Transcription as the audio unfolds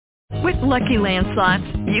With Lucky Land Slots,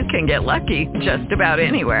 you can get lucky just about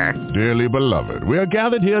anywhere. Dearly beloved, we are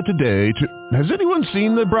gathered here today to... Has anyone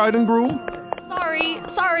seen the bride and groom?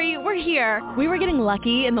 Sorry, we're here. We were getting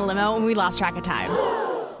lucky in the limo and we lost track of time.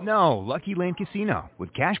 No, Lucky Land Casino,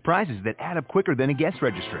 with cash prizes that add up quicker than a guest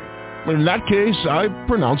registry. In that case, I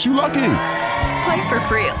pronounce you lucky. Play for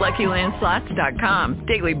free at LuckyLandSlots.com.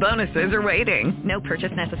 Daily bonuses are waiting. No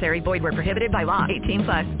purchase necessary. Void where prohibited by law.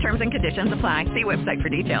 18+. Terms and conditions apply. See website for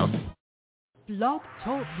details. Blog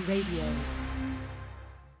Talk Radio.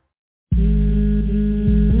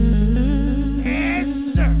 Yes,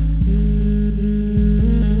 sir.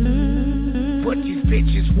 What these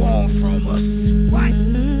bitches want from us? What?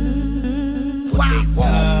 What they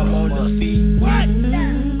want from us? What?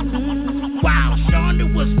 While Shonda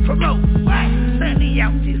was promoting, sending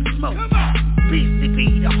out this smoke.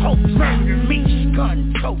 BCB, the hope, murder,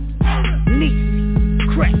 Michigan, tote.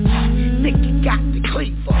 Niecy, crack, Nikki got the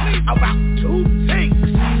cleaver. About two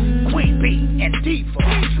things, Queen Bee and Diva.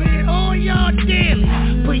 Treated all y'all daily,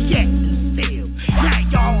 but yet and still. Now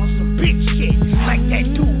y'all on some big shit, like that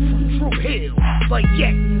dude from Drew Hill. But yet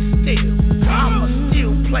and still, I'ma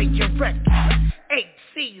still play your record. 8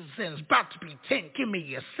 seasons, about to be 10, give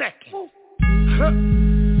me a second. Huh?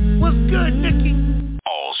 What's good, Nikki?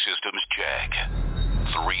 All systems check.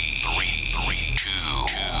 3,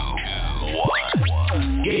 2,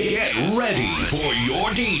 1. Get ready for your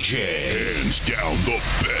DJ. Hands down the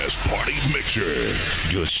best party mixer.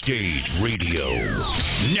 Your stage radio.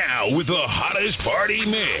 Now with the hottest party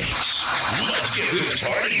mix. Let's get this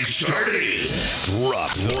party started.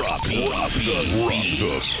 Drop the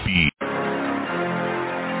beat.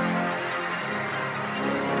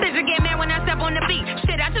 Bitch, get mad when I step on the beat.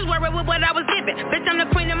 Shit, I just worried with what I was giving. Bitch, I'm the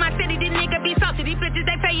queen of my city. These niggas be salty. These bitches,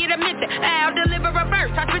 they pay you to mention. I'll deliver a verse.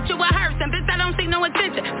 I spit you a hearse. And bitch, I don't see no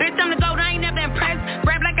attention. Bitch, I'm the goat. I ain't never impressed.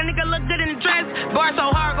 Rap like a nigga look good in the dress. Bar so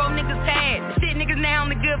hard, go niggas sad. Shit, niggas now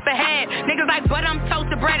only good for head. Niggas like, but I'm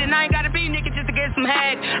toasted bread. And I ain't gotta be nigga just to get some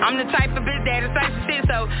head. I'm the type of bitch that is type of shit.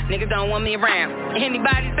 So niggas don't want me around.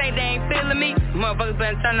 Anybody say they ain't feeling me, motherfuckers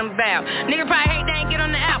better turn them about. Niggas probably hate they ain't get on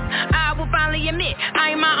the album. I will finally admit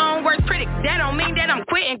I ain't my own worst critic. That don't mean that I'm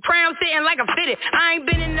quitting. Crown sitting like I'm fitted. I ain't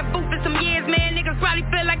been in the booth for some years, man. Niggas probably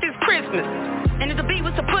feel like it's Christmas. And if the beat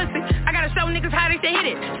was a pussy, I gotta show niggas how they should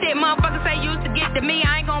hit it. Shit, motherfuckers say used to get to me.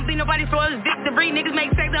 I ain't gonna be nobody's flawless victory. Niggas make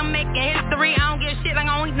sex, I'm making history. I don't give a shit, I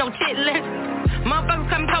don't eat no chitlin'. Motherfuckers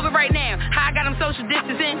coming COVID right now. How I got them social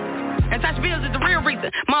distancing. And Tasha Bills is the real reason.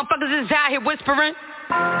 Motherfuckers is out here whispering.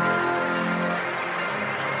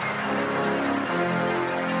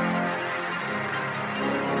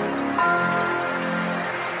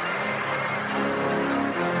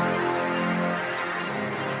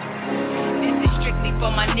 For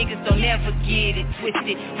my niggas, don't ever get it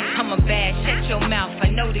twisted. I'm a bad, shut your mouth, I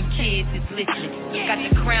know the kids is listening. Got the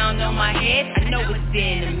crown on my head, I know it's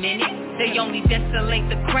been a minute. They only desolate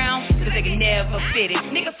the crown, cause they can never fit it.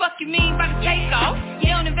 Nigga, fuck you mean by the takeoff? You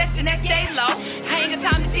don't invest in that day low. I ain't got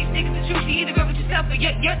time to teach niggas the truth. You either go with yourself or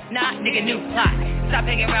you're not, nigga, new plot. Stop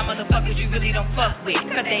hanging around motherfuckers you really don't fuck with.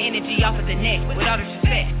 Cut the energy off of the neck, with all the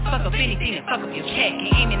respect. Fuck up anything to fuck up your check. Ain't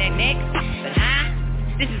aiming at next, but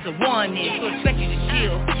this is a warning, so expect you to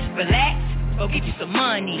chill, relax, go get you some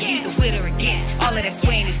money, either with or against. All of that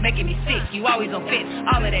swaying is making me sick, you always on fit.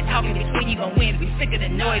 All of that talking between you gon' win. We sick of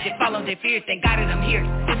the noise that follows their fears, thank God that I'm here.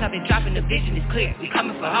 Since I've been dropping, the vision is clear. We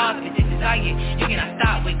coming for all, but this is our year. You cannot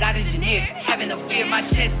stop with God engineers. Having no fear, my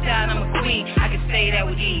chest down, I'm a queen. I can say that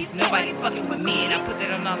with ease. Nobody fucking with me, and I put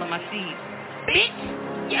that on all of my seeds. Bitch,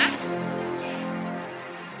 yeah.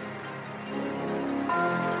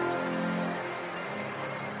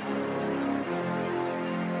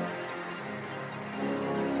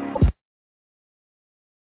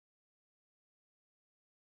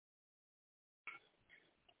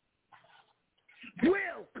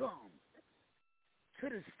 Welcome to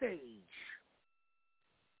the stage.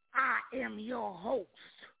 I am your host,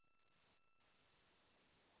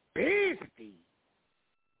 Beastie.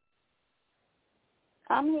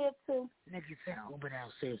 I'm here too. Nikki sound over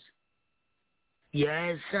downstairs.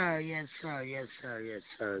 Yes, sir. Yes, sir. Yes, sir. Yes,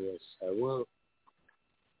 sir. Yes, sir. Well,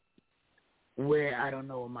 where I don't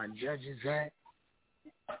know where my judge is at,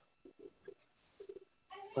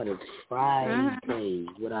 but it's Friday.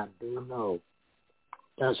 What I do know.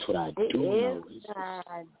 That's what I do know. It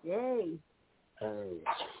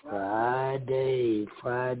is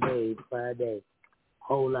Friday. It's Friday.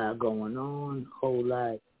 Whole lot going on. Whole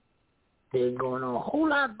lot been going on. Whole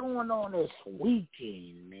lot going on this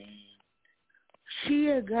weekend, man.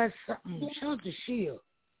 Shia got something. Shout out to Shia.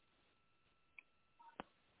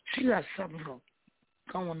 She got something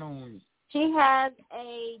going on She has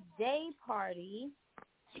a day party.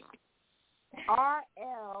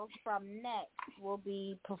 RL from Next will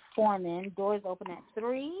be performing. Doors open at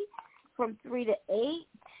 3, from 3 to 8.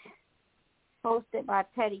 Hosted by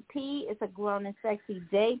Teddy P. It's a grown and sexy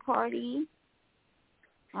day party.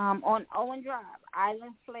 On Owen Drive,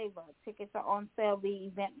 Island Flavor. Tickets are on sale via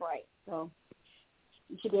Eventbrite. So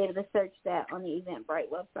you should be able to search that on the Eventbrite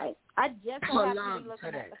website. I just so happened to be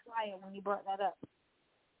looking at the flyer when you brought that up.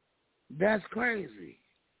 That's crazy.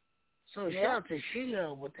 So shout out to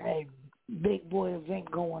Sheila with that big boy event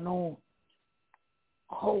going on.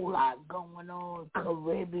 A whole lot going on.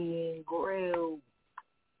 Caribbean Grill.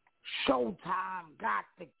 Showtime got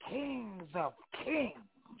the Kings of Kings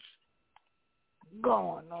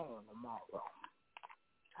going on tomorrow.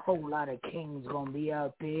 Whole lot of kings gonna be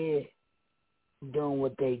out there doing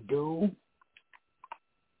what they do.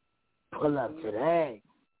 Pull up to that.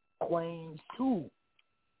 Queens too.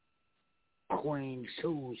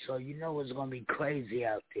 So you know it's gonna be crazy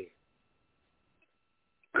out there.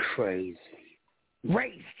 Crazy.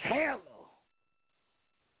 Ray Taylor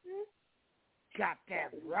got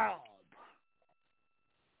that Rob.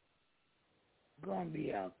 Gonna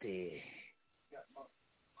be out there.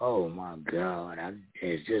 Oh my God!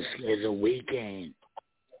 It's a weekend.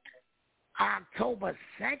 October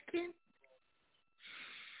 2nd.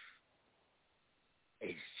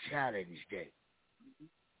 It's Challenge Day.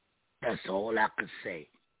 That's all I can say.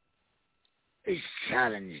 It's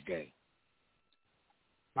Challenge Day.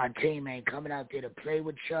 My team ain't coming out there to play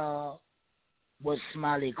with y'all. What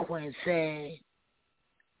Smiley Quinn said.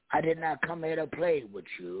 I did not come here to play with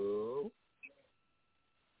you.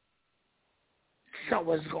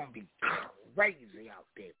 So it's going to be crazy out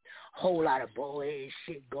there. Whole lot of ballhead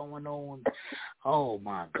shit going on. Oh,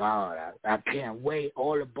 my God. I can't wait.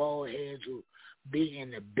 All the ballheads will be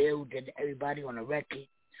in the building, everybody on the record.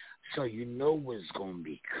 So you know it's going to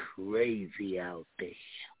be crazy out there.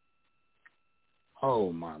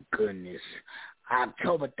 Oh, my goodness.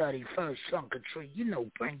 October 31st, trunk or treat. You know,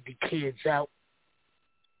 bring the kids out.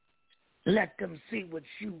 Let them see what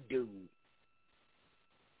you do.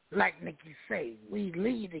 Like Nikki say, we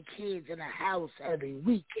leave the kids in the house every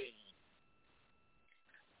weekend.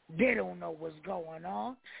 They don't know what's going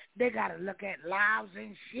on. They got to look at lives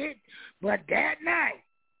and shit. But that night,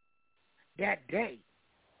 that day,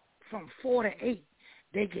 from 4 to 8,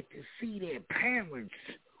 they get to see their parents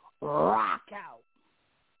rock out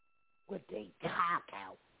with their cock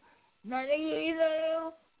out. Now,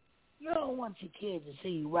 you don't want your kids to see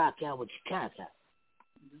you rock out with your cock out.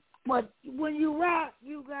 But when you rock,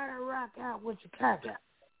 you gotta rock out with your cock out.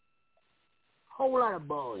 Whole lot of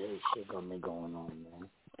bullhead shit gonna be going on, man.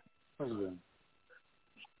 What's good?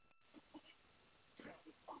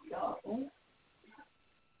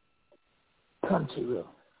 Country real.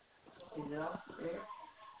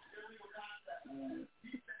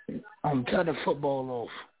 Turn the football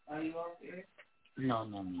off. Are you off here? No.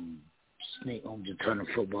 Snake on to turn the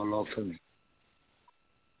football off for me.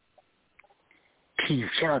 Keith,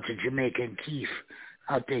 shout out to Jamaica and Keith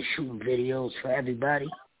out there shooting videos for everybody.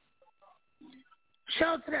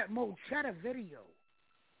 Shout out to that Mo Cheddar video.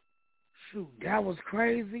 Shoot, that was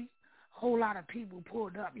crazy. Whole lot of people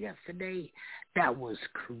pulled up yesterday. That was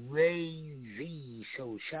crazy.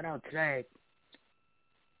 So shout out to that.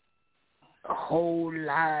 A whole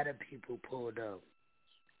lot of people pulled up.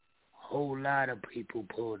 Whole lot of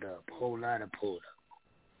pulled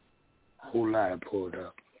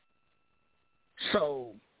up.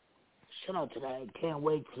 So, shout out to that. Can't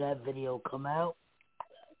wait till that video come out.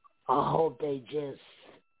 I hope they just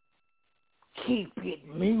keep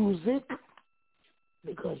getting music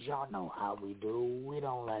because y'all know how we do. We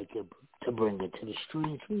don't like it to bring it to the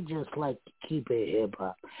streets. We just like to keep it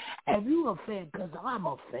hip-hop. If you a fan, because I'm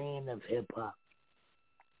a fan of hip-hop,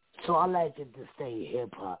 so I like it to stay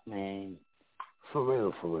hip-hop, man. For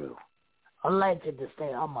real. I like it to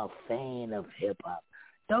stay, I'm a fan of hip-hop.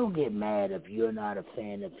 Don't get mad if you're not a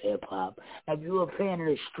fan of hip-hop. If you're a fan of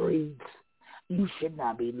the streets, you should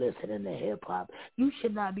not be listening to hip-hop. You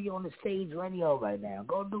should not be on the stage radio right now.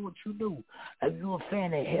 Go do what you do. If you're a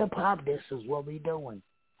fan of hip-hop, this is what we doing.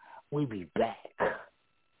 We be back.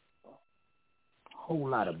 Whole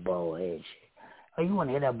lot of ballhead shit. Oh, you want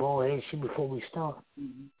to hear that ballhead shit before we start?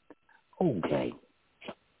 Mm-hmm. Okay.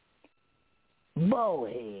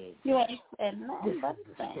 Ballhead. You ain't said nothing This but is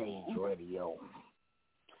the stage radio.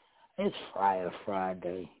 It's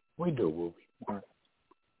Friday. We do what we want.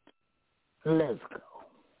 Let's go.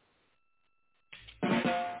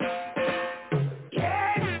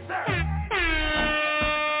 Yes, sir.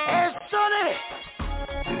 Hey, Sonny.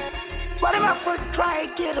 What am I going to try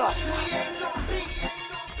and get us?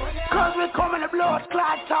 Cause we come in the blood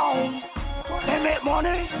clot town and make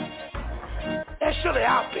money. It should be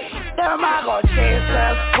happy. Them I go chase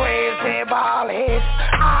us crazy ball hits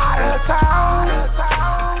out of town.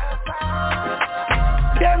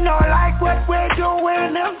 Them not like what we do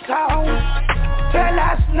in them town. Tell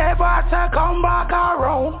us never to come back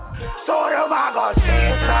around. So them I go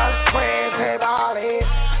chase us crazy ball hits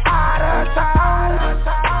out of town.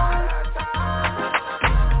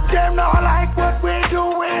 Them not like what we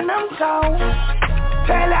do in them town.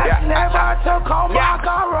 Tell us never to come back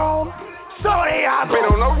around. Sorry, I've been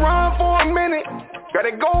on the run for a minute.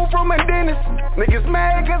 Gotta go from a dentist. Niggas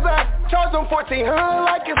mad cause I charge them $1,400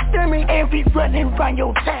 like it's stimmy. And we running round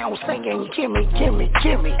your town singing gimme, gimme,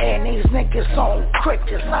 gimme. And these niggas on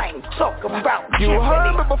crickets, I ain't talking about you Jimmy.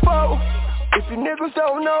 Heard me before. If you niggas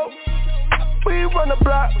don't know, we run the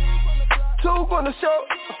block. 2 on the show.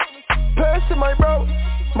 Pass to my bro.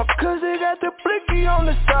 My cousin got the blicky on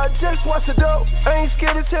the side. Just watch the dope. I ain't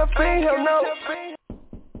scared to tell fiend, hell no.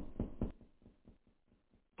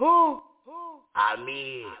 Who?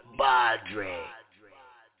 Amir Badre.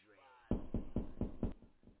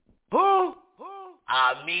 Who?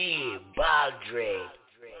 Amir Badre.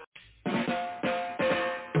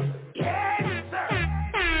 Yes, sir.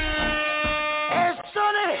 Hey,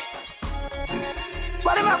 Sonny.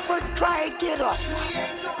 What am I for try to get us?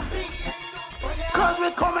 Cause we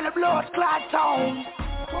come in the blood clot town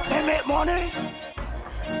and make money.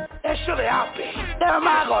 They should be happy. Them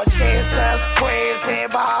I go chase us crazy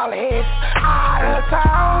ball hits out of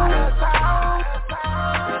town.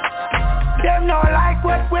 Them not like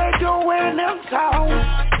what we do in them town.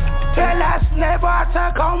 Tell us never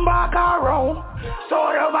to come back around. So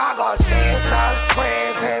them I go chase us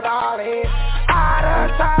crazy ball hits out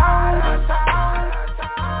of town.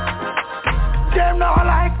 Them not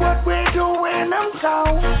like what we do in them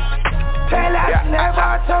town. Tell us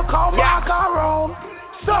never to come back around.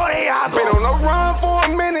 Sorry, I've been on the run for a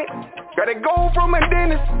minute. Gotta go from a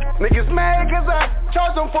dentist. Niggas mad cause I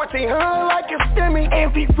charge them $1,400 like it's stimmy.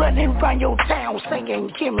 And we running round your town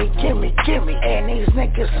singing gimme, gimme, gimme. And these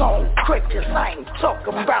niggas on crickets, I ain't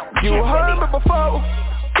talking about you Jimmy. Heard me before.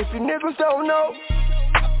 If you niggas don't know,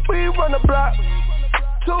 we run the block.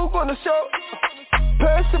 2 on the show.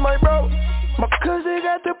 Pass to my bro. My cousin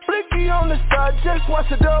got the blicky on the side. Just watch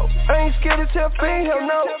the dope. I ain't scared to tell fiend, hell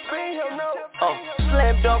no.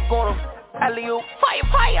 Slam dunk on him. Alley-oop, fire,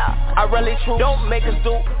 fire. I really true. Don't make us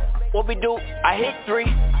do what we do. I hit 3,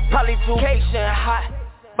 probably 2. Cation hot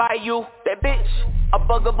by you. That bitch, a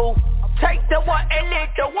bugaboo. Take the one and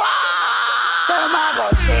lick the one. Them I go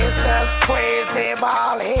chase us crazy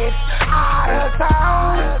ball hits out of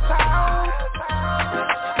town.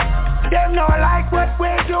 Them not like what we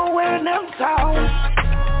do in them town.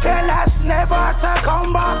 Tell us never to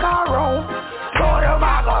come back around. So them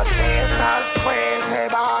I go chase us crazy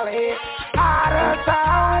ball hits out of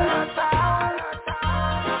town.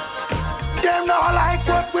 Them not like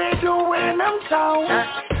what we do in them town.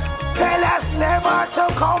 Tell us never to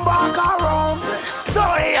come back around.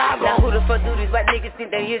 Sorry, I go. Now who the fuck do these white niggas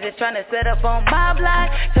think they here just tryna set up on my block?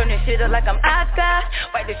 Turn this shit up like I'm Oscar.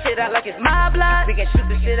 Wipe this shit out like it's my block. We can shoot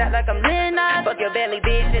this shit out like I'm Lennon. Fuck your belly,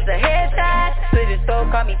 bitch, it's a headshot. Split his soul,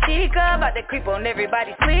 call me Chica. About to creep on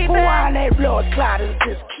everybody sleeping. Who on that blood clot is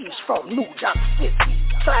this keys from New York City?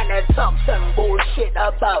 Trying to talk some bullshit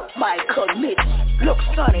about my committee. Look,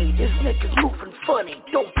 sonny, this nigga's moving funny.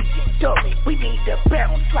 Don't be a dummy. We need to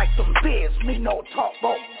bounce like them bears. Me no talk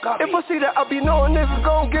about gummy. If I see that, I be knowing niggas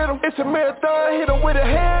gon' get him. It's a marathon, hit him with a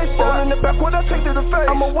headshot. Roll in the back, what I take to the face.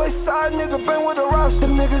 I'm a west side nigga, been with a roster.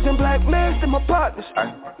 Them niggas in black masks, and my partners.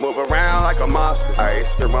 Move around like a monster.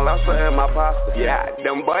 Still my lobster in my pasta. Yeah,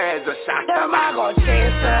 them boys are shot. Them I go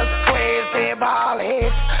chase us crazy ball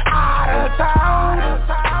hits out of town.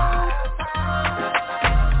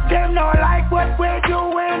 Them not like what we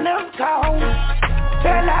do in them town.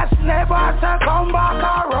 Tell us never to come back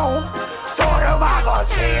around. So them I go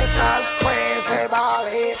chase us crazy ball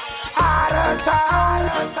hits out of town.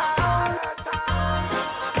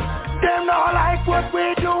 Them not like what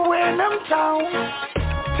we do in them town.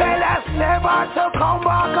 Tell us never to come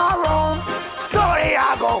back around. Sorry,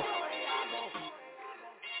 I go.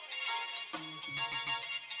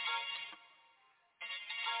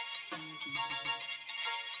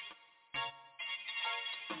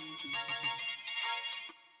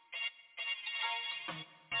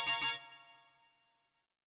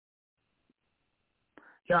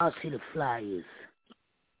 Y'all see the flyers.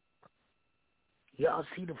 Y'all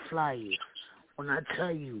see the flyers. When I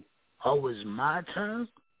tell you, oh, it's my turn,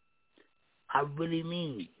 I really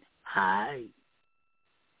mean, I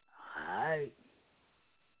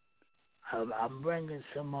I'm bringing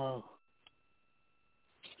some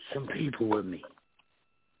people with me.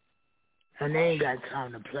 And they ain't got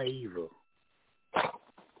time to play either.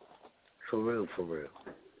 For real.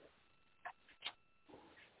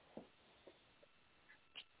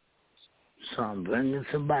 So I'm bringing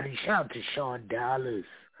somebody. Shout to Sean Dallas.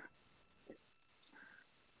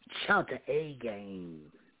 Shout to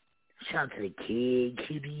A-Game. Shout to the kid,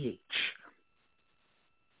 QDH.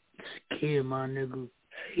 This kid, my nigga.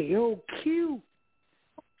 Hey, yo, Q.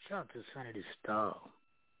 Shout to Son of the Star.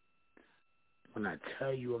 When I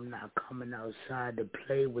tell you I'm not coming outside to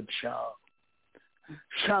play with y'all.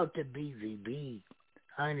 Shout to BZB.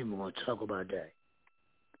 I ain't even going to talk about that.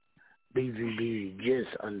 BZB,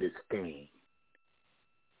 just understand.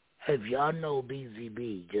 If y'all know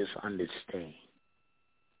BZB, just understand.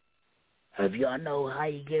 If y'all know how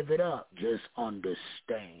you give it up, just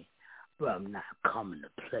understand. But I'm not coming to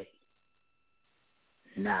play.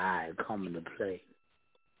 Nah, I ain't coming to play.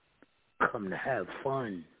 Come to have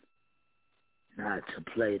fun. Not to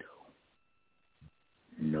play, though.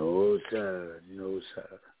 No, sir.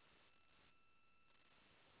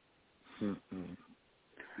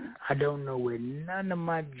 I don't know where none of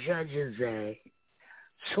my judges at,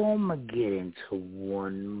 so I'm going to get into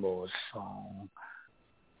one more song.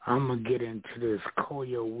 I'm going to get into this Call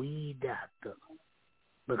Your Weed Doctor,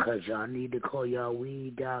 because y'all need to call your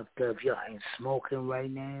weed doctor if y'all ain't smoking right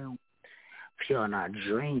now, if y'all not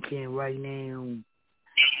drinking right now.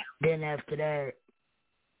 Then after that,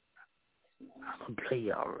 I'm going to play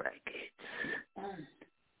y'all records.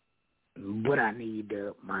 But I need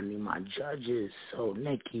my judges. So,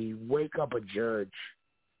 Nikki, wake up a judge.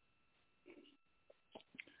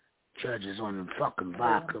 Judge is on the fucking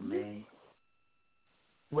vodka, man.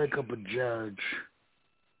 Wake up a judge.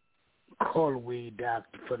 Call a weed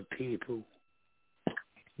doctor for the people.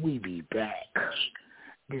 We be back.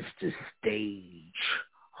 This the stage.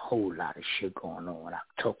 Whole lot of shit going on.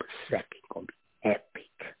 October 2nd gonna be epic.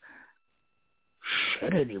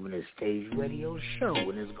 Shit ain't even a stage radio show,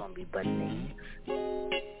 and it's gonna be bananas.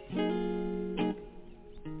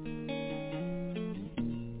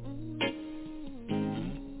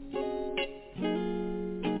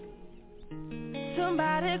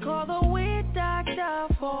 Somebody call the weed doctor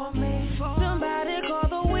for me. Somebody call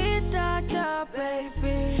the weed doctor,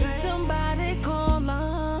 baby. Somebody call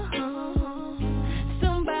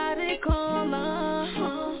Somebody call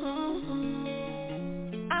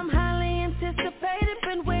I'm highly anticipated,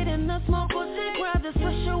 been waiting to smoke or take. Grab the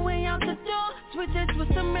special way out the door. Switch it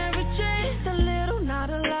with some Mary Jane. The little, not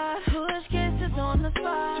a lot. Push kisses on the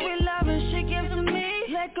spot. Sweet loving she gives to me.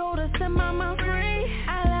 Let go to set my mind free.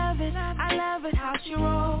 I love it how she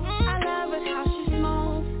rolls. I love it how she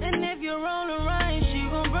smokes. And if you're on the right, she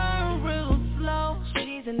gon' burn real slow.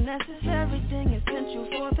 She's a necessary thing, essential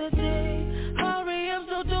for the day. Hurry up,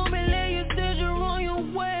 so don't be late, you said you're on your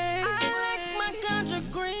way. I like my ganja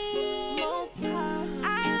green.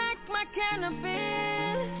 I like my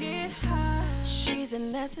cannabis. Get high. She's a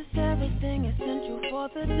necessary thing, essential for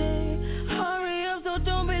the day. Hurry up, so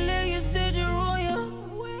don't be late, you said you're on your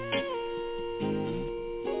way.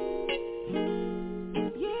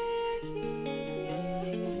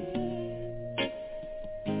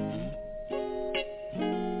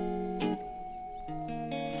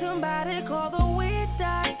 Somebody call the weed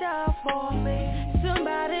doctor for me.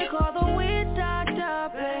 Somebody call the weed doctor,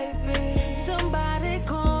 baby. Somebody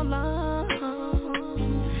call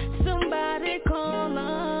Somebody call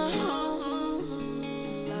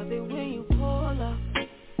Love it when you pull up.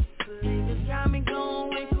 Believe it's got me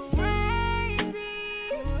going crazy.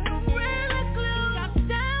 Gorilla glue. Got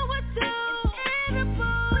down with you. In a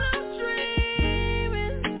pool of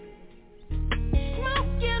dreaming.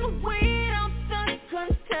 Smoking weed out the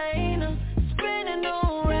container. Spinning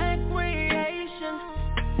on recreation.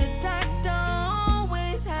 This doctor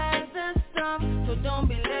always has the stuff. So don't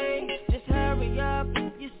be late, just hurry up.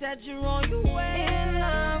 You said you're on your way. In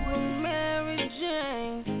love with Mary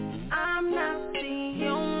Jane. I'm not the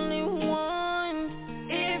only one.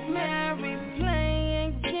 If Mary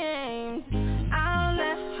playing games, I'll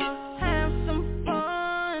let her have some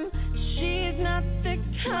fun. She's not the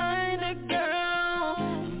kind of girl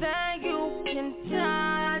that you can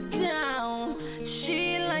tie down. She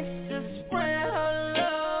likes to spread her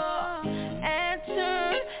love and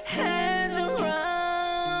turn heads around.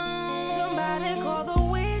 Somebody call the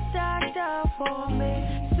weed doctor for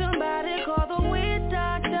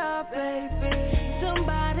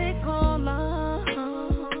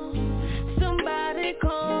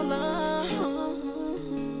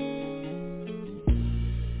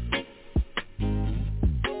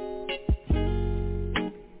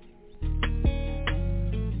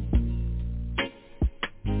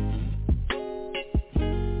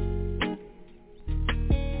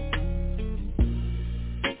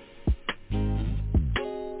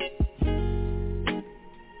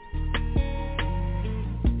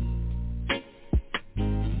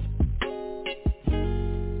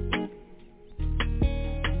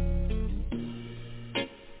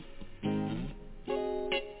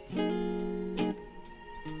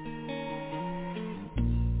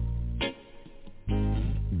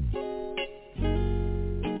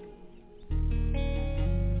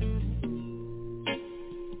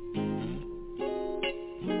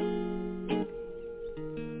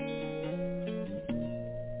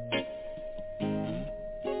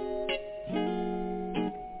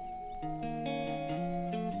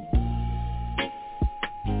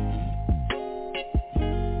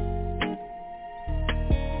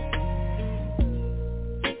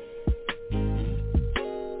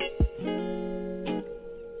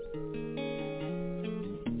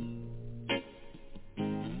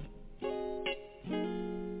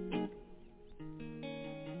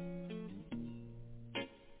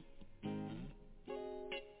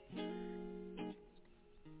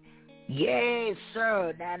Yes,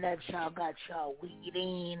 sir. Now that y'all got y'all weed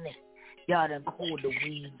in, y'all done called the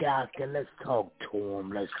weed doctor. Let's talk to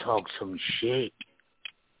him. Let's talk some shit.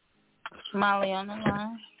 Smiley on the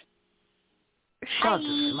line. Shout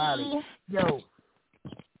to Smiley. Yo,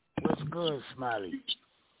 what's good, Smiley?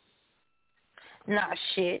 Nah,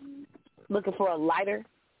 shit. Looking for a lighter?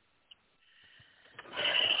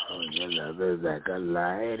 Oh, your love is like a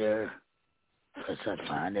lighter. First I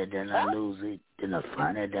find it, then I lose it. Then I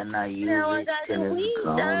find it, then I use it. Then it's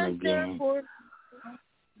gone again.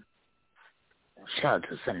 Shout out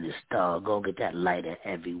to Sunday Star. Go get that lighter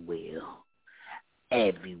everywhere.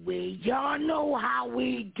 Everywhere. Y'all know how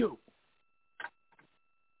we do.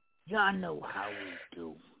 Y'all know how we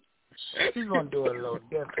do. We're going to do a little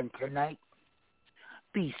different tonight.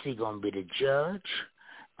 BC going to be the judge.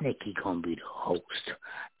 Nikki going to be the host.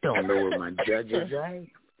 Don't know what my judges are,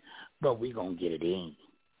 but we going to get it in.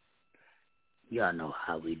 Y'all know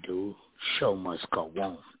how we do. Show must go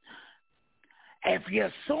on. If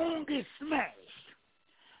your song is smashed,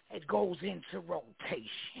 it goes into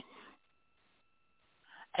rotation.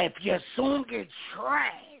 If your song is trashed,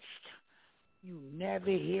 you never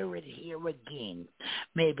hear it here again.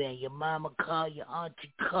 Maybe your mama call, your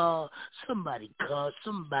auntie call, somebody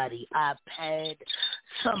iPad,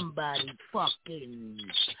 somebody fucking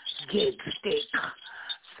gig stick,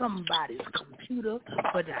 somebody's computer,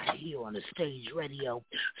 but not here on the stage radio.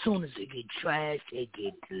 Soon as it get trashed, it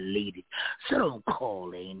get deleted. So don't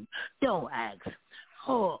call in. Don't ask.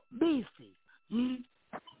 Oh, Beastie,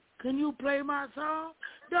 can you play my song?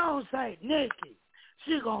 Don't say Nikki.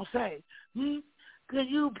 She gonna say, can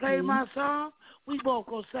you play my song? We both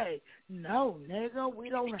gonna say, no, nigga, we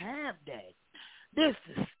don't have that. This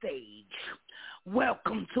is stage.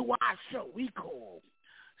 Welcome to our show we call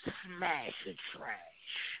Smash or Trash.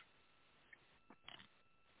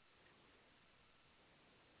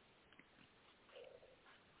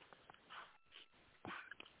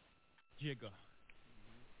 Jigga,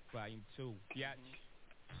 Volume 2, Yacht.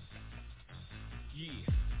 Yeah.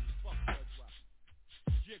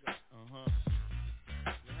 Jigga.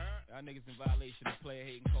 Y'all niggas in violation of player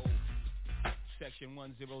hating code. Section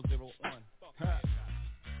 1001.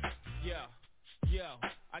 Yeah.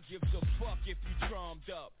 I give a fuck if you trummed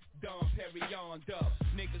up. Dom Perignon up.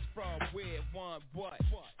 Niggas from where? One what?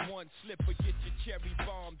 One slip or get your cherry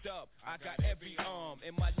bombed up. I got every arm.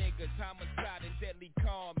 And my niggas homicide and deadly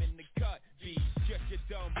calm in the cut. Be just your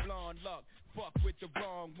dumb blonde luck. Fuck with the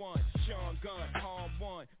wrong one. Sean Gunn, harm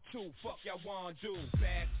 1, 2. Fuck y'all wanna do,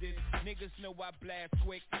 bastards. Niggas know I blast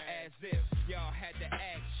quick as if y'all had to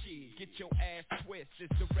act shit. Get your ass twist.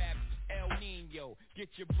 It's the rap El Nino.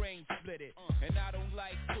 Get your brain split it. And I don't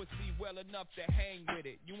like pussy well enough to hang with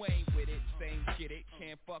it. You ain't with it, same shit it.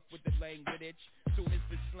 Can't fuck with the language. Soon as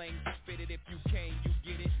the slang spit it, if you can, you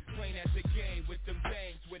get it. Plain as a game with them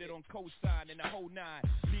bangs with it on cosign and the whole nine.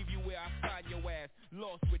 Leave you where I find your ass,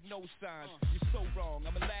 lost with no signs. You're so wrong,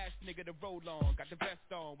 I'm the last nigga to roll on. Got the vest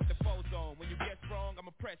on, with the foes on. When you guess wrong, I'ma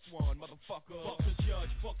press one, motherfucker. Fuck the judge,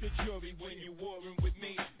 fuck the jury when you warring with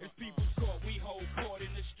me. It's people's court, we hold court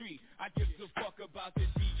in the street. I give a fuck about this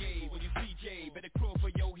DA. When you CJ, better crawl for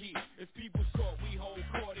your heat. It's people's court, we hold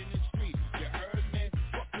court in the street. You heard me?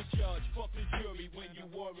 Fuck the judge, fuck the jury when you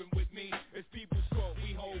warring with me. It's people's court,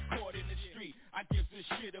 we hold court in the street. I give a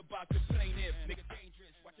shit about the plaintiff. Nigga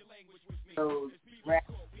dangerous, watch your language with me. It's people's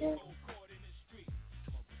court, we hold court in the street.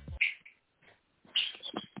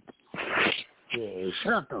 Yeah,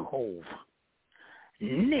 shut the hole.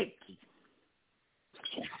 Nikki.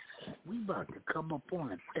 We about to come up on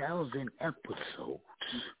 1,000 episodes.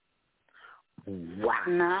 Wow.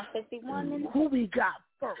 9:51 in Who we got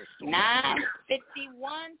first?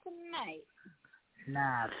 9:51 tonight.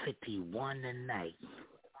 9:51 tonight.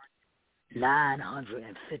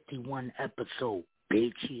 951 episode,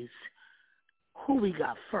 bitches. Who we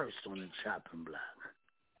got first on the chopping block?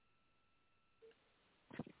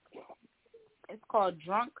 It's called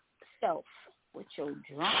Drunk Self. With your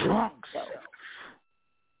drunk self.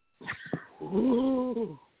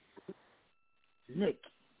 Ooh. Nick,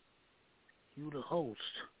 you the host,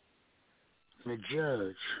 the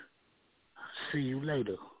judge. I'll see you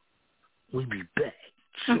later. We be back.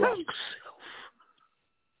 Drunk self.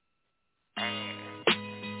 I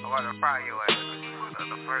wanna fry your ass because you was the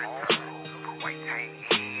first time. White tank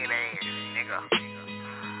head ass nigga.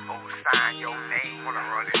 Sign your name, wanna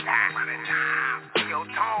run it down. Take your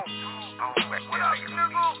tone. What up,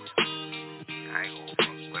 nigga? I ain't gonna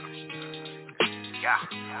fuck with him. Yeah.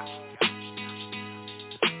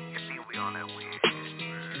 You see we on that weird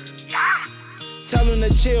shit. Yeah. Tell them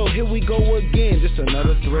tryna chill, here we go again, just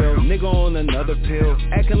another thrill. Nigga on another pill,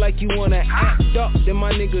 acting like you wanna act up. Then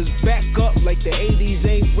my niggas back up like the 80s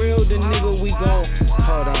ain't real. Then nigga we gon'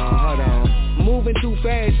 hold on. Moving too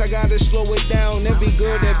fast, I gotta slow it down. Every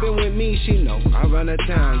girl that been with me, she know I run a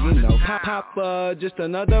town, you know. Pop, just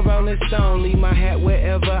another Rolling Stone. Leave my hat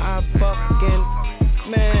wherever I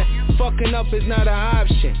fucking, man, fucking up is not an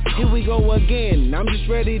option. Here we go again, I'm just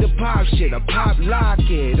ready to pop shit. I pop lock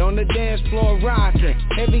it, on the dance floor rocking.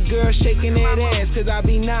 Every girl shaking that ass cause I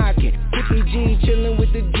be knocking. 50 G chillin'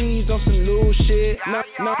 with the G's on some new shit.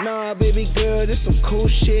 Nah, baby girl, this some cool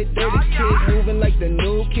shit. Dirty kid moving like the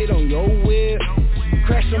new kid on your whip.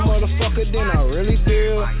 Crash a motherfucker, then I really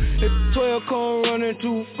feel. If 12 come running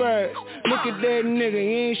too fast, look at that nigga,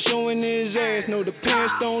 he ain't showing his ass. No, the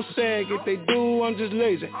pants don't sag, if they do, I'm just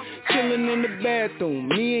lazy. Chilling in the bathroom,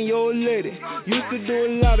 me and your lady. Used to do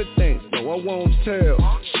a lot of things, no I won't tell.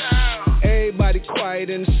 Everybody quiet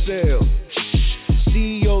in the cell.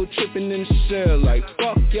 CEO tripping in the cell like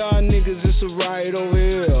fuck y'all niggas, it's a riot over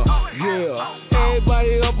here. Yeah,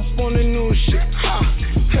 everybody up on the new shit. Ha.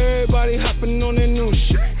 Everybody hopping on the new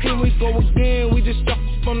shit. Here we go again, we just stuck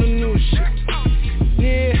up on the new shit.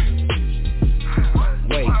 Yeah.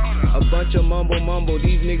 Wait, a bunch of mumble,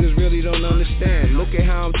 these niggas really don't understand. Look at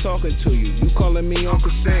how I'm talking to you, you calling me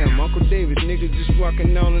Uncle Sam. Uncle David, niggas just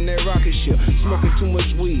rocking down on that rocket ship. Smoking too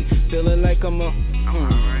much weed, feeling like I'm a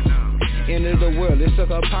end of the world, it's like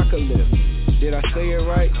an apocalypse. Did I say it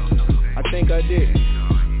right? I think I did.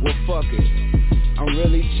 Well fuck it, I'm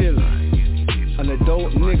really chillin'. An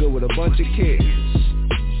adult nigga with a bunch of kids.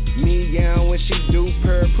 Me down when she do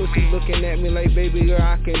purr, pussy looking at me like baby girl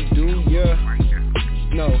I can do ya.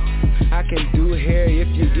 No, I can do hair if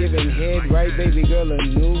you giving head right, baby girl a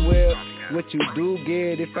new whip. What you do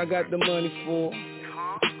get if I got the money for?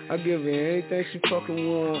 I give her anything she fucking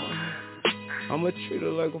want. I'ma treat her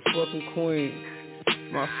like a fucking queen.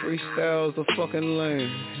 My freestyle's a fucking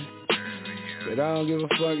lame. But I don't give a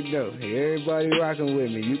fuck though. Everybody rocking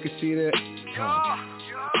with me, you can see that.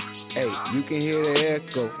 Hey, you can hear the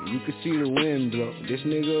echo, you can see the wind blow. This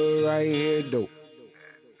nigga right here dope.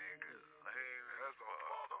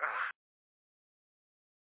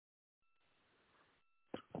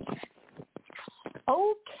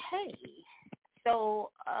 Okay,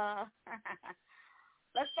 so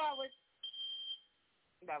let's start with.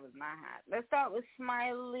 That was my hat. Let's start with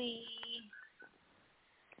Smiley.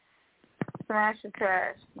 Smash or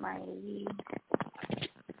trash, Smiley.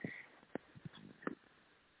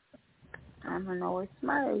 I don't know what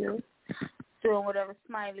Smiley is. Doing whatever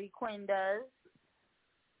Smiley Quinn does.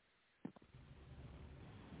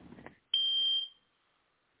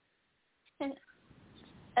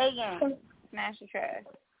 Again, smash or trash.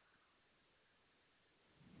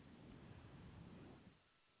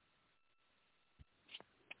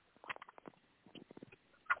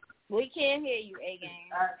 We can't hear you,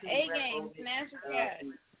 A-Game. A-Game, smash or trash.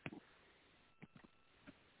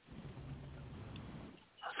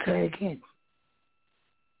 Say again.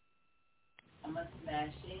 I'm going to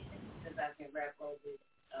smash it because I can rap over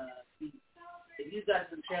beats. If you got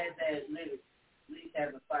some trash ass lyrics, at least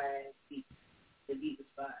have a fire ass beat. The beat was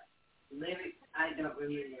fire. Lyrics, I don't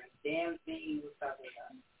remember a damn thing you was talking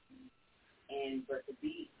about. But the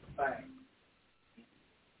beat was fire.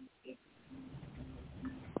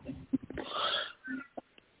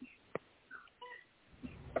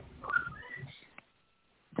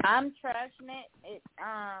 I'm trashing it.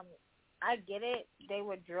 I get it. They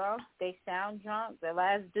were drunk. They sound drunk. The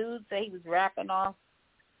last dude said he was rapping off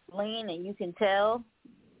lean, and you can tell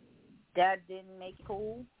that didn't make it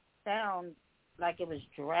cool. Sound like it was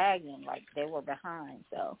dragging, like they were behind.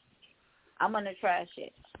 So I'm gonna trash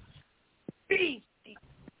it. Beastie,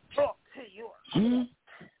 talk to yours.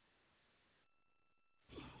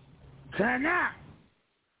 Turn out.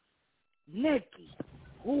 Nikki,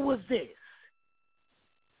 who was this?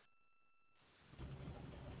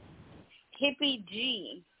 Hippie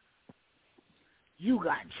G. You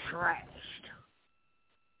got trashed.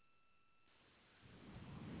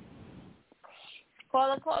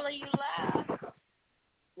 Caller, you live.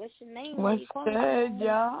 What's your name? What's good,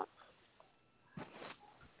 y'all?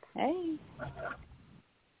 Hey.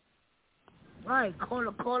 Right,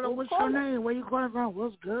 caller, what's your name? Where you calling from?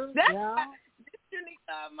 What's good, y'all?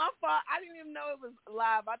 My fault. I didn't even know it was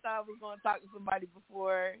live. I thought I was going to talk to somebody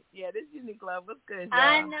before. Yeah, this Unique Love. What's good, y'all?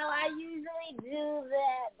 I know I usually do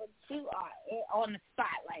that, but you are on the spot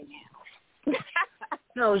right now.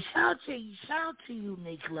 No, shout out to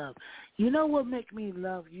Unique Love. You know what make me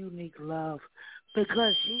love Unique Love?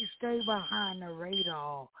 Because she stay behind the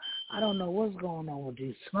radar. I don't know what's going on with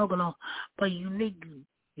this smoking on, but Unique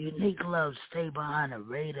Unique Love stay behind the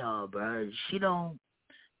radar, bro. She's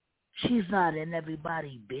not in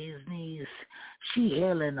everybody's business. She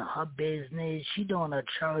handling her business. She doing her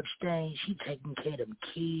church thing. She taking care of them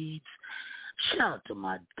kids. Shout out to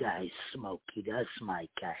my guy Smokey. That's my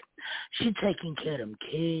guy. She taking care of them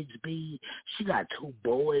kids, B. She got 2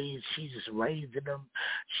 boys. She just raising them.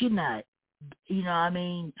 She not, you know what I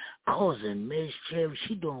mean, causing mischief.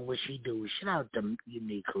 She doing what she do. Shout out to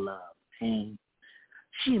Unique Love, man.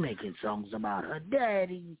 She making songs about her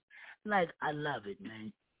daddy. Like, I love it,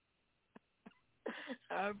 man.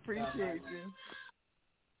 I appreciate you.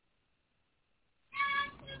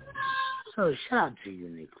 So shout out to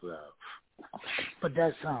Unique Love. But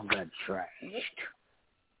that song got trashed.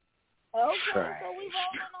 Okay, Trashed. so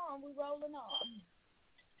we rolling on.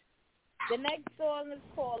 The next song is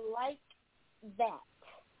called Like That.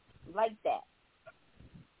 Like That.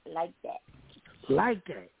 Like That. Like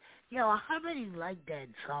That. Yo, how many Like That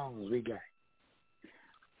songs we got?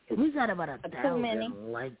 We got about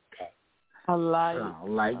 1,000 Like That. A lot.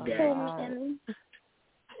 Like That. Too many.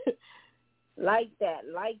 Like That.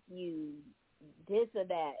 Like You. This or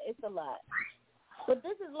that. It's a lot. But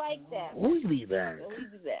this is Like That. We'll be back.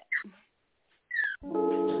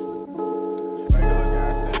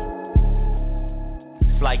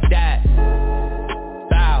 It's like that.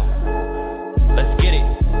 Bow. Let's get it.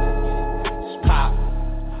 Just pop.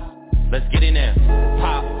 Let's get in there.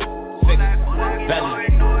 Pop. Fix. Belly.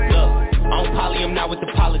 Look. I'm poly, I'm not with the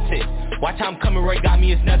politics. Watch how I'm coming, Roy got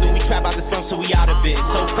me, it's nothing. We trap out the sun, so we out of it.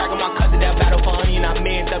 So crack on my cousin, that battle for honey, and I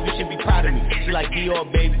man stuff, you should be proud of me. She like Dior,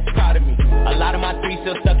 baby, proud of me. A lot of my threes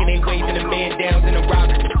still stuck in their ways, and the man downs in the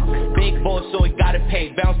robbery. Big boss, so he gotta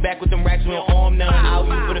pay. Bounce back with them racks, we don't arm none. I'll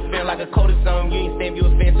use for the fan like a coat or something. You ain't stand, you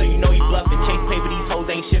a fan, so you know you bluffing. Chase paper, these hoes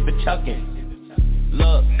ain't shit for chucking.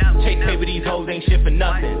 Look, chase paper, these hoes ain't shit for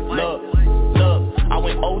nothing. Look, I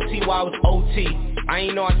went OT while I was OT. I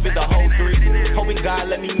ain't know I spent the whole 3. Hoping God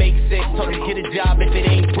let me make 6. Told him get a job if it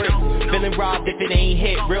ain't brick. Feeling robbed if it ain't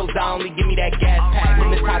hit. Real down, only give me that gas pack.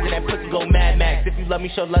 When this time that pussy go Mad Max. If you love me,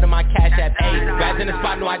 show love to my cash app. Ayy, guys in the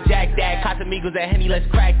spot know I jack that. Casamigos at Henny, let's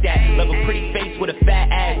crack that. Love a pretty face with a fat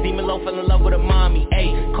ass. Demon low, fell in love with a mommy.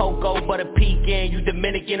 Ayy, Coco, butter pecan. You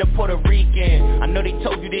Dominican or Puerto Rican. I know they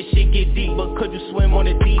told you this shit get deep, but could you swim on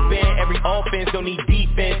the deep end? Every offense don't need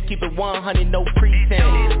defense. Keep it 100, no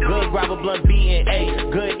pretense. Good grab a blunt beating.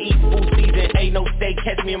 Ayy, good eat, food season. Ayy, no steak,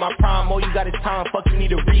 catch me in my prime. All you got is time, fuck you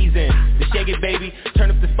need a reason. To shake it, baby.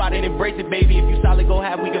 Turn up the spot and embrace it, baby. If you solid, go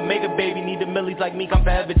have, we can make a baby. Need the millies like me, I'm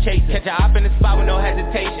forever chasing. Catch a hop in the spot with no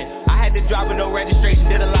hesitation. I had to drive with no registration.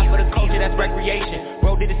 Did a lot for the culture, that's recreation.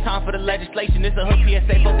 Bro, did it's time for the legislation. This a hood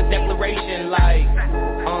PSA, fuck a declaration. Like,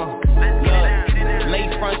 look,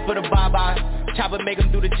 lace fronts for the bye-bye. Chopper make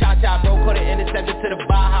him do the cha-cha. Bro, caught an interceptor to the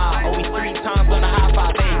Baja. Always 3 times on the high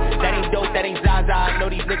five. Hey, that ain't dope, that ain't Zaza. I know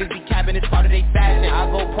these niggas be capping, it's part of their fashion. I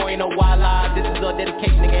go point no wildlife. This is all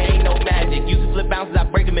dedication, nigga, ain't no magic. Used to flip bounces, I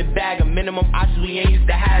break them and bag them. Minimum actually ain't used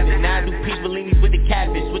to have it. Now I do peach bellinis with the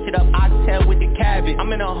catfish. Switch it up, oxtail with the cabbage. I'm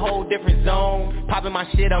in a whole different zone. Popping my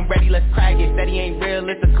shit, I'm ready, let's crack it. Said he ain't real,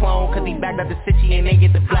 it's a clone. Cause he backed up the city and ain't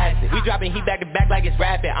get the blasted. We dropping heat back to back like it's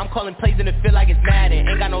rapid. I'm calling plays in the field like it's Madden.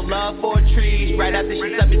 Ain't got no love for trees. Right after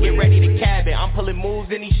she up and get ready to cabin. I'm pulling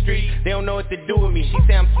moves in these streets. They don't know what to do with me. She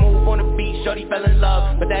say I'm smooth on the beat. Shorty fell in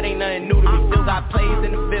love, but that ain't nothing new to me. Still got plays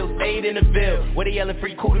in the field, stayed in the Ville. Where they yelling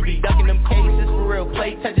free cool to be. Ducking them cases for real.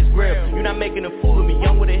 Play touches grill. You not making a fool of me.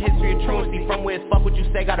 Young with a history of truancy. From where it's fuck what you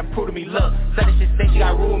say, gotta prove to me. Look, said this shit stay, she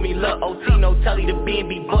got rule me. Look, OT no telly, the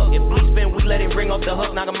B&B book. If we spin, we let it ring off the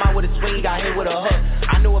hook. Knock him out with a swing, got hit with a hook.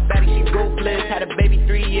 I knew a baddie, she ruthless. Had a baby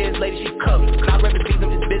 3 years later, she cooked. Not reppin' beats,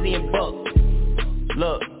 I'm just busy and booked.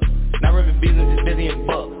 Look, not reppin' beats, I'm just busy and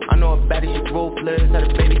booked. I know a baddie, she ruthless. Had a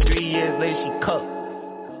baby 3 years later, she cooked.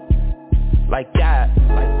 Like that.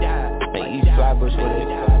 And East Flatbush with it.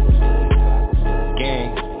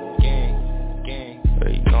 Gang. But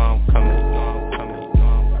you know I'm coming.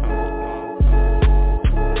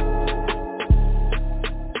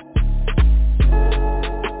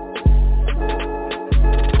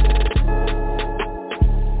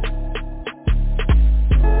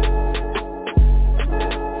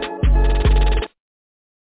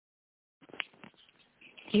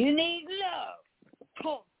 You need love.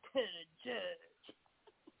 Talk to the judge.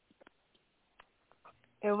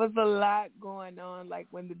 It was a lot going on. Like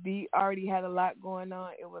when the beat already had a lot going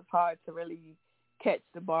on, it was hard to really catch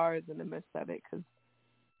the bars in the midst of it because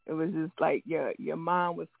it was just like your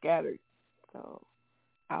mind was scattered. So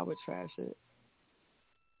I would trash it.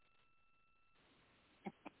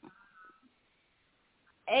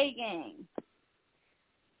 A-Gang.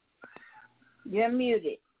 You're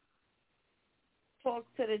muted. talk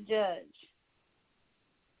to the judge.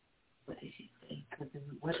 What did she say?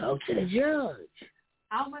 Talk to the judge.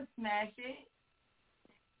 I'm going to smash it.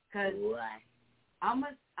 Because I'm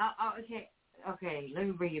going to... Okay, let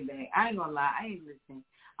me bring it back. I ain't going to lie. I ain't listening.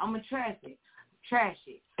 I'm going to trash it.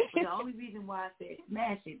 But the only reason why I said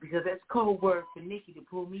smash it, because that's code word for Nikki to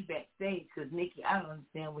pull me backstage. Because, Nikki, I don't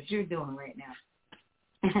understand what you're doing right now.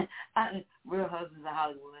 Real Husbands of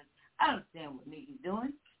Hollywood. I don't understand what Nikki's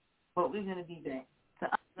doing. But we're going to be back. So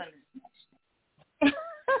I'm going to smash it.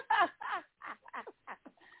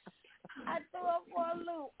 I threw up for a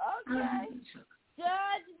loop. Okay.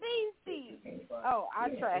 Judge Beastie. Oh, I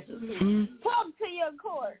trash it too. Talk to your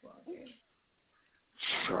court.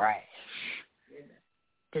 Trash.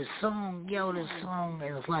 The song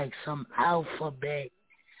is like some alphabet.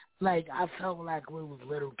 Like, I felt like we was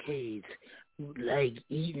little kids, like,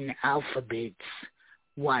 eating alphabets,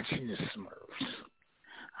 watching the Smurfs.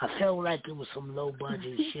 I felt like it was some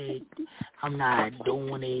low-budget shit. I'm not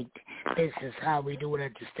doing it. This is how we do it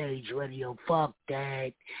at the stage radio. Fuck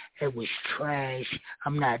that. It was trash.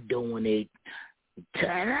 I'm not doing it.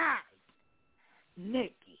 Tonight,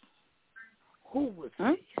 Nikki, who was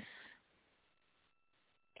this?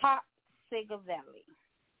 Pop Sigavelli.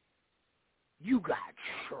 You got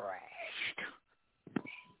trashed.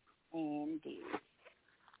 Indeed.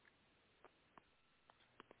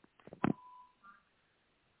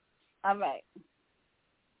 All right.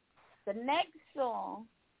 The next song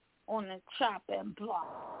on the chopping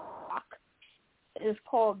block is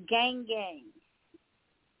called Gang Gang.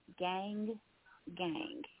 Gang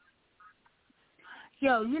Gang.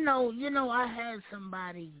 Yo, you know, I had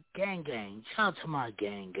somebody, Gang Gang, shout out to my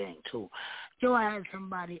Gang Gang too. Yo, I had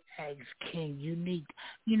somebody ask King, Unique,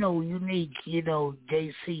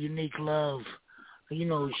 JC, Unique Love,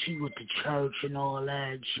 she with the church and all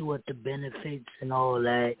that, she with the benefits and all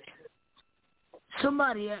that.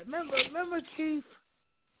 Somebody, remember Chief?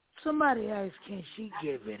 Somebody asked, can she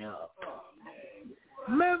give it up?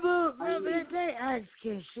 Remember that they asked,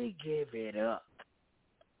 can she give it up?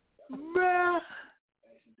 Bruh.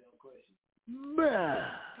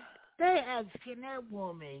 They asked, can that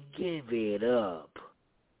woman give it up?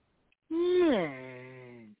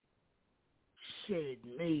 Man. Shit,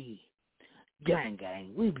 me. Gang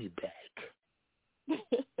Gang, we be back.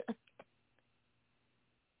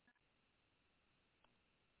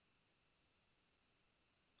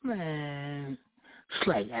 Man, it's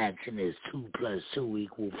like asking is 2 + 2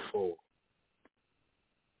 = 4.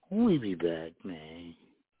 We be back, man.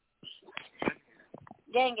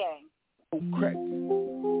 Gang Gang. Oh, crack.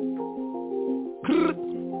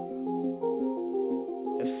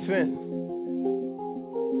 FN.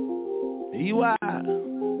 EY.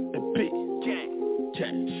 The P.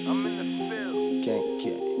 Gang. I'm in the field.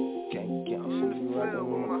 Gang. I'm in the field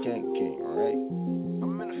with my gang, alright?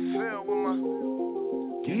 I'm in the field with my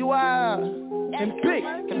EY and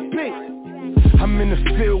P. I'm in the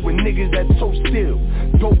field with niggas that toe still.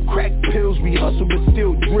 Dope crack pills, we hustle but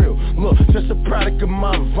still drill. Look, just a product of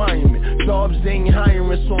my environment. Jobs ain't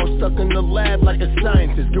hiring, so I'm stuck in the lab like a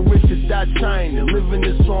scientist. Get rich or die trying to. Living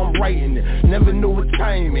this, so I'm writing it. Never know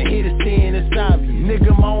retirement, here to stay in it's obvious.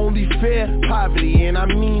 Nigga, my only fear, poverty, and I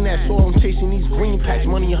mean that. So I'm chasing these green packs,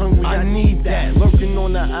 money hungry, I need that. Lurking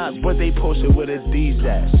on the ops, but they posted with a D's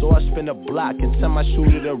at. So I spin a block and tell my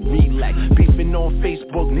shooter to relax. Beefing on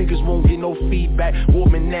Facebook, niggas won't get no feedback.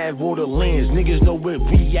 Woman Nav, water lands, niggas know where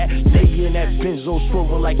we at. They in that Benzo,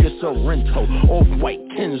 swerving like it's a rental. Off-white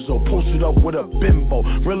Kenzo, posted up with a bimbo.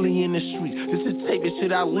 Really in the streets, this is the type of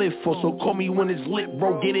shit I live for. So call me when it's lit,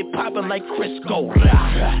 bro, get it poppin' like Crisco.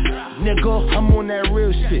 Nigga, I'm on that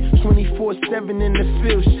real shit. 24/7 in the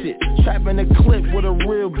field shit. Trapping a clip with a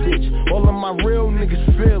real bitch. All of my real niggas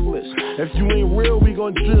fearless. If you ain't real, we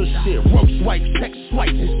gon' drill shit. Rope swipe, sex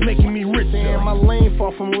swipe, it's making me rich. And my lane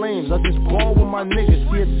far from lames. I just ball with my niggas.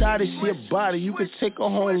 See a daughter, see a body. You can take her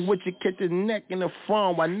home with you, catch the neck in the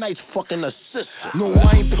front while nights fucking a sister. No,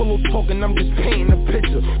 I ain't pillow talking, I'm just painting a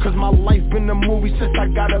picture. Cause my life been a movie since I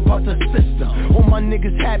got about the system. All my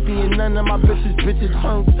niggas happy and none of my bitches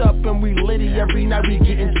turned up. And we litty every night, we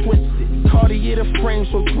getting twisted. Cartier the frame,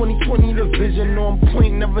 so 2020 the vision. On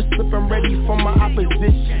point, never slipping, ready for my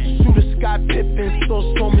opposition. Shooter Scott Pippen,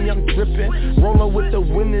 so me I'm dripping. Rolling with the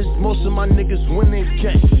winners, most of my niggas winning.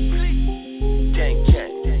 Gang.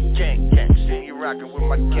 See you rockin' with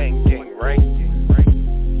my gang, right?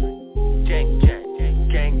 Gang.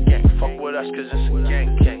 Fuck with us cause it's a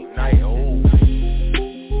gang night. Oh.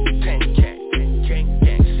 Gang.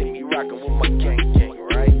 See me rockin' with my gang,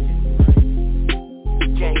 right?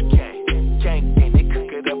 Gang. They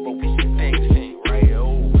cook it up but we see things in, right? Oh.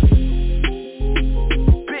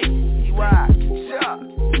 Big EY.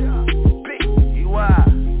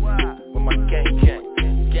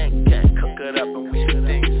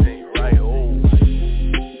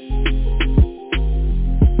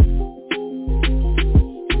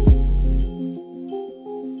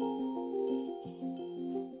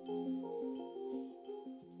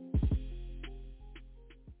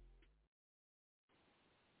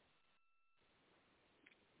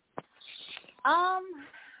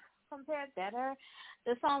 better.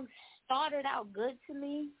 The song started out good to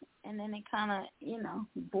me, and then it kind of,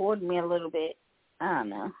 bored me a little bit. I don't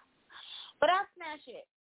know. But I'll smash it.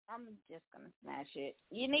 I'm just going to smash it.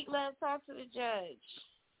 Unique Love, talk to the judge.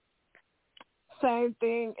 Same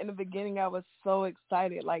thing. In the beginning, I was so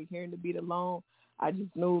excited, like, hearing the beat alone. I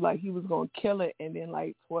just knew, like, he was going to kill it. And then,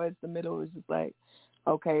 like, towards the middle, it was just like,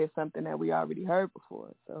 okay, it's something that we already heard before.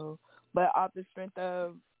 So, but off the strength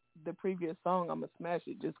of the previous song, I'm going to smash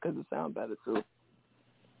it just because it sounds better, too.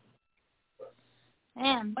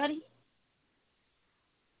 Damn, buddy.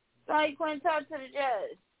 So you couldn't talk to the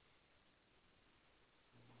judge?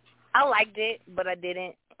 I liked it, but I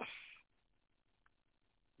didn't.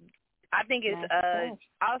 I think it's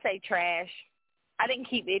I'll say trash. It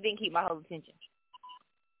didn't keep my whole attention.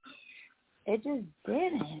 It just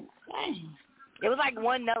didn't. Dang. It was like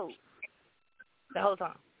one note the whole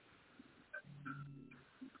time.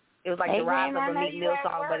 It was like the rise of a Meek Mill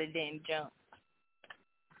song, but it didn't jump.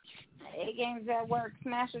 8 games at work.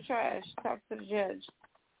 Smash or trash. Talk to the judge.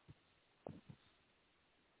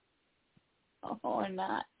 Or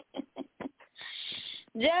not.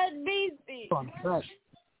 Judge Beastie. She's gonna trash.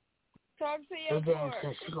 Talk to your court.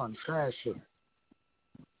 She's gonna trash it.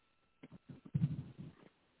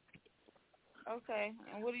 Okay,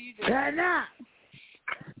 and what do you do? Turn up.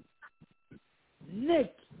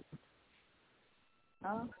 Nick.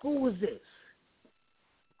 Who was this?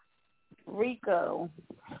 Rico.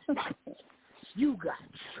 You got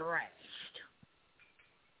trashed.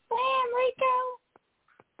 Damn, Rico.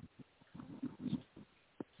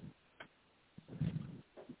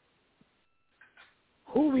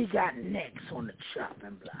 Who we got next on the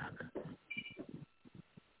chopping block?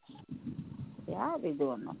 Yeah, I'll be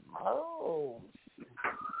doing the most.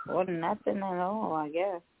 Or nothing at all, I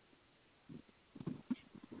guess.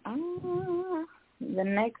 The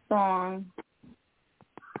next song,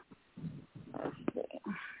 let's see.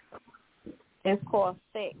 It's called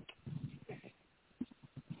Thick.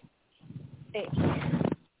 Thick.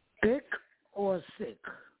 Thick or sick?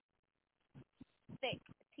 Thick.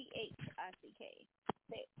 Thick.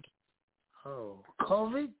 Thick. Oh,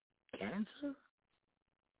 COVID? Cancer?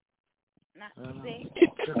 Not sick.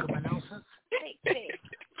 Trichomoniasis? Thick.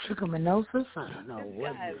 Trichomoniasis? I don't know. This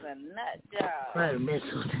guy's a nut job. Right, Miss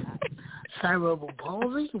cerebral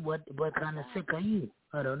palsy? What kind of sick are you?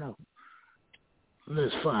 I don't know.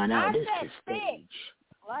 Let's find out this thick. stage.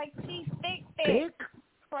 Like she's thick. Thick?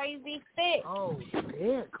 Crazy thick. Oh,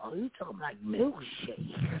 thick. Oh, you talking like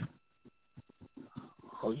milkshake.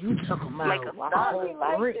 Oh, you talking about like why we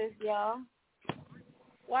like grit. this, y'all?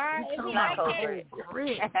 Why you is he like it?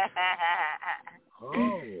 Grit.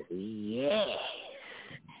 Oh, yes.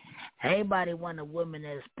 Everybody want a woman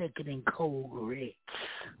that's thicker than cold grits.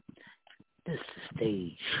 This is the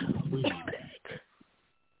stage. We be back.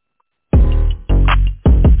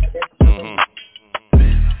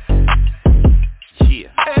 Yeah.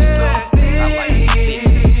 I like it thick.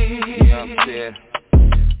 You know what I'm saying?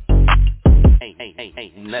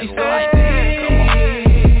 Ain't nothing like it. Come on.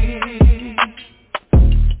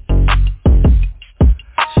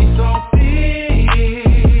 She's so big.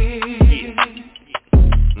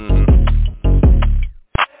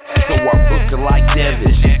 So I booked her like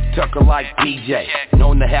Devin, tuck her like PJ.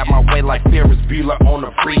 Known to have my way like Ferris Bueller on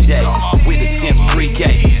a free day. With a 10-3K,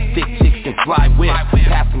 thick chicks can fly with,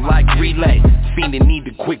 passing like relay. Fiendin' need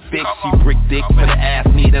a quick fix, she brick thick for the ass,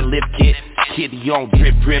 need a lip kit. Kitty on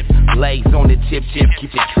drip, lays on the chip,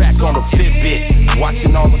 keep it track on the Fitbit.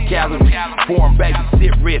 Watching all the calories, foreign baby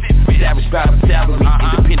sit rip. Savage by the salary,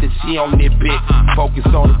 independent, she on this bit. Focus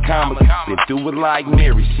on the commas, been through it like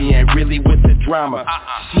Mary. She ain't really with the drama,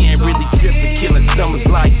 she ain't really trippin', killing summers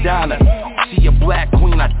like Donna. She a black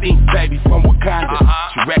queen, I think, baby, from Wakanda.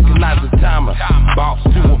 She recognize the timer, boss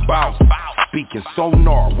to a boss. Speaking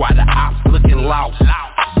sonar, while the ops looking lost.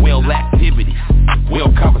 Well activities,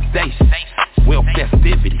 well conversation, well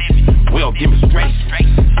festivities, well demonstration.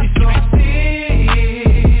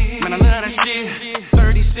 Man, I love that shit.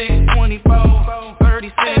 36, 24,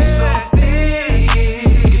 36. You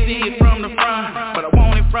can see it from the front, but I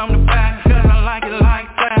want it from the back, cause I like it like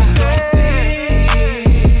that.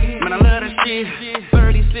 Man, I love that shit.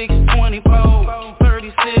 36, 24,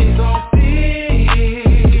 36.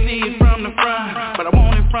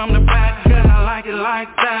 From the back, cause I like it like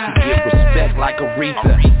that. She give respect like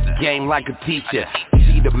Aretha, game like a teacher.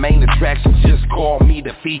 She the main attraction, just call me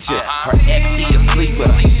the feature. Her ex, she a sleeper,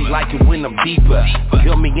 she like it when I'm deeper.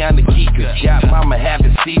 Kill me on the geeker, Got mama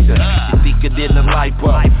having seizure. You thicker than the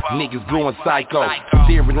lipo. Niggas going psycho.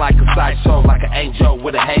 Steering like a sideshow, like an angel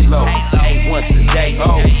with a halo. Ain't once a day,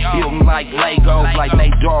 oh. Building like Legos, like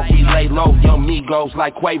Nate Dogg, we lay low. Young Migos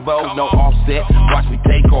like Quavo, no offset. Watch me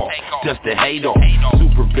take off, just a hate off.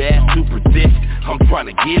 Super bad, super thick. I'm trying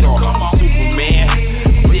to get off. Superman.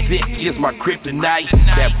 Thick is my kryptonite.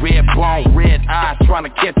 That red bone, red eye, trying to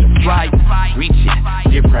catch a flight. Reaching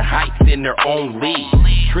different heights in their own league.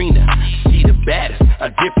 Trina, she the baddest, a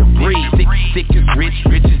different breed. Thick is rich,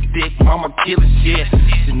 rich is thick. Mama killing shit.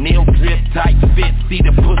 Chanel drip, tight fit. See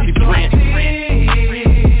the pussy print.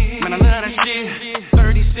 Man, I love that shit.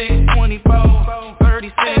 36, 24,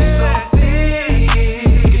 36. You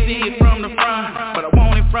can see it from the front, but I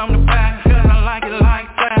want it from the back, cause I like it like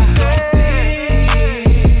that.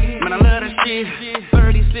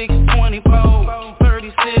 36, 24,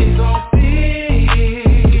 36. You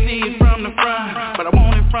can see it from the front, but I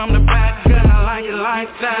want it from the back, cause I like it like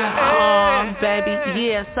that. Baby,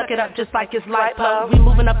 yeah, suck it up just like it's lipo. We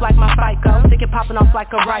moving up like my FICO, stick it popping off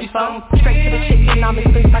like a rifle. Straight to the chicken, I'm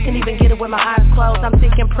expensive, I can even get it with my eyes closed. I'm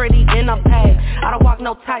thinking pretty and I'm paid. I don't walk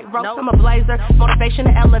no tight ropes, I'm a blazer. Motivation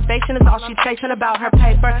and elevation is all she chasing about her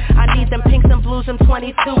paper. I need them pinks and blues, them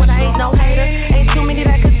 22, and I ain't no hater. Ain't too many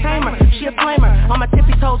that could tame her, she a flamer. On my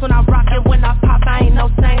tippy toes when I rock it, when I pop, I ain't no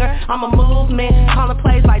singer. I'm a movement, calling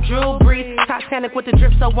plays like Drew Brees. Titanic with the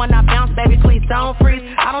drip, so when I bounce, baby, please don't freeze.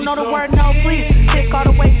 I don't know the word, no, please. Kick all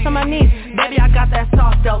the way to my knees. Baby, I got that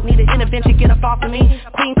soft dope. Need an intervention, get up off of me.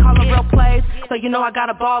 Queen calling real plays, so you know I got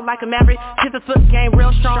a ball like a maverick. Pivot foot game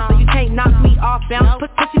real strong, so you can't knock me off balance.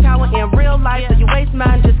 Put pussy power in real life, so your waist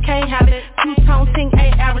mine just can't have it. Two-tone ting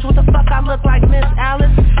ain't average. What the fuck I look like, Miss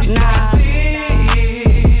Alice? Nah.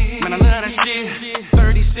 Man, I love that shit.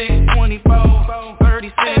 36, 24,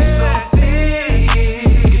 36. You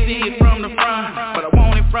can see it from the front, but I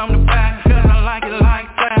want it from the back, cause I like it like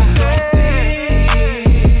that.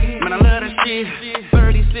 Man, I love that shit.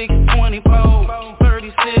 36, 24, 36. You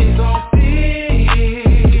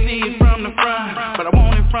can see it from the front, but I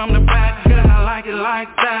want it from the back, cause I like it like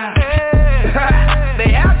that.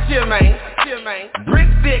 They out here, man. Brick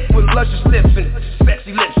thick with luscious lips and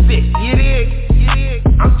sexy lipstick. You dig?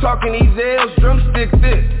 I'm talking these L's, drumstick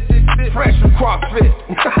thick, fresh from CrossFit.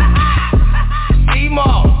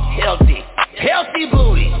 Small, healthy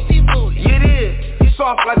booty. You dig?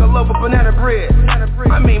 Soft like a loaf of banana bread.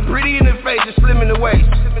 I mean pretty in the face and slim in the waist.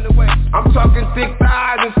 I'm talking thick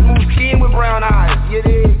thighs and smooth skin with brown eyes. You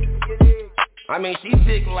dig? I mean she's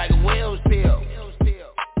thick like a whale's tail.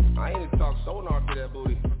 I ain't even talk sonar to that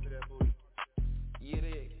booty.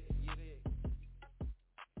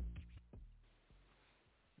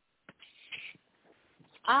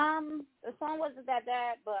 The song wasn't that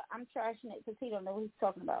bad, but I'm trashing it because he don't know what he's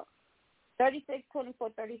talking about. 36, 24,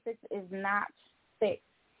 36 is not thick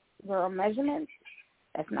girl measurements.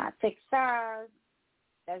 That's not thick size.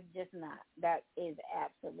 That's just not. That is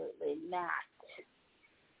absolutely not.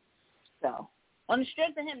 So, on the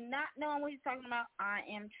strength of him not knowing what he's talking about, I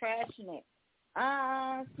am trashing it.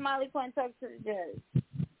 Smiley Point, talk to the judge.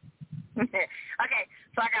 Okay,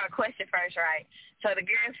 so I got a question first, right? So the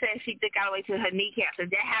girl said she thick all the way to her kneecaps.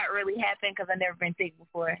 Is that how it really happened? Because I've never been thick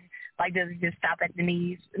before. Like, does it just stop at the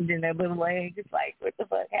knees and then their little legs? It's like, what the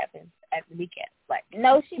fuck happens at the kneecaps? Like,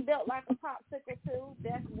 no, she built like a popsicle too.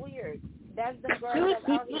 That's weird. That's the girl that's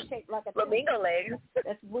already shaped like a flamingo legs.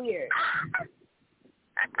 That's weird.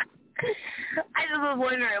 I just was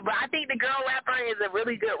wondering, but I think the girl rapper is a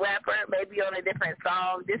really good rapper, maybe on a different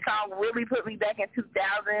song. This song really put me back in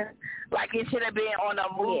 2000. Like, it should have been on a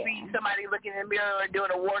movie, somebody looking in the mirror and doing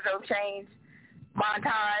a wardrobe change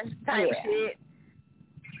montage type shit.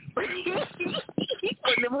 For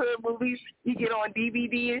them hood movies you get on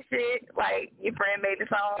DVD and shit, like, your friend made the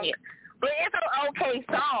song. Yeah. But it's an okay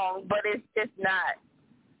song, but it's just not.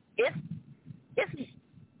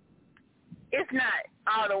 It's not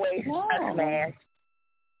all the way a smash.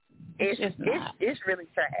 It's really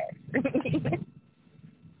trash.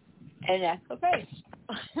 And that's okay.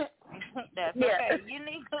 That's okay.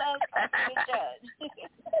 Unique love to judge.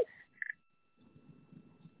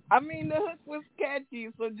 I mean, the hook was catchy,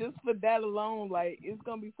 so just for that alone, like, it's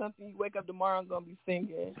going to be something you wake up tomorrow and going to be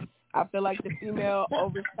singing. I feel like the female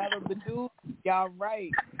overshadowed the dude. Y'all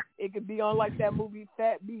right. It could be on, like, that movie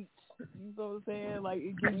Fat Beach. You know what I'm saying? Like,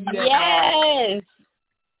 it gives you that. Yes!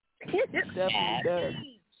 It definitely does.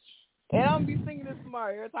 And I'm going to be singing this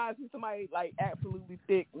tomorrow. Every time I see somebody, like, absolutely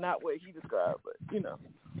thick, not what he described, but, you know.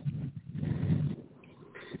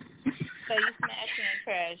 So you smashing and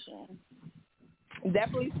crashing?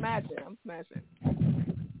 Definitely smashing. I'm smashing.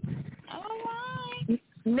 All right.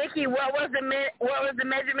 Nikki, what was the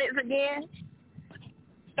measurements again?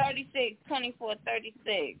 36, 24,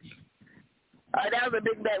 36. Oh, that was a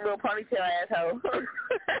big back little ponytail asshole.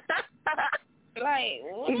 Like,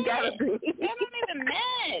 what? He gotta be. That don't even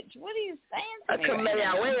match. What are you saying to me?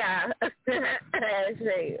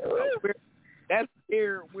 That's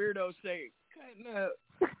weirdo shape. Cutting up.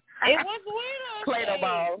 It was weirdo Play-Doh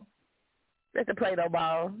ball. That's a Play-Doh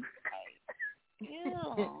ball.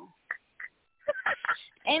 Ew.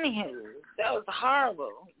 Anywho, that was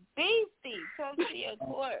horrible. Beastie, talk to your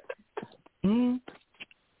court.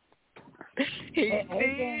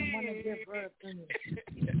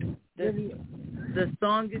 The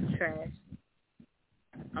song is trash.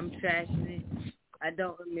 I'm trashing it. I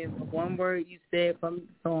don't remember one word you said from the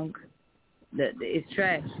song. It's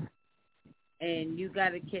trash. And you got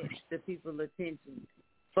to catch the people's attention.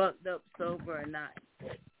 Fucked up, sober, or not.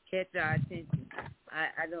 Catch our attention.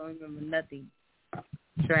 I don't remember nothing.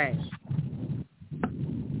 Trash.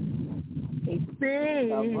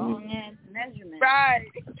 Wrong ass measurement.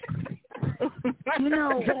 Right. You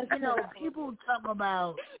know, people talk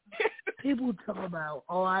about,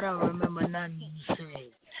 oh, I don't remember nothing you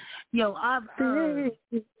said. Yo, I've heard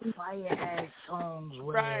fire-ass songs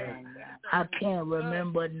where I can't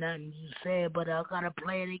remember nothing you said, but I gotta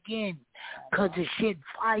play it again, cause the shit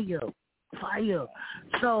fire.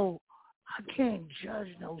 So, I can't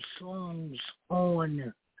judge those songs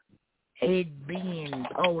on it being,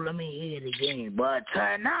 oh, let me hear it again, but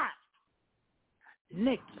tonight,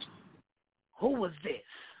 Nick, who was this?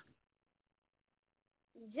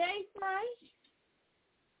 Jay Smash.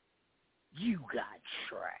 You got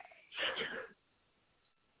trashed.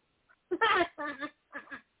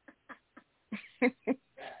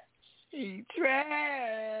 He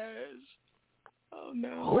trash. Oh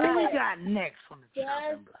no. Who we got next on the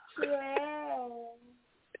chopping block?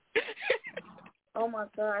 Oh my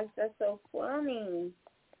gosh, that's so funny.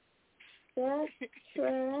 That's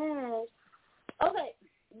trash. Okay,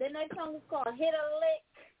 the next song is called Hit a Lick.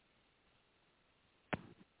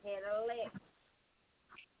 Hit a lick.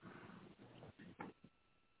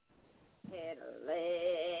 Hit a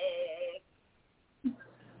lick.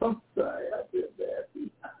 I'm sorry, I feel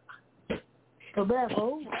bad. So bad,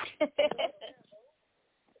 folks.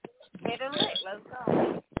 Hit a lick, let's go.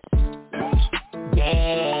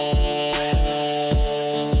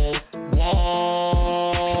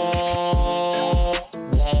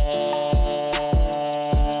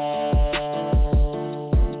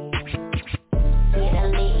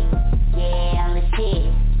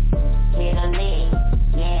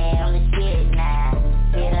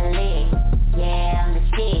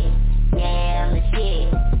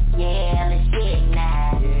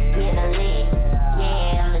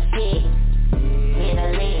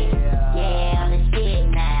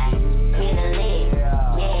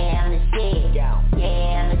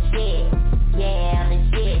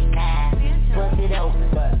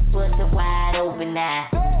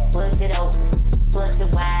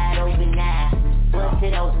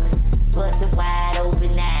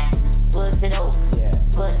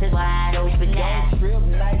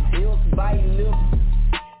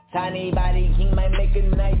 Tiny body king might make a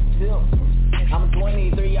nice tip. I'm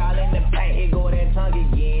 23, all in the paint, here go that tongue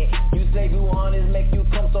again. You say you honest, make you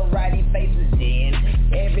come so righty faces then.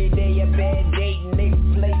 Every day a bad date, next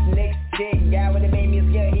place, next chick. Guy when it made me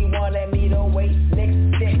scared, he wanted me to wait.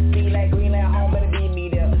 Next step, be like green at home, better be me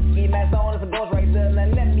there. Ski mask on, it's a ghost right there. Now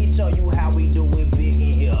let me show you how we do it big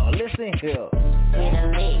in here. Listen here. Hit a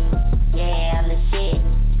lick, yeah, I'm the shit.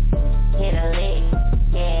 Hit a lick,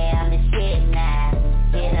 yeah, I'm the shit now.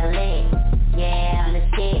 Hit a lick, yeah, I'm the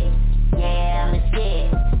shit. Yeah, I'm the shit.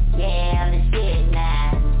 Yeah, I'm the shit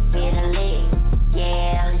now. Hit a lick,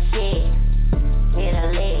 yeah, I'm the shit. Hit a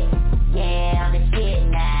lick, yeah, I'm the shit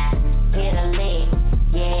now. Hit a lick,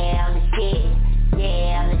 yeah, I'm the shit.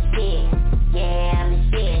 Yeah, I'm the shit. Yeah, I'm the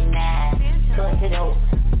shit now. Bust it open,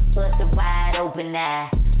 bust it wide open now.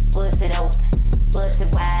 Bust it open, bust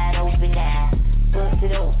it wide open now. Bust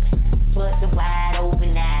it open, bust it wide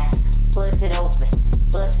open now. Bust it open,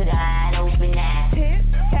 bust it wide open now. Tip,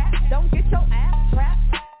 tap, don't get your ass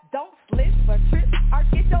wrapped. Don't slip or trip or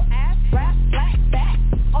get your ass wrapped. Black back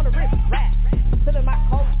on the wrist wrap. Put in my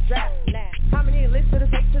cold strap now. How many licks did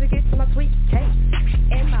it take to get to my sweet cake?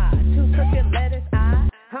 And my 2 crooked letters I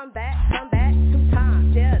come back 2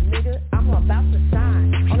 times. Yeah, nigga, I'm about to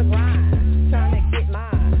shine on the grind, trying to get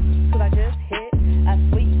mine. Cause I just hit a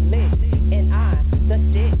sweet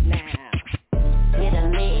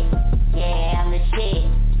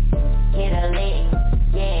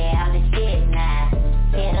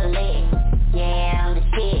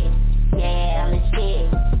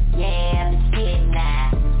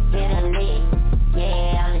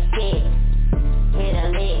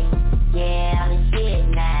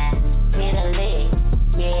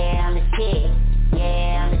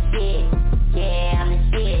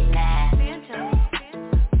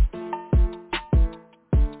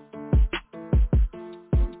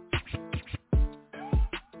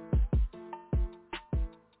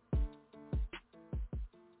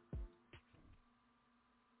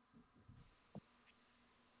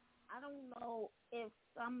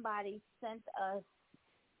somebody sent us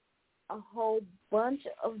a whole bunch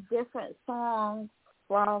of different songs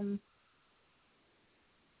from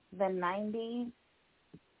the 90s,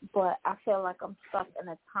 but I feel like I'm stuck in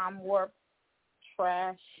a time warp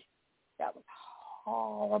trash. That was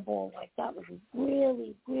horrible. Like, that was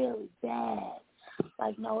really, really bad.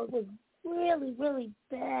 Like, no, it was really, really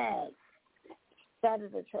bad. That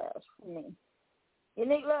is a trash for me.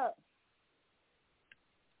 Unique Love.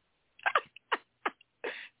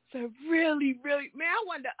 So really, really, man, I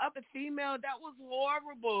wanted to up a female. That was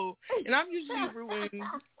horrible. And I'm usually ruining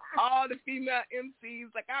all the female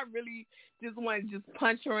MCs. Like, I really just want to just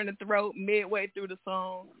punch her in the throat midway through the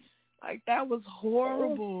song. Like, that was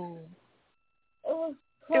horrible. It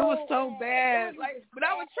was so bad. Like, but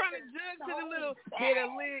I was trying to jug to the little hit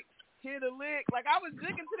a lick. Like, I was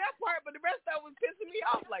jigging to that part, but the rest of it was pissing me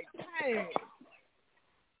off. Like, dang.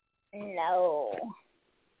 No.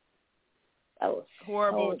 That was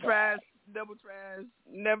horrible. So trash, double trash.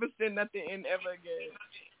 Never send nothing in ever again.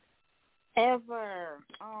 Ever.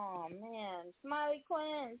 Oh, man. Smiley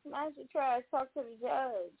Quinn, smash the trash. Talk to the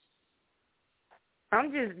judge.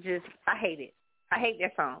 I'm just, I hate it. I hate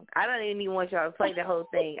that song. I don't even want y'all to play the whole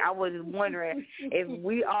thing. I was wondering if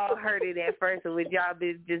we all heard it at first, or would y'all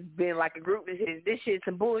just been like a group that says, this shit's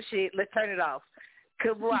some bullshit, let's turn it off.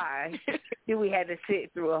 Cause why? Then we had to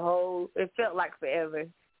sit through a whole, it felt like forever.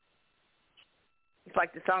 It's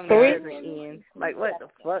like the song that doesn't end. Like, what the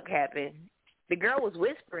fuck happened? The girl was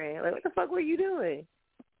whispering. Like, what the fuck were you doing?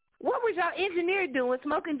 What was y'all engineer doing,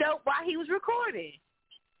 smoking dope while he was recording?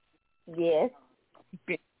 Yes.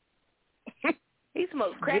 He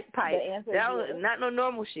smoked crack pipe. That was not no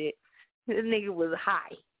normal shit. This nigga was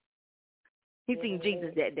high. He seen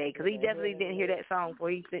Jesus that day, because he definitely didn't hear that song before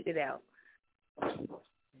he sent it out.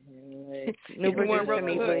 New producer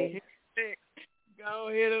me, please. Go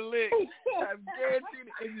hit a lick. I guarantee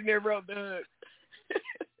the engineer wrote the hook.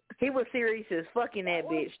 He was serious as fucking that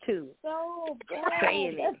bitch, too. So bad.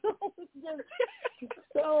 Saying it.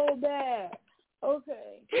 So bad.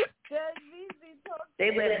 Okay.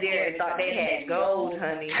 They left there and thought they had gold,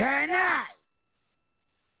 honey. Turn up.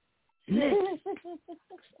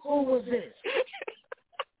 Who was this?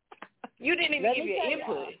 You didn't even give your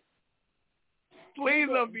input. Please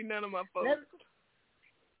don't be none of my folks.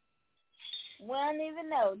 We don't even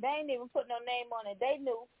know. They ain't even put no name on it. They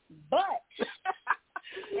knew. But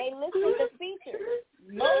they listed the features,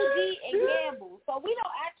 Moji and Gamble. So we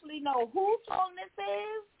don't actually know whose song this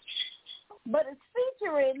is, but it's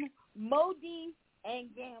featuring Moji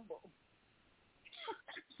and Gamble.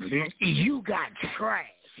 You got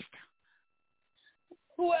trashed.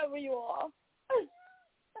 Whoever you are.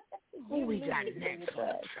 Who we got next on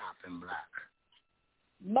the chopping block?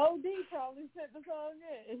 Moji probably sent the song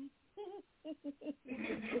in.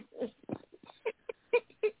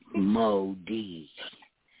 Mo D.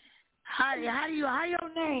 How your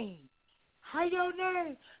name? How your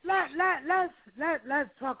name? Let's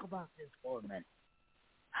talk about this for a minute.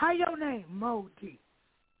 How your name, Mo D?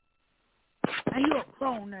 And you a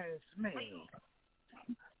grown ass man.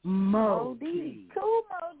 Mo D. Cool,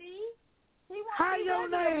 Mo D. How your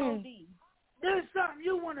name? There's something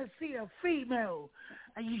you want to see a female,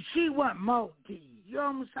 and she want Mo D. You know what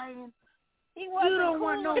I'm saying? You don't cool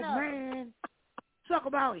want no enough. man. Talk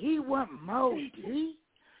about he want Mo D.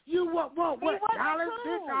 You want what dollars?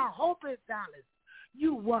 Cool. Bitch, I hope it's dollars.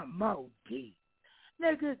 You want Mo D.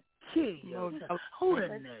 Nigga, kill yourself. Who the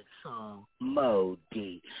next song? Mo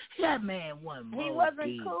D. That man want Mo D. He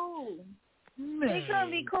wasn't cool. Man. He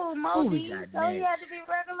couldn't be cool, Mo D. So he had to be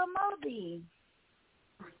regular Mo D.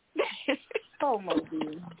 Oh, Mo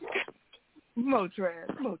D. Mo trash.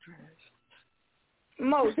 Mo trash.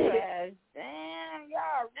 Damn,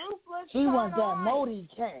 y'all ruthless. He want that Modi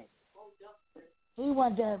cat. He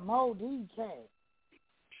want that Modi cat.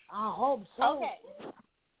 I hope so. Okay.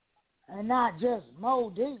 And not just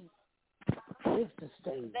Modi. It's the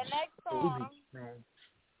stage. The next song.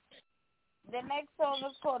 The next song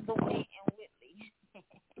is called The Way and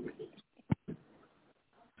Whitley.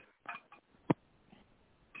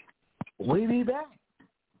 We be back.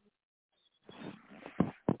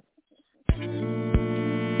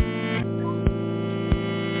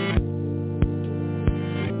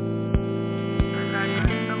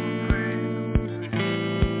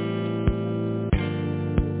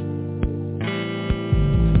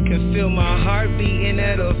 Feel my heart beating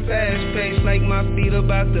at a fast pace, like my feet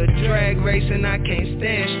about to drag race and I can't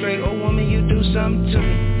stand straight. Oh woman, you do something to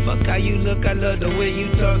me. Fuck how you look, I love the way you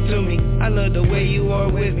talk to me. I love the way you are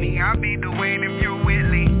with me. I'll be the Wayne if you're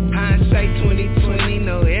Whitley. Hindsight 2020,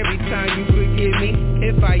 know every time you forgive me.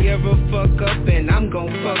 If I ever fuck up, and I'm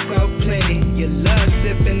gon' fuck up plenty. You love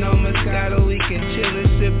sipping on Moscato, we can chill and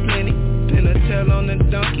sip plenty. Pin a tail on the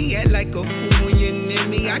donkey, act like a fool when you're near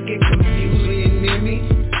me. I get confused when you're near me.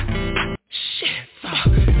 Shit,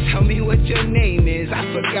 fuck. Tell me what your name is,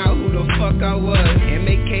 I forgot who the fuck I was.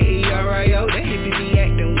 M-A-K-E-R-I-O, that hippie be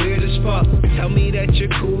acting weird as fuck. Tell me that you're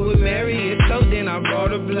cool with Mary, if so then I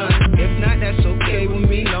brought a blunt. If not, that's okay with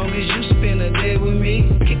me, long as you spend a day with me.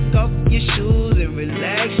 Kick off your shoes and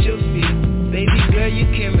relax your feet. Baby girl, you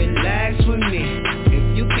can relax with me. If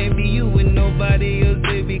you can't be you with nobody else,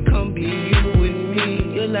 baby, come be you with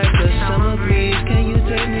me. You're like a summer breeze, can you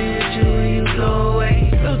take me with you when you blow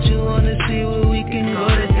away? Don't you wanna see where we can go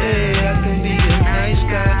today? I can be a nice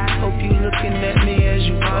guy, hope you looking at me as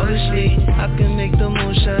you fall asleep. I can make the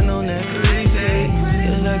moon shine on that pretty face.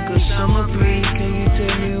 You're like a summer breeze, can you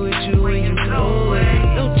take me with you when you blow away?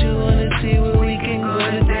 Don't you wanna see where we can go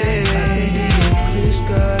today? I can be a clear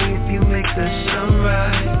sky if you make the sun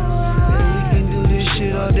rise. And we can do this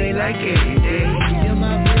shit all day like every day. You're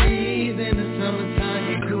my breeze in the summertime,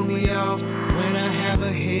 you cool me off. When I have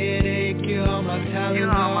a headache, you're all my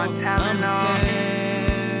Tylenol. I'm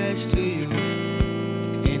attached to you,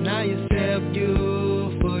 and I accept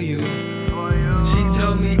you for you. She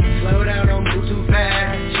told me, slow down, don't move too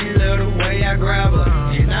fast. She love the way I grab her,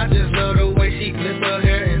 and I just love the way she flip her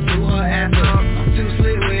hair into her ass up. I'm too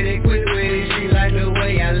slick with it, quick with it. She like the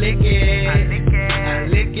way I lick it, I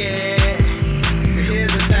lick it. But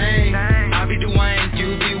here's the thing, I be Dwayne,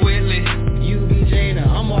 you be Whitley, you be Gina,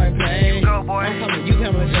 I'm Mark Payne. I'm coming, you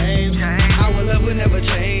come with James. Our love will never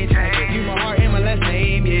change. I give you my heart and my last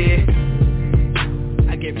name, yeah.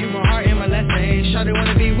 I give you my heart and my last name. Shawty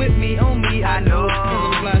wanna be with me, on me, I know. Cause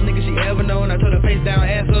I'm the flyest nigga she ever known. I told her face down,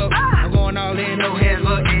 ass up. I'm going all in, no hands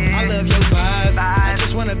up. I love your vibe, I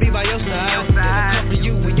just wanna be by your side. Just to comfort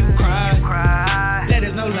you when you cry. That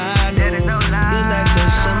is no lie, no. You're like the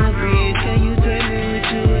summer breeze, can you take me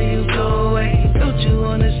with you when you blow away? Don't you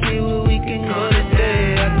wanna see where we can go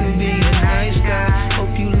today? I can be a nice guy,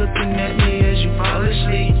 hope you looking at me as you fall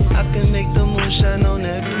asleep. I can make the moon shine on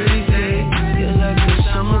that pretty face. You're like the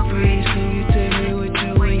summer breeze, can you take me with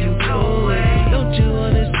you when you blow away? Don't you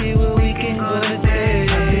wanna see where we can go today? I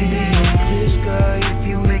can be a clear sky if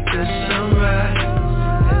you make the sun rise.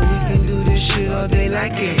 And we can do this shit all day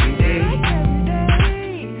like every day.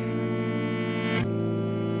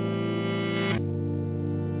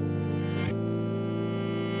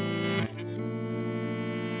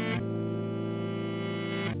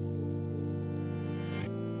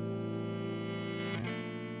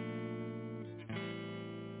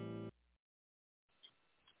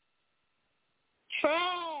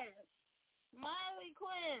 Trash. Miley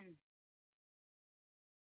Quinn.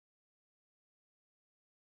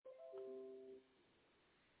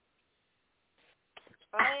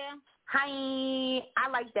 Oh yeah. Hi, I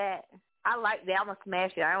like that. I'm gonna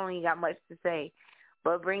smash it. I don't even got much to say,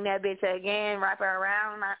 but bring that bitch again, wrap her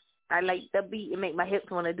around. I like the beat and make my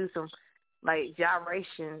hips want to do some like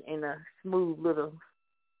gyration in a smooth little.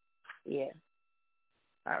 Yeah.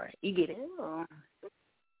 All right, you get it. Ew.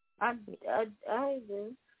 I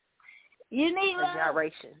do. You need a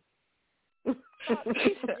gyration. And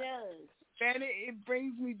it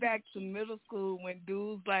brings me back to middle school when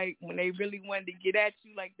dudes, like, when they really wanted to get at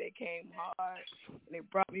you, like, they came hard. And it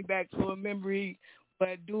brought me back to a memory. But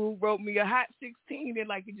a dude wrote me a Hot 16, and,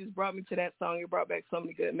 like, it just brought me to that song. It brought back so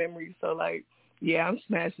many good memories. So, like, yeah, I'm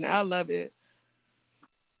smashing it. I love it.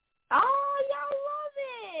 Oh, y'all love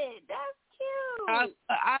it. That's cute.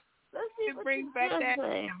 It brings back that,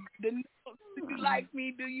 do you like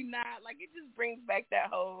me, do you not? Like, it just brings back that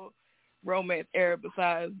whole romance era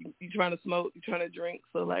besides you trying to smoke, you trying to drink.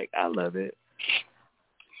 So, like, I love it.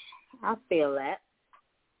 I feel that.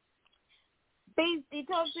 Beastie,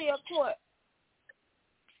 talk to your court.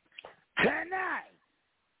 Tonight,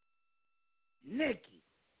 Nikki,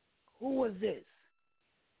 who was this?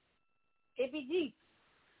 Hippie G.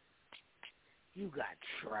 You got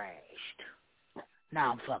trashed.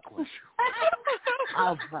 Now I'm fucking with you.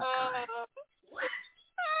 I'm fucking with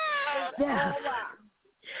you.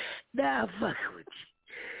 Now I'm fucking with you.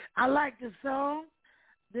 I like the song.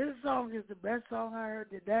 This song is the best song I heard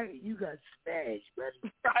today. You got smashed,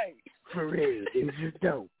 buddy. Right. For real. This is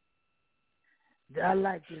dope. I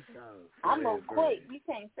like this song. I'm going to quit. You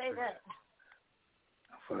can't say that.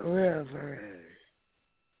 For real, for real.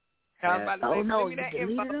 Oh, no, you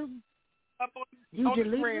deleted them? You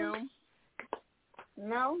deleted them?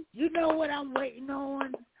 No. You know what I'm waiting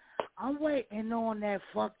on? I'm waiting on that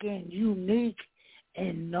fucking Unique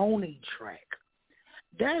and Noni track.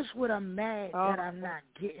 That's what I'm mad that I'm not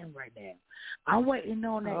getting right now. I'm waiting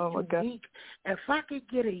on that unique. If I could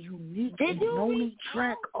get a unique and Noni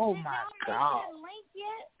track, oh my God.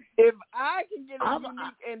 If I can get a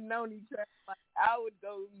unique and Noni track, like, I would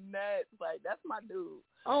go nuts. Like, that's my dude.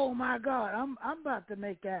 Oh my God, I'm about to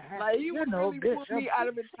make that happen. Like, you know, really put me out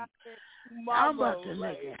of it. I'm about to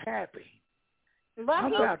make it happy. But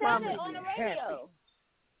he said it on the radio.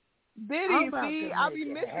 Did he? See, I'll be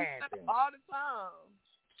missing stuff all the time.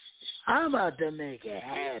 I'm about to make it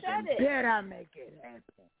happen. Bet I make it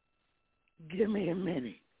happen. Give me a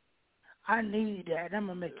minute. I need that. I'm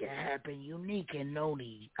going to make it happen. Unique and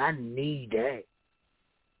Noni. I need that.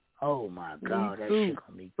 Oh, my God. That shit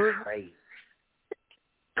going to be crazy.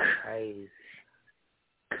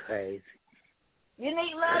 Crazy.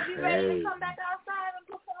 Unique Love, you ready to come back outside and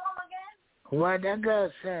perform again? What that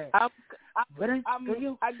girl said? I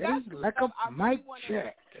got like a mic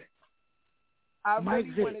check. I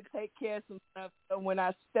really want to take care of some stuff. So when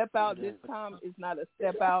I step out this time, it's not a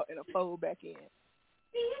step out and a fold back in.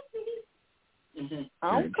 Okay.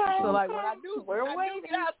 So like when I do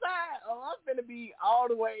get outside, I'm gonna be all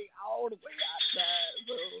the way outside.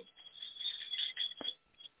 So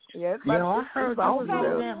yeah, I heard that was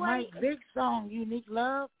that Mike Vick song, Unique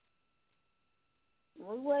Love.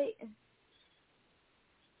 We waiting.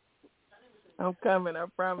 I'm coming. I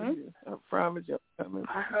promise you. I promise you I'm coming.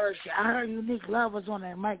 I heard Unique Love was on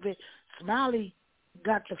that Mike Vick. Smiley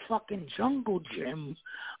got the fucking jungle gym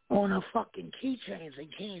on her fucking keychains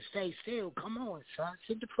and can't stay still. Come on, son.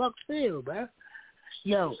 Sit the fuck still, bro.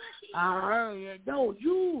 Yo, I heard, no,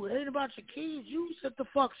 you, it ain't about your keys. You sit the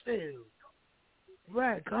fuck still.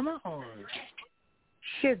 Right, come on.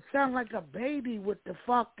 Shit sound like a baby with the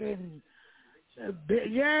fucking,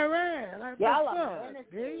 right. Like, y'all are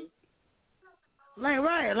menacing.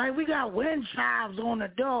 Like we got wind chimes on the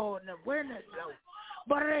door and the window go.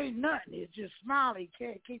 But it ain't nothing. It's just Smiley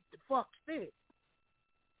can't keep the fuck still.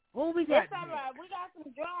 What we got? It's all right. We got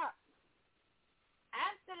some drops.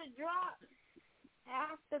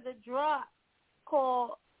 After the drop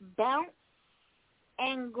called Bounce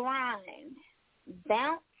and Grind.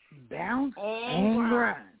 Bounce and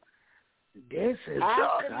Grind. This is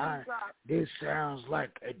this sounds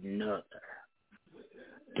like another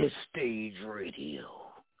The Stage Radio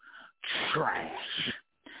trash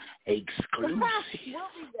exclusive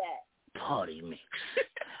party mix.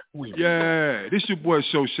 This your boy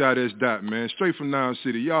Show Shot S. Dot, man. Straight from Noun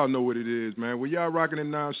City. Y'all know what it is, man. When y'all rocking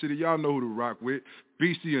in Noun City, y'all know who to rock with.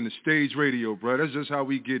 BC and The Stage Radio, bro. That's just how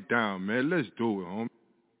we get down, man. Let's do it, homie.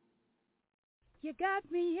 You got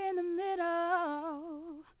me in the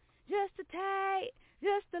middle, just a tight,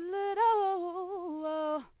 just a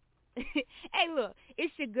little. Hey, look,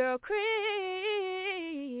 it's your girl Cree,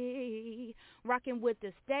 rocking with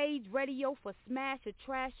The Stage Radio for Smash or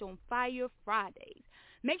Trash on Fire Fridays.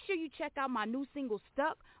 Make sure you check out my new single,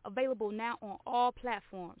 Stuck, available now on all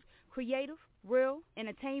platforms. Creative, real,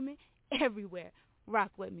 entertainment, everywhere.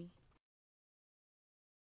 Rock with me.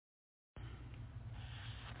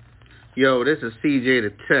 Yo, this is CJ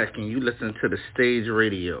the Tech, and you listen to The Stage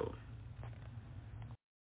Radio.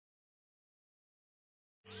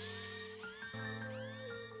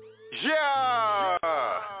 Yeah!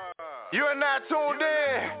 You are now tuned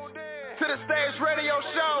in to The Stage Radio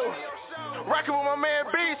Show. Rocking with my man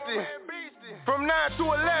Beastie. From 9 to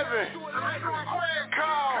 11.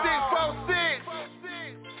 Call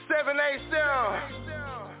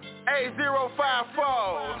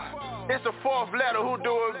 646-787-8054. It's the fourth letter, who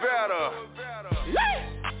do it better.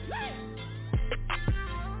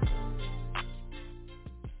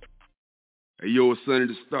 Hey, yo, it's Sonny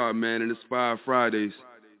the Star, man, and it's Fire Fridays.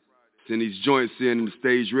 Send these joints in the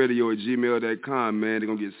Stage Radio at gmail.com, man. They're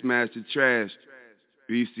going to get smashed to trash.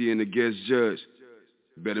 BC and the guest judge.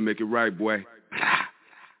 You better make it right, boy.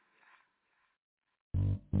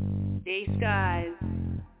 These guys,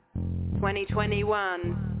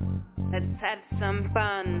 2021, let's have some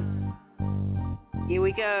fun. Here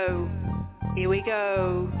we go,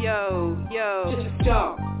 yo. Just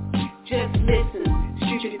stop, just listen.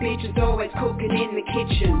 Stupid bitches always cooking in the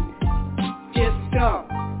kitchen. Just stop,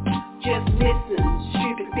 just listen.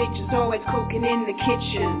 Stupid bitches always cooking in the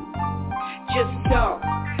kitchen. Just stop,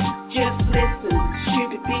 just listen.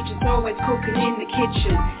 Stupid bitches always cooking in the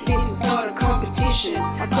kitchen. This is not a competition.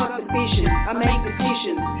 I've got the vision, I make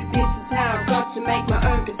decisions. This is how I've got to make my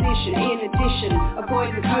own position. In addition,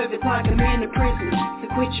 avoiding COVID like I'm in a prison.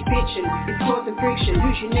 So quit your bitching, it's causing friction.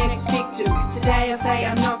 Who's your next victim? Today I say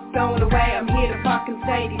I'm not going away. I'm here to fucking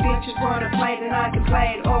say these bitches wanna play, then I can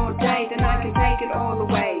play it all day. Then I can take it all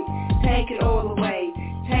away. Take it all away.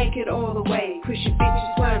 Take it all away. Push your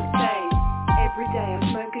bitches won't stay. Every day I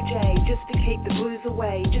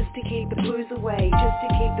away, just to keep the blues away, just to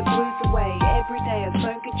keep the blues away. Every day I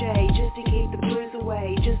smoke a J, just to keep the blues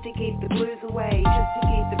away, just to keep the blues away, just to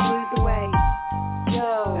keep the blues away.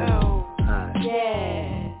 Yo,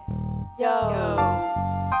 yeah, yo,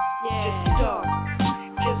 yeah. Just stop,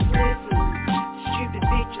 just listen. Stupid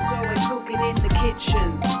bitches always cooking in the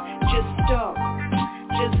kitchen. Just stop,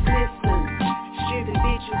 just listen. Stupid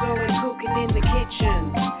bitches always cooking in the kitchen.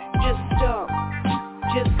 Just stop,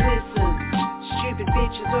 just listen. Stupid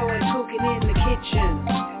bitches always cooking in the kitchen.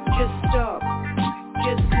 Just stop,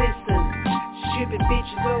 just listen. Stupid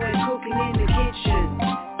bitches always cooking in the kitchen.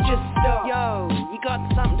 Just stop. Yo, you got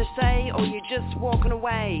something to say or you just walking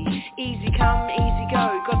away? Easy come, easy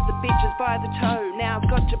go, got the bitches by the toe. Now I've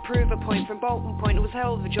got to prove a point. From Bolton Point it was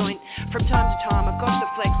hell of a joint. From time to time I've got to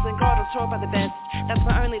flex and got assault by the best. That's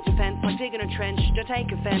my only defense, like digging a trench. Don't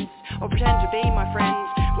take offense or pretend to be my friend.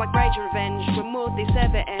 Like rage and revenge, when will this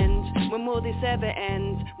ever end? When will this ever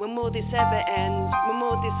end? When will this ever end? When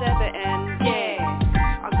will this ever end? Yeah,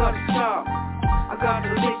 I gotta stop, I gotta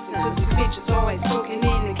listen, cause these bitches always cooking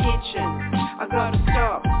in the kitchen. I gotta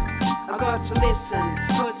stop, I got to listen,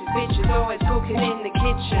 cause these bitches always cooking in the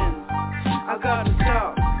kitchen. I gotta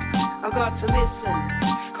stop, I got to listen,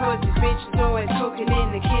 cause these bitches always cooking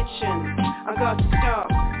in the kitchen. I got to stop,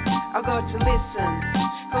 I got to listen,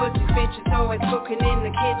 cause these bitches always cooking in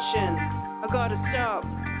the kitchen. I gotta stop,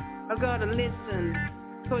 I gotta listen,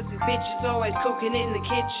 cause these bitches always cooking in the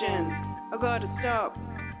kitchen. I gotta stop,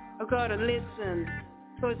 I gotta listen,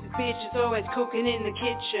 cause these bitches always cooking in the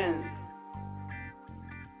kitchen.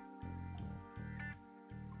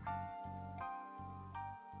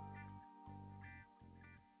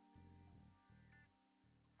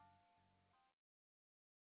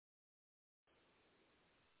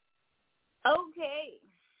 Okay,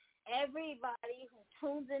 everybody who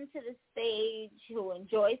tunes into the stage, who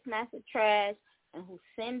enjoys Master Trash, and who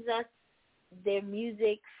sends us their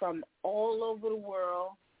music from all over the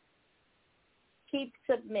world, keep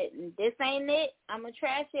submitting. This ain't it, I'm going to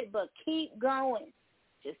trash it, but keep going.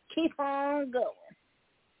 Just keep on going.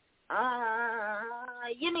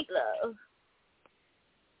 Uniqlo.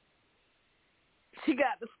 She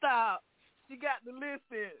got to stop. She got to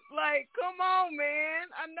listen. Like, come on, man.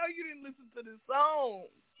 I know you didn't listen to this song.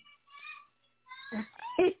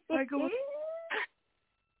 Like,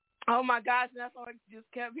 oh my gosh, and that's all I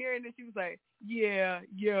just kept hearing. And she was like, yeah,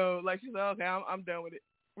 yo. Like, she's like, okay, I'm done with it.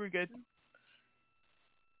 We're good.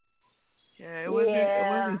 Yeah, it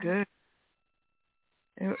wasn't good.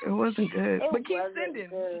 It wasn't good. But keep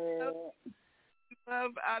sending.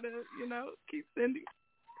 Love out of, keep sending.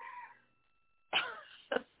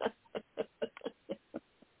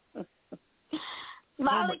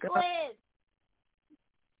 Molly Quinn.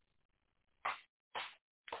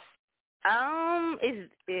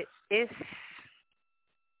 It's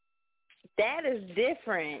that is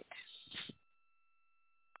different.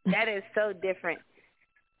 That is so different.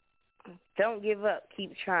 Don't give up.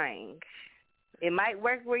 Keep trying. It might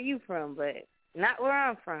work where you from, but not where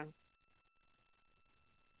I'm from.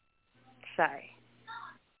 Sorry.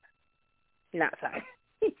 Not sorry.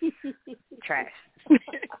 Trash.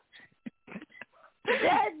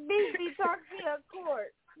 That's BB talking in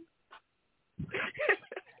court.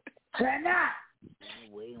 Turn up.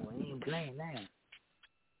 We ain't playing that.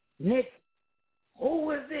 Nick, who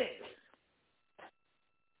was this?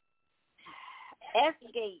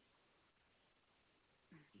 F-Gate.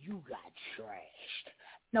 You got trashed.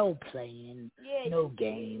 No playing, no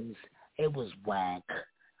games. It was whack.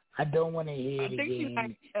 I don't want to hear it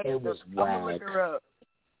again. It was whack.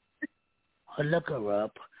 Look her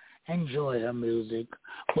up. Enjoy her music.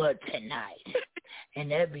 But tonight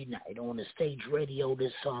and every night on the stage radio,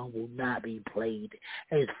 this song will not be played.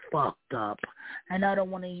 It's fucked up. And I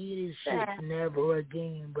don't want to hear this shit never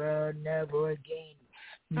again, bro. Never again.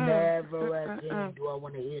 Never again do I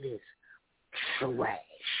want to hear this trash.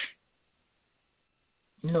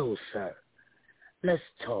 No, sir. Let's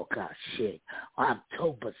talk our shit.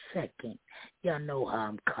 October 2nd. Y'all know how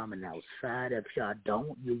I'm coming outside. If y'all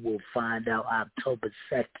don't, you will find out October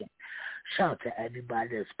 2nd. Shout out to everybody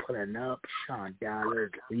that's pulling up. Sean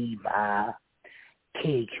Dollars, Levi,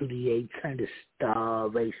 Kid QDA, Turn the Star,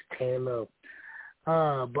 Race Taylor,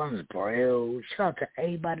 Buns Braille. Shout out to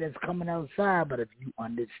everybody that's coming outside. But if you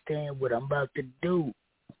understand what I'm about to do,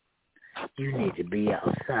 you need to be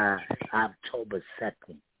outside October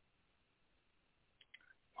 2nd.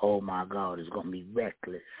 Oh, my God, it's going to be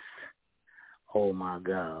reckless. Oh, my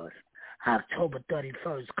God. October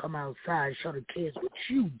 31st, come outside, show the kids what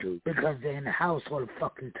you do. Because they're in the house all the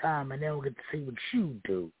fucking time and they don't get to see what you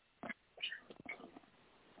do.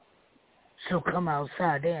 So come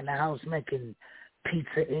outside. They're in the house making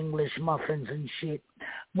pizza, English muffins and shit,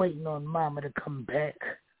 waiting on mama to come back.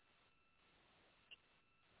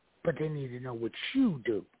 But they need to know what you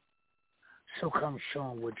do. So come show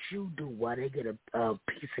them what you do while they get a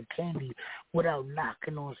piece of candy without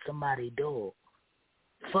knocking on somebody's door.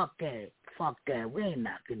 Fuck that. Fuck that. We ain't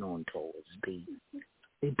knocking on doors, B.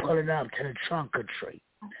 We pulling up to the trunk or treat.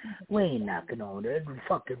 We ain't knocking on. They're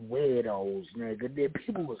fucking weirdos, nigga. The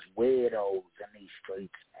people was weirdos in these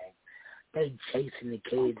streets, man. They chasing the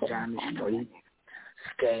kids down the street,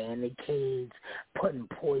 scaring the kids, putting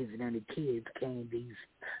poison in the kids' candies.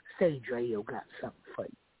 Stage Radio got something for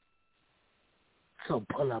you. So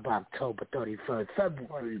pull up October 31st,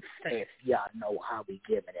 February 5th. Y'all know how we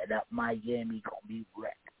giving it up. Miami gonna be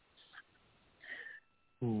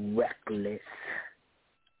reckless.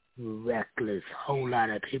 Reckless. Whole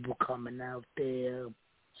lot of people coming out there.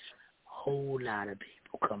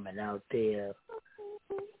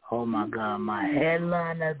 Oh my God, my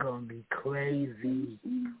headliner gonna be crazy.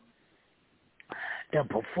 The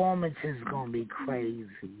performance is gonna be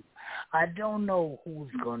crazy. I don't know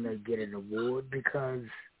who's gonna get an award because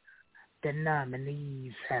the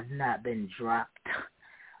nominees have not been dropped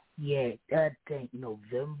yet. I think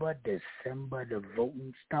November, December the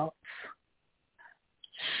voting starts.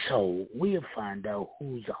 So we'll find out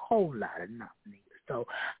who's a whole lot of nominees. So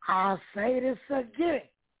I'll say this again.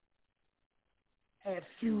 If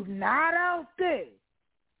you're not out there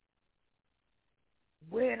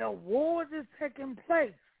where the awards is taking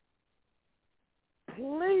place,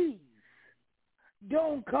 please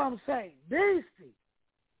don't come say Beastie.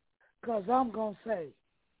 Because I'm going to say,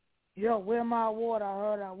 yo, where my award? I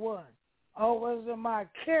heard I won. Oh, where's in my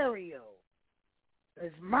carry-o?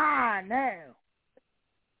 It's mine now.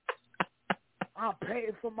 I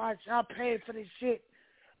paid for this shit,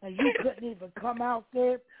 and you couldn't even come out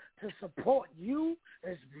there to support you.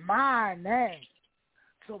 It's mine now.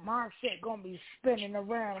 So my shit gonna be spinning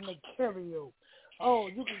around in the carry-o. Oh,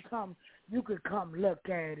 you could come look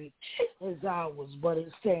at it. It's ours, but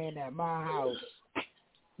it's staying at my house.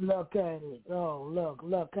 Look at it. Oh,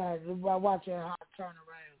 look at it. Watch it how I turn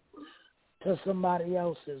around to somebody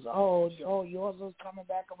else's. Oh, yours is coming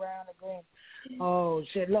back around again. Oh,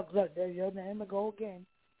 shit, look, there's your name to go again.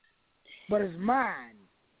 But it's mine.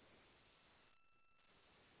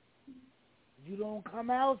 You don't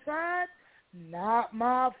come outside, not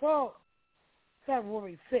my fault.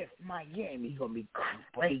 February 5th, Miami gonna be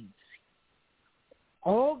crazy.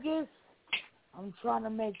 August, I'm trying to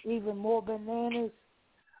make even more bananas,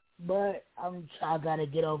 but I gotta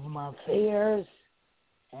get over my fears,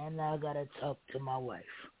 and I gotta talk to my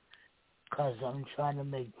wife, cause I'm trying to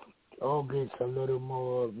make August a little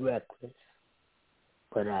more reckless.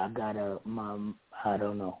 But I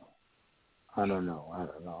don't know.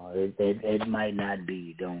 It might not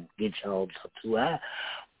be. Don't get your hopes up too high,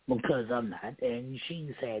 because I'm not. And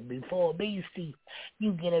she said before, Beastie,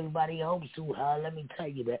 you get everybody hopes too high. Let me tell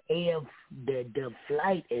you, the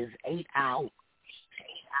flight is 8 hours.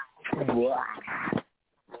 What?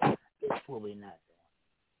 This what we not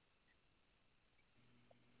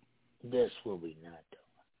doing. This what we not doing.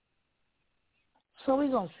 So we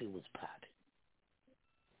gonna see what's popping.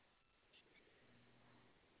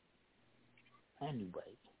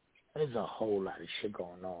 Anyway, there's a whole lot of shit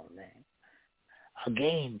going on, man.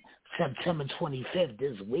 Again, September 25th,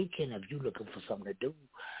 this weekend, if you're looking for something to do,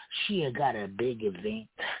 she got a big event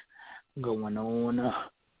going on.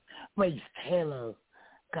 Race Taylor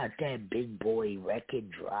got that big boy record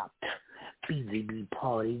dropped. BZB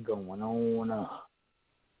party going on.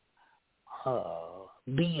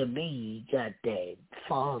 B&B got that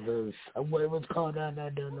Father's, what it was called,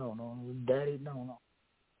 Daddy, no.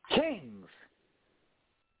 Kings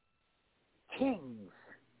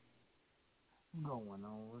going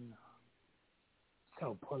on.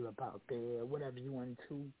 So pull up out there, whatever you want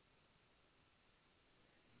to.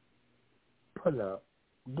 Pull up,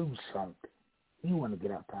 do something. You want to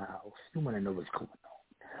get out the house. You want to know what's going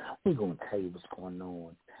on. We're going to tell you what's going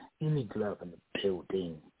on. Unique Love in the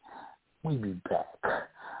building. We be back.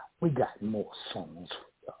 We got more songs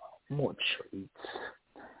for y'all, more treats,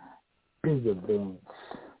 big events,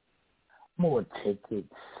 more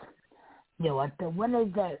tickets. Yo, when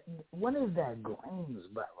is that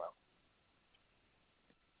Greensboro?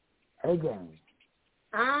 Again.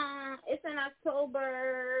 It's in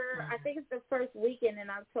October. I think it's the first weekend in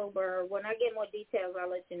October. When I get more details, I'll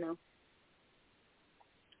let you know.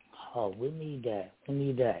 Oh, we need that.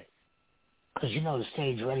 Because the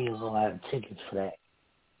Stage Radio is going to have tickets for that.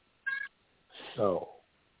 So,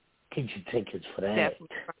 get your tickets for that.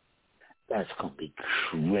 Definitely. That's going to be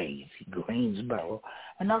crazy. Greensboro.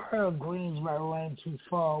 And I heard Greensboro ain't too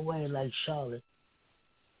far away like Charlotte.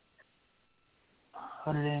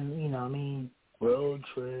 Other than, road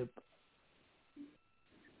trip.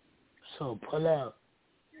 So pull up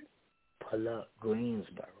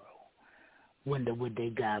Greensboro. Wonder what they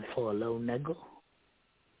got for a little nigga.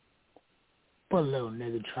 Put a little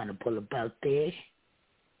nigga trying to pull up out there.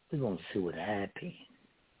 We gonna see what happens.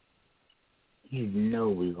 You know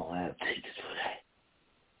we gonna have tickets for that.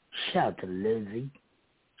 Shout to Lizzie.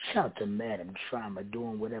 Shout to Madam Trauma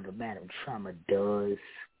doing whatever Madam Trauma does.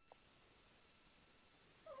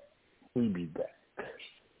 We be back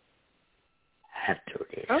after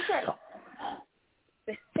this song.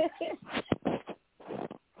 I can't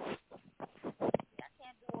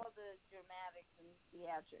do all the dramatics and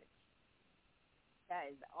theatrics. That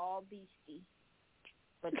is all beastie.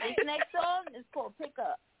 But this next song is called Pick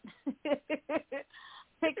Up.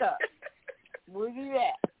 Pick Up. We'll do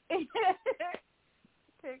that.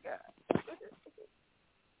 Pick Up.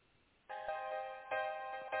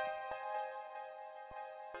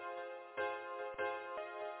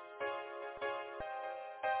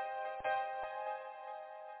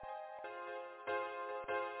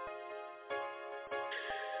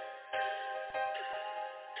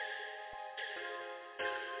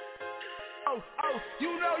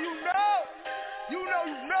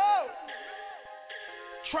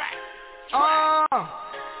 Track.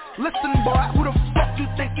 Listen, boy, who the fuck you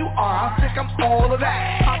think you are? I think I'm all of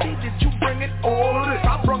that. How did you bring it all of this?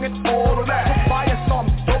 I brung it all of that. The fire saw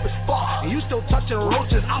me dope as fuck, and you still touching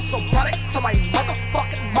roaches. I'm so proud to my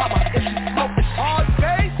motherfucking mama. If she smoke, it's hard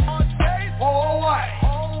bass, all white.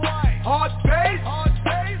 Hard bass,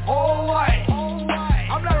 all white.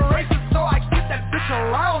 I'm not a racist, so I get that bitch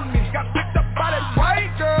around me. Got picked up by that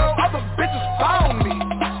white girl, other bitches found me.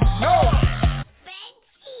 No.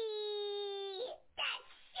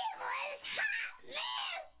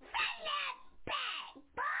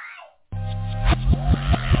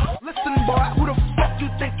 Listen, boy, who the fuck you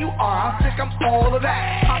think you are? I think I'm all of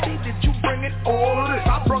that. How did you bring it all of this?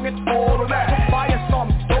 I brung it all of that. The fire saw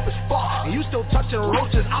me dope as fuck, and you still touching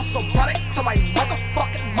roaches. I'm so proud to my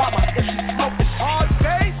motherfucking mama. If she smoke, it's hard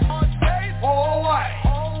bass, all white.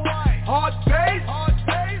 Hard bass,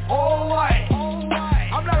 all white.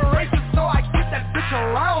 I'm not a racist, so I get that bitch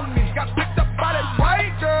around me. Got picked up by that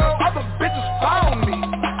white girl, other bitches found me.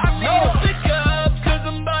 I need to pick up, cause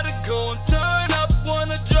I'm about to go and turn up.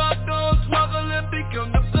 Wanna drop, don't smuggle and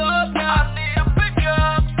become the plug now. I need to pick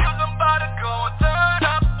up, cause I'm about to go and turn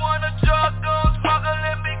up. Wanna drop, don't smuggle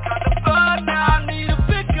and become the plug now. I need to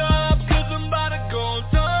pick up, cause I'm about to go and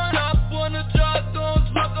turn up. Wanna drop, don't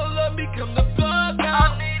smuggle and become the plug now.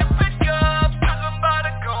 I need to pick up, cause I'm about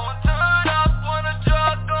to go and turn up. Wanna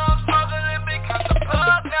drop, don't smuggle and become the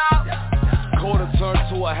plug now. Quarter turned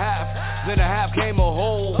to a half, then a half came a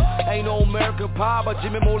whole. Ain't no American pie, but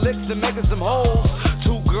Jimmy more licks and making some holes.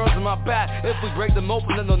 Two girls in my back, if we break them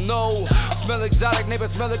open then they'll know. Smell exotic, neighbor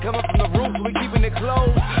smell it coming from the roof, so we keeping it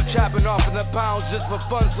closed. Chopping off in the pounds just for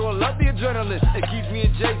fun, so I love the adrenaline. It keeps me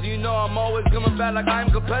in shape, so you know I'm always coming back like I'm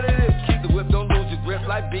competitive. Keep the whip, don't lose your grip,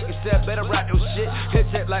 like Beacon said, better rock your shit. Hit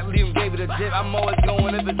tip like Liam gave it a tip, I'm always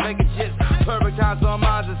going if it's making shit. Perfect time, so my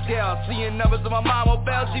mind's a scale. Seeing numbers on my mom will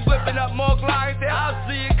fail, she whipping up more clientele. I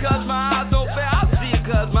see it cause my eyes don't fail, I see it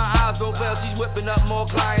cause my eyes don't fail. She's whipping up more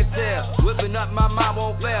clientele, whipping up my mind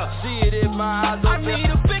won't fail. See it if my eyes don't fail. I need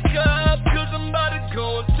to pick up, cause I'm about to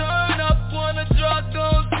go and turn up. Wanna drop,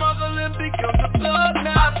 don't smuggle and become the plug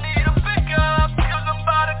now. I need to pick up, cause I'm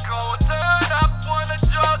about to go and turn up. Wanna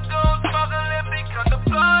drop, don't smuggle and become the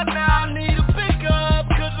plug now. I need to pick up,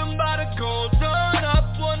 cause I'm about to go and turn up.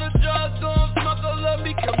 Wanna drop, don't smuggle and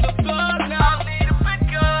become the plug now. I need to pick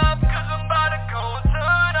up, cause I'm about to go and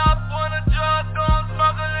turn up. Wanna drop, don't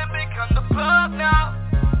smuggle and become the plug now.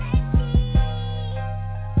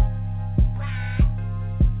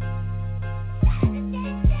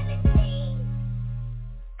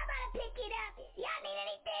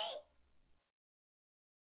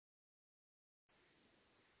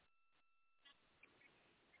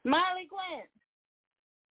 Miley Gwen.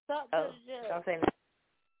 Talk to the judge. Don't say that.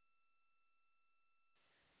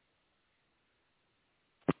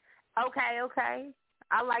 Okay.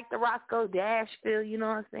 I like the Roscoe Dash feel, you know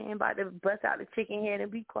what I'm saying? About to bust out the chicken head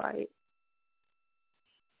and be quiet.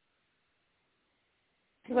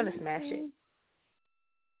 You're gonna smash it.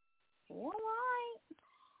 All right.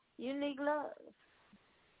 Unique love.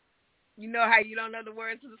 You know how you don't know the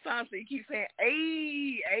words to the song, so you keep saying,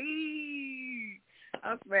 "Ayy, ayy."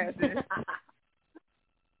 I'm smashing.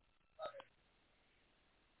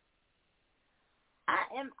 I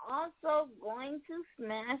am also going to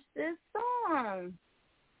smash this song.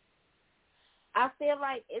 I feel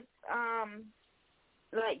like it's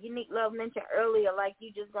like Unique Love mentioned earlier, like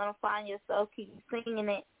you just gonna find yourself keep singing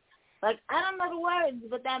it. Like I don't know the words,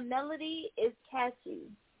 but that melody is catchy.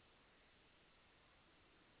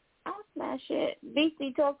 I'll smash it.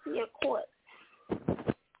 BC, talk to your court.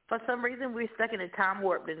 For some reason, we're stuck in a time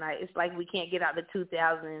warp tonight. It's like we can't get out the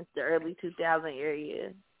 2000s, the early 2000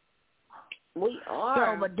 area. We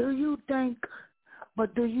are. So, but do you think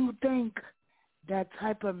that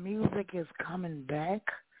type of music is coming back?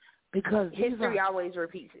 Because history always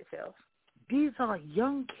repeats itself. These are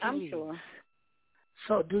young kids. I'm sure.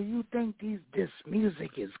 So do you think this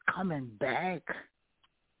music is coming back?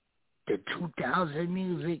 The 2000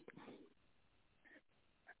 music?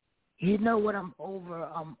 You know what I'm over?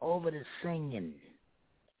 I'm over the singing.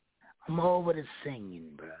 I'm over the singing,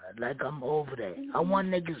 bro. Like, I'm over that. I want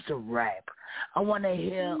niggas to rap. I want to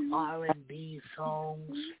hear R&B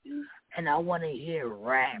songs, and I want to hear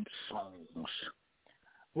rap songs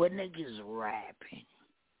where niggas rapping.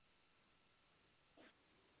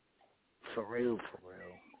 For real, for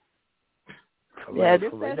real. For yeah, real,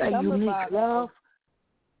 for real. That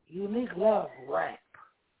Unique Love rap.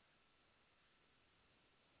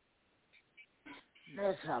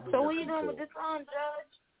 That's how so what are you doing with the song,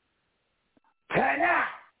 Judge? Turn up!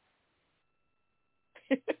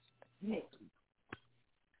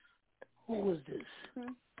 Who was this?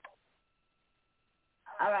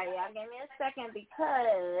 All right, y'all give me a second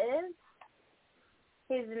because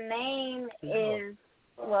his name is,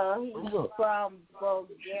 well, he's from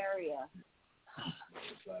Bulgaria.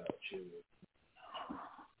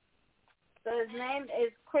 So his name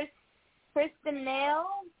is Cristianel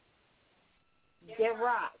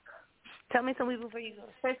Dirac. Tell me some people before you go.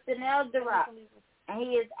 Cristianel Dirac. And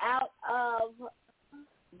he is out of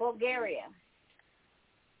Bulgaria.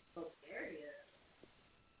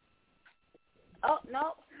 Oh,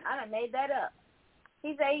 no, I done made that up.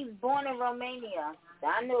 He said he's born in Romania.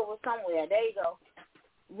 I knew it was somewhere. There you go.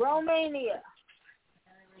 Romania.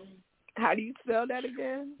 How do you spell that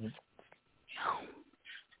again?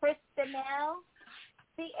 Cristianel,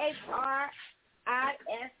 Christenelle.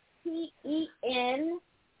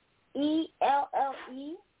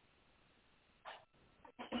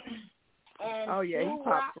 And oh, yeah, he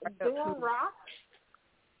popped right up Dirac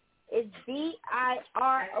is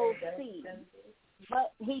Diroc.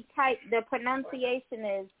 But he typed, the pronunciation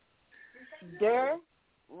is Durack.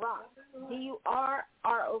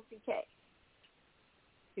 Durrock.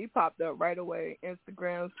 He popped up right away.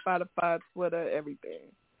 Instagram, Spotify, Twitter,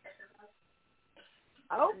 everything.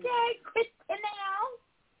 Okay, Cristianel.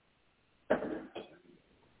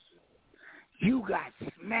 You got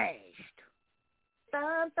smashed.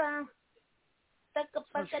 Dun, dun.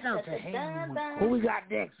 Who we got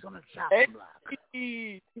next on the chopping block?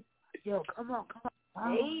 Yo, come on.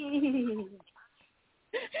 Hey.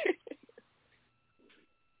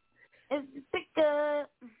 It's Pickup.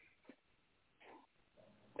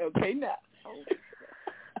 Okay, now.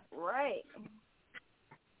 Right.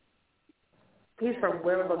 He's from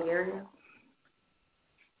where, Bulgaria?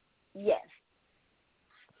 Yes.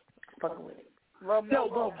 Fucking with it. Romania. No,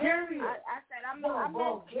 Bulgaria. I said I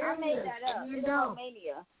made that up. It's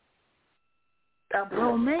Romania.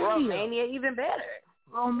 Romania, even better.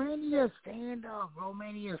 Romania, stand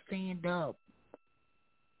up.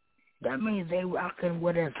 That means they rocking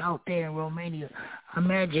with us out there in Romania.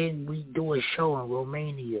 Imagine we do a show in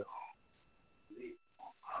Romania.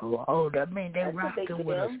 Oh, that means they rocking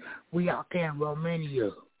with us. We out there in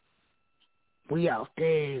Romania. We out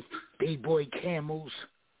there, big boy camels.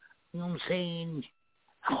 You know what I'm saying?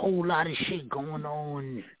 A whole lot of shit going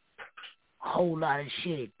on. A whole lot of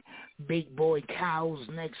shit. Big boy cows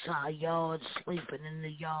next to our yard, sleeping in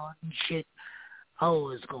the yard and shit. Oh,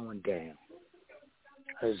 it's going down.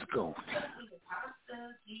 It's going down.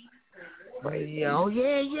 But yeah.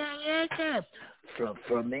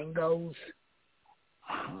 Flamingos.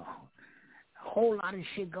 A whole lot of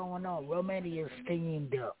shit going on. Romania's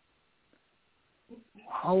steamed up.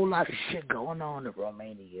 Whole lot of shit going on in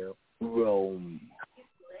Romania. Rome.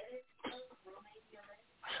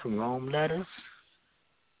 Some Rome letters.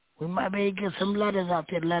 We might be able to get some letters out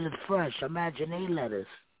there, letters fresh. Imagine they letters.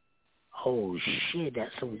 Oh shit,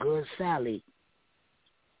 that's some good Sally.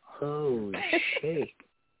 Oh shit.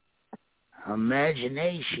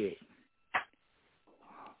 Imagination.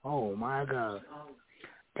 Oh my God.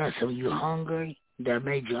 That's some you hungry? That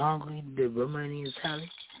made you hungry? The Romanian salad?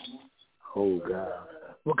 Oh God.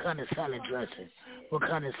 What kind of salad dressing? What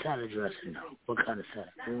kind of salad?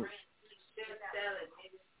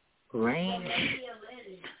 Ranch?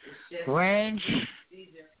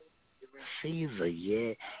 Caesar,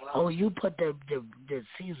 yeah. Oh, you put the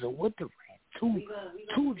Caesar with the ranch.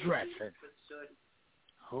 Two dressing.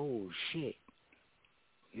 Oh, shit.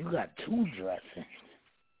 You got two dresses.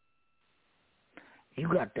 You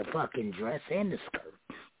got the fucking dress and the skirt.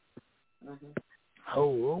 Mm-hmm.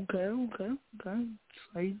 Oh, okay.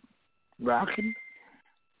 So you rocking.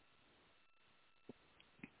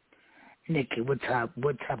 Nikki, what type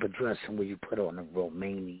of dressing will you put on the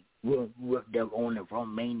Romanian? On the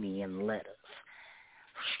Romanian letters,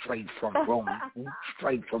 straight from Rome.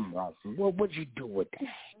 What would you do with that?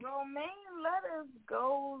 Romanian letters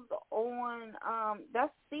goes on.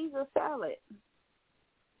 That's Caesar salad.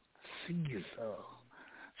 Caesar.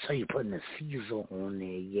 So you're putting the Caesar on there,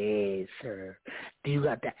 yes, sir. Do you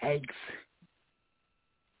got the eggs?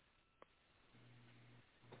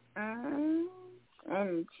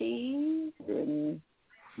 And cheese and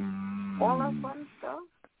all that fun stuff.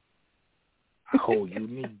 Oh,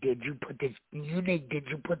 did you put the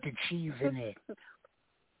cheese in it?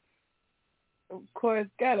 Of course,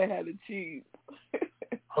 gotta have the cheese.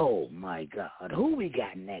 Oh my God, who we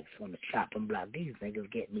got next on the chopping block? These niggas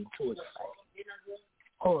get me too excited.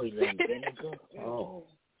 Oh, you like vinegar? Oh.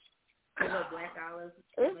 Black olives.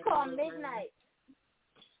 It's called Midnight.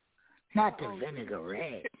 Not the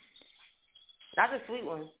vinaigrette. Not the sweet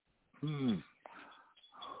one.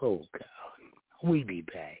 Oh God, we be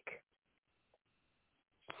back.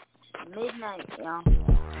 Midnight, y'all.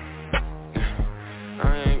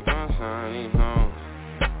 I ain't gonna sign home.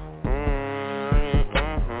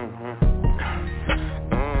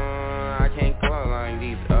 I can't go like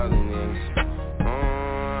these other niggas.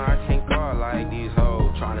 I can't go like these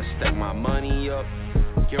hoes trying to stack my money up.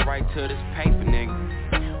 Get right to this paper, nigga.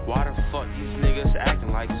 Why the fuck these niggas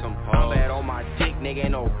acting like some hoes? I'm bad on my dick, nigga,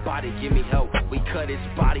 ain't nobody give me help. We cut his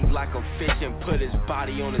body like a fish and put his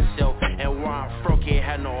body on the shelf. And where I'm from, can't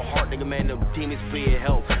have no heart, nigga, man, them demons plead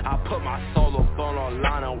help. I put my soul up on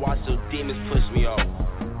line and watch the demons push me off.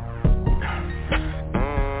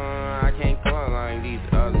 I can't go like these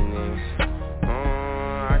other niggas.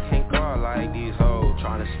 I can't go like these hoes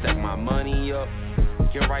trying to stack my money up.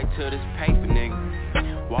 Get right to this paper, nigga.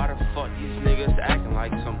 Why the fuck these niggas acting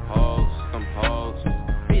like some hoes?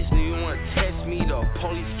 Bitch, nigga wanna test me, the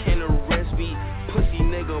police can't arrest me. Pussy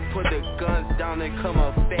nigga put the guns down and come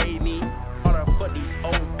up fade me. All the fuck these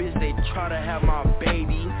old bitch, they try to have my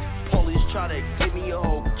baby. Police try to give me a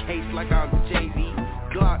whole case like I'm Jay-Z.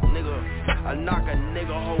 Glock nigga, I knock a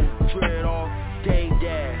nigga whole dread off. Dave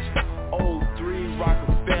Dash, 03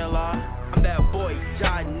 Rockefeller. I'm that boy,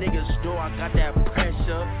 die niggas know I got that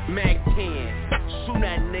pressure. Mag 10, shoot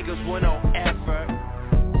at niggas with no effort.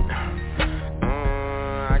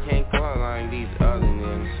 I can't go like these other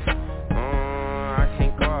niggas. I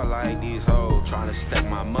can't go like these hoes trying to stack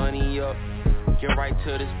my money up. Get right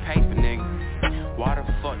to this paper, nigga. Why the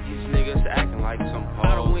fuck these niggas acting like some hoes?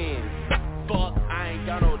 Gotta win. Fuck, I ain't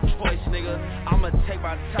got no choice, nigga. I'ma take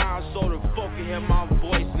my time so the folk can hear my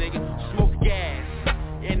voice, nigga. Smoke gas.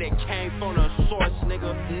 And it came from the source,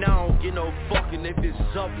 nigga. Now I don't get no fucking if it's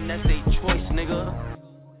something that's their choice, nigga.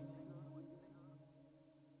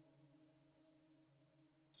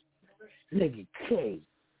 Nigga K.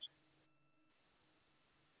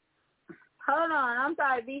 Hold on, I'm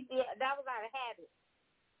sorry, BC. That was out of habit.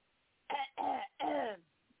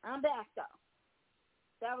 I'm back though.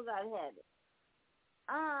 That was out of habit.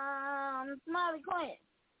 Smiley Quinn,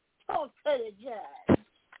 talk to the judge.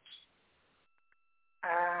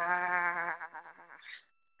 I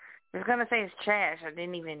was gonna say it's trash. I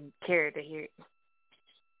didn't even care to hear it.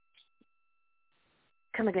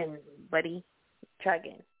 Come again, buddy. Try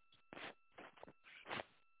again.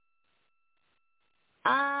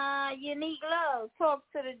 Unique Love, talk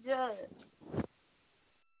to the judge.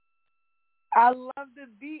 I love the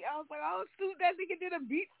beat. I was like, oh shoot, that nigga did a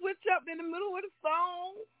beat switch up in the middle of the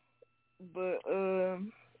song. But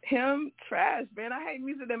him, trash, man. I hate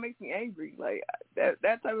music that makes me angry. Like that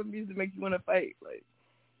type of music makes you want to fight. Like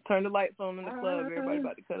turn the lights on in the club, everybody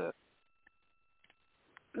about to cut up.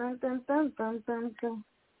 Dun, dun, dun, dun, dun, dun.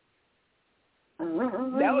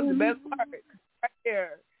 That was the best part right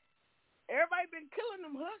there. Everybody been killing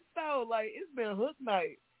them hooks though. Like it's been hook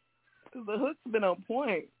night because the hooks been on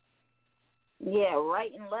point. Yeah,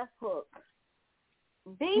 right and left hook.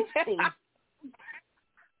 Beastie.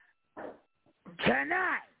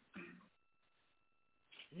 Tonight,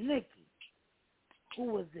 Nikki, who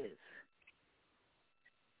was this?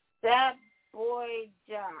 That boy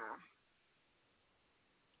Ja.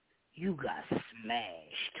 You got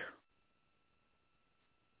smashed.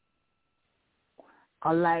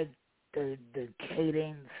 I like the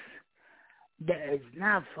cadence. That is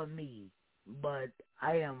not for me, but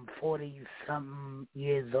I am 40-something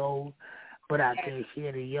years old, but I can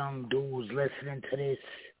hear the young dudes listening to this,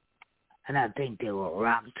 and I think they will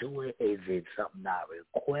rock to it. Is it something I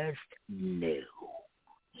request?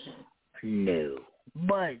 No.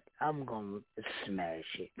 But I'm going to smash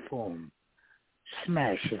it for him.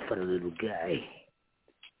 Smash it for the little guy.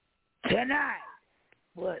 Tonight.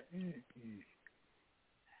 But,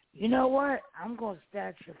 you know what? I'm going to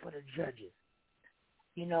stash it for the judges.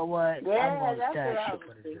 You know what? Yeah, I'm going to that's stash what it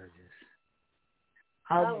for the judges.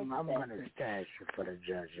 I'm going to stash it for the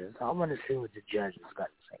judges. I want to see what the judges got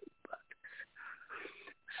to say about this.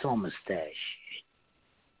 So I'm going to stash it.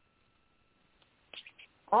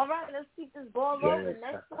 All right, let's keep this ball rolling. The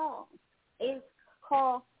next song is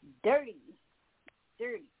called Dirty.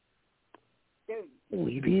 Dirty.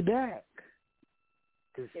 We be back.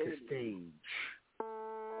 This is the stage.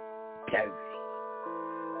 Dirty.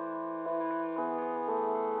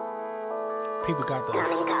 People got the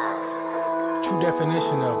true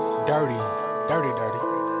definition of dirty.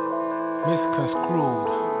 Misconstrued.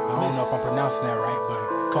 I don't know if I'm pronouncing that right, but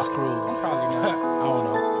construed. I'm probably not. I don't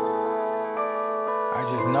know. I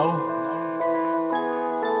just know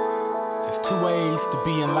there's two ways to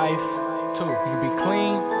be in life. Two. You can be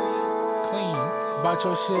clean about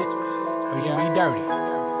your shit, or you can be dirty.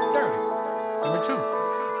 Number two.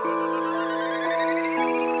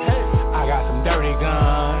 Hey, I got some dirty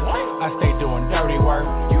guns. I stay doing dirty work.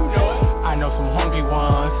 You know it. I know some hungry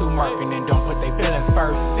ones who murking and don't put their feelings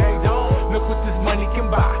first. They don't. Look what this money can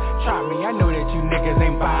buy. Try me, I know that you niggas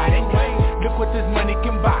ain't buying it. Look what this money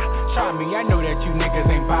can buy. Try me, I know that you niggas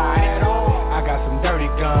ain't buying it. I got some dirty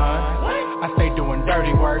guns. I stay doing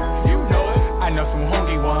dirty work. You know it. I know some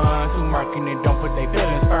hungry ones who murking and don't put their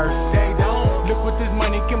feelings first. They don't. Look what this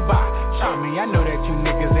money can buy. Try me, I know that you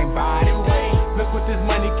niggas ain't buying it. Look what this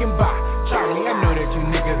money can buy. Try me, I know that you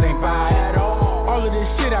niggas ain't buying it. All of this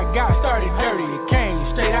shit I got started dirty. It came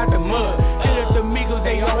straight out the mud. Hit up the Migos,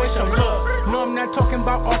 they always show love. No, I'm not talking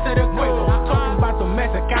about Offset or Quavo. I'm talking about the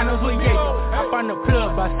Mexicanos with Diego. I found the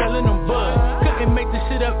plug by selling them bud. Couldn't make this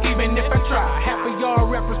shit up even if I tried. Half of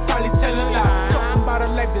y'all rappers probably telling lies. Talking about a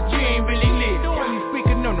life that you ain't really lived. Why you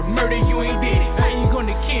speaking on the murder you ain't did it? How you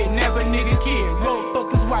gonna kidnap a nigga kid? Roll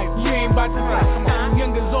fuck his wife, you ain't about to fly. Them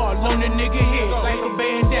youngers all on the nigga head. Like a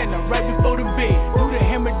bandana right before the bed. Do the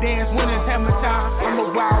hammer dance when it's hammer time. I'm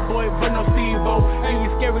a wild boy but no Steve-O. Ain't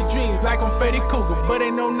scary dreams like I'm Freddy Cougar. But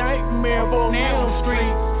ain't no nightmare for now on the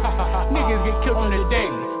street. Niggas get killed on the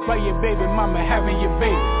daily while your baby mama having your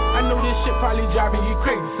baby. I know this shit probably driving you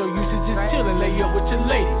crazy, so you should just chill and lay up with your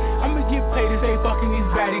lady. I'ma get paid to stay fucking these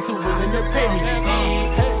baddies who willing to pay me.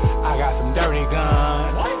 I got some dirty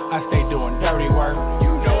guns. I stay doing dirty work.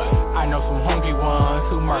 You know it. I know some hungry ones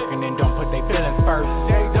who murking and don't put their feelings first.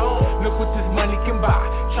 They don't. Look what this money can buy.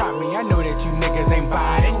 Try me, I know that you niggas ain't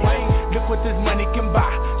buying it. Look what this money can buy.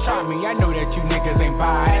 Try me, I know that you niggas ain't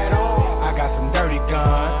buying it. I got some dirty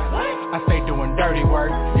guns. I stay doing dirty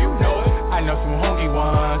work. You know it. I know some hungry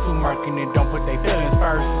ones who murking and don't put their feelings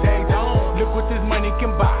first. They don't. Look what this money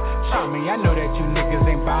can buy. Try me, I know that you niggas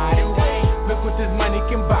ain't buying it. Look what this money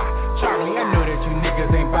can buy. Try me, I know that you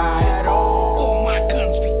niggas ain't buying it. All my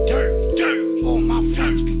guns be dirt. All my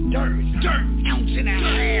funds be dirt. Ounce and a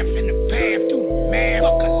half in the bath through the math.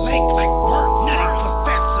 Fuck a lake like Bert. Nutty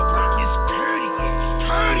professor with Miss Purdy.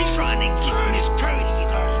 Purdy trying to get Miss Purdy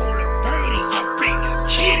to hold a birdie up in a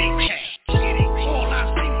kitty cat. All I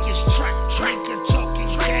think is drinker talking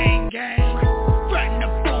gang. Fretting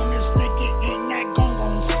up on this nigga ain't that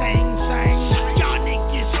gon' sing. Y'all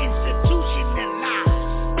niggas institutionalized.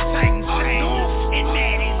 Sing. And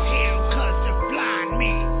that is hell cause the blind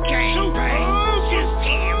man gang bang. Just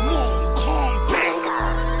hear more compact.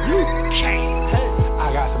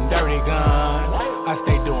 I got some dirty guns. I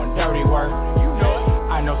stay doing dirty work. You know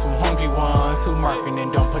it. I know some hungry ones who murking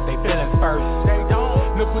and don't put their feelings first. They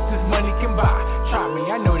don't. Look what this money can buy. Try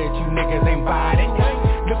me, I know that you niggas ain't buying it.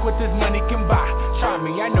 Look what this money can buy. Try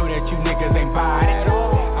me, I know that you niggas ain't buying it.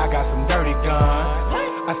 I got some dirty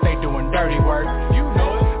guns. I stay doing dirty work. You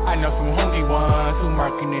know it. I know some hungry ones who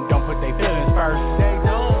murking and don't put their feelings first. They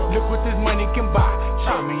don't. Look what this money can buy.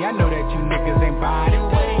 Try me, I know that you niggas ain't buying it.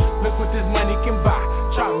 Look what this money can buy.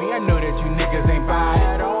 Try me, I know that you niggas ain't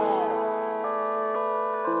buying it.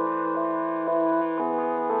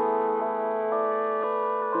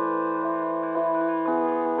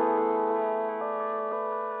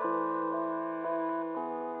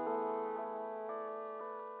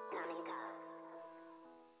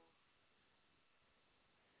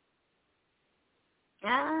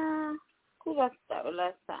 Who got started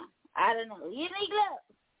last time? I don't know. You need love.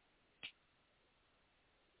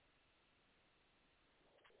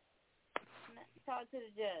 Talk to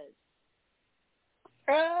the judge.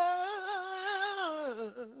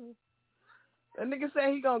 That nigga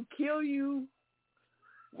say he gonna kill you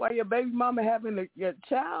while your baby mama having your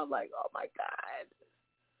child. Like, oh my God.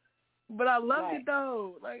 But I loved it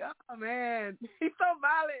though. Like, oh man, he's so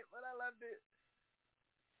violent, but I loved it.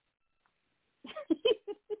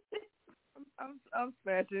 I'm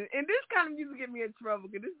smashing. And this kind of music get me in trouble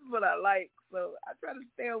because this is what I like. So I try to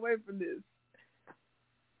stay away from this.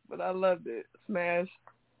 But I loved it. Smash.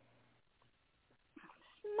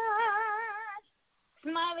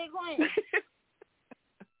 Smiley Queen.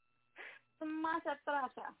 Smash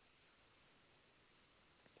atrasa.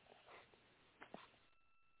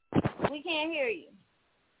 We can't hear you.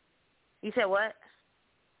 You said what?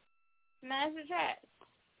 Smash the track.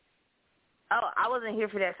 Oh, I wasn't here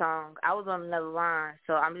for that song. I was on another line.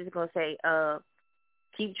 So I'm just going to say,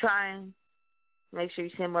 keep trying. Make sure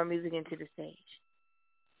you send more music into the stage.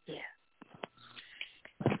 Yeah.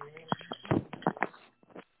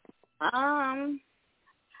 I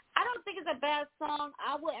don't think it's a bad song.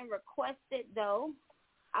 I wouldn't request it, though.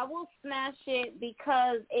 I will smash it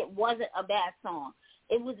because it wasn't a bad song.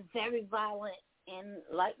 It was very violent and,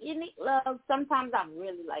 like, Unique Love. Sometimes I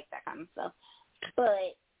really like that kind of stuff.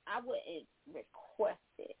 But I wouldn't request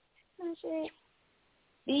it. Smash it.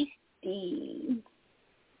 Beastie.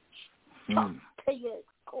 Talk to your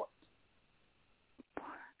court.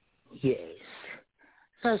 Yes.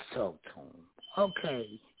 Let's talk to him.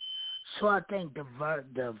 Okay. So I think the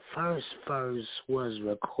first verse was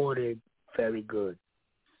recorded very good.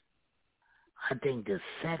 I think the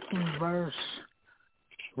second verse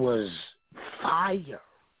was fire,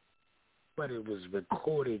 but it was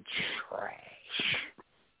recorded trash.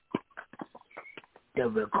 The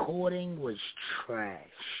recording was trash.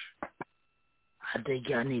 I think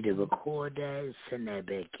y'all need to record that, send that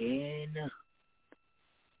back in.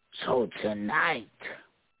 So tonight,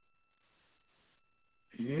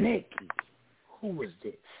 Nikki, who was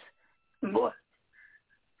this? What?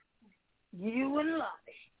 You and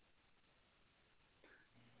Lottie.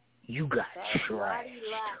 You got trashed.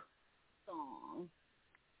 Song.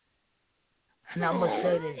 And I'm going to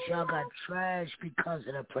say that y'all got trashed because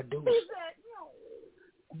of the producer.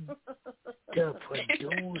 The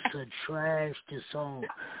producer trashed the song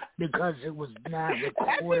because it was not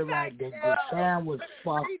recorded right. The sound was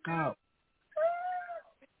fucked up.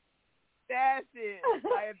 Stash it.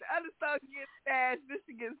 Like, if the other song gets stashed, this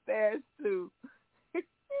should get stashed too.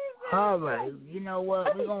 All right. You know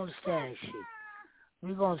what? We're going to stash it.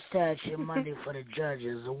 We're going to stash it Monday for the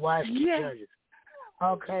judges. Watch the judges.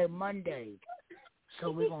 Okay, Monday. So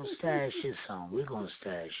we're going to stash this song. We're going to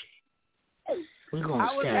stash it. We're going to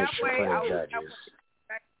stash it for the judges.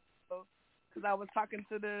 Because I was talking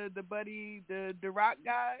to the buddy, the rock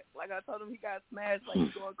guy. Like, I told him he got smashed. Like,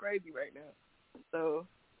 he's going crazy right now. So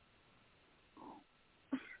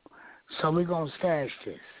we're going to stash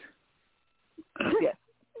this. Yes.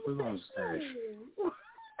 We're going to stash it.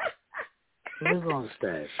 We're going to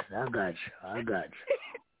stash it. I got you.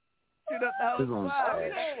 Shoot up the whole We're going to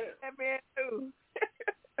stash it. That man too.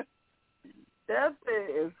 That thing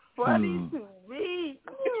is funny to me.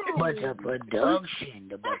 But the production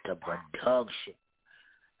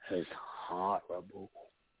is horrible.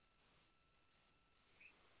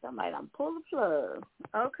 Somebody done pull the plug.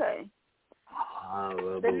 Okay.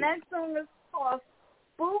 Horrible. The next song is called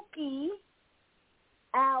Spooky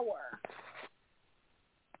Hour.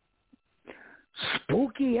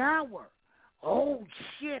 Spooky Hour. Oh,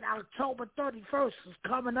 shit. October 31st is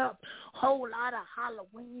coming up. Whole lot of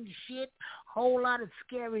Halloween shit. Whole lot of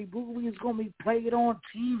scary movies going to be played on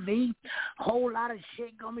TV. Whole lot of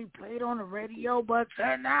shit going to be played on the radio. But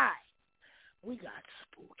tonight, we got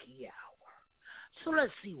Spooky Hour. So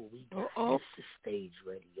let's see what we got. This is Stage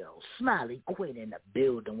Radio. Smiley Quinn in the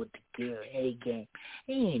building with the girl A-Game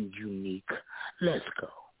and Unique. Let's go.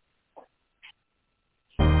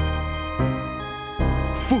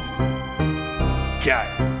 Got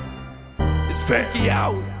it. It's Spooky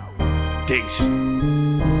Hour.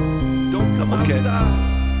 Don't come outside.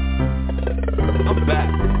 I'm back.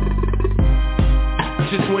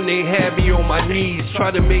 Just when they had me on my knees,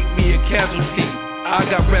 try to make me a casualty. I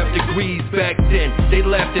got rap degrees back then, they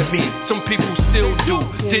laughed at me, some people still do.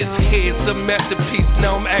 This here's a masterpiece,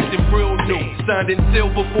 now I'm acting real new. Signed and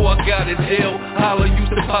sealed before I got a deal. Holla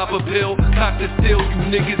used to pop a pill, cock the steel. You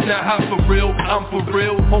niggas not hot for real, I'm for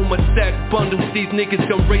real. Home a stack bundles, these niggas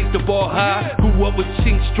gon' raise the bar high. Grew up with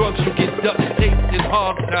chink drugs, you get duct taped and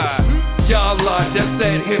hog tied. Y'all lie, that's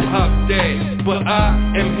that hip hop day. But I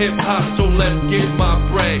am hip hop, so let's get my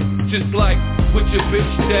bread. Just like with your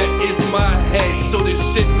bitch, that is my head. So this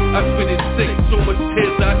shit, I spit it sick, so much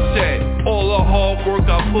tears I shed. All the hard work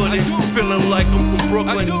I put in, feeling like I'm from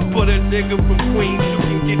Brooklyn. But a nigga from Queens, you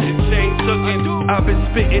can get your chain took in. I've been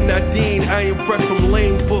spitting Nadine, I ain't fresh from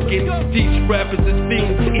lane booking. These rappers is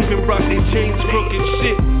fiends, even rock their chains crooked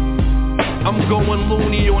shit. I'm going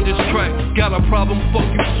loony on this track. Got a problem, fuck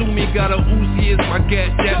you, sue me. Got a Uzi as my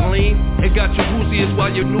gat, that lean. And got your Uzi as while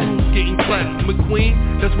your noodles getting clapped. McQueen,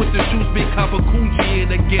 that's what the shoes be, copper coochie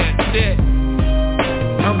and a gat that.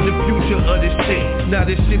 I'm the future of this shit. Now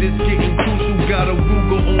this shit is getting crucial. Got a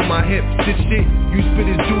Ruger on my hips. This shit, you spit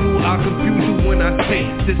is doodle. I confuse you when I say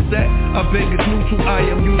this that. I beg it's neutral. I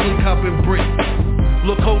am using copping bricks.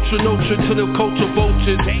 Look culture, nurture to the culture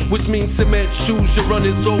vultures, which means cement shoes, your run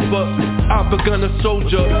is over. I begun a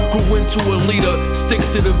soldier, grew into a leader, stick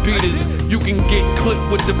to the beaters. You can get clipped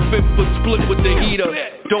with the fifth or split with the heater.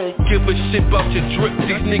 Don't give a shit about your drip,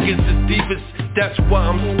 these niggas is divas. That's why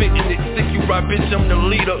I'm spitting it sick, you right bitch, I'm the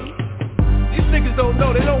leader. These niggas don't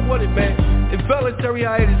know, they don't want it, man. Involuntary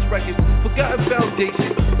hiatus records, forgotten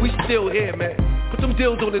foundation, we still here, man. Put them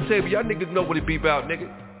deals on the table, y'all niggas know what it be about, nigga.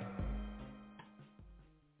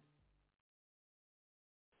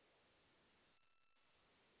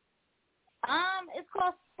 It's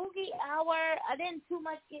called Spooky Hour. I didn't too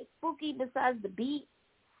much get spooky besides the beat,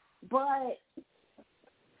 but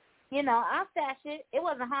you know, I stashed it. It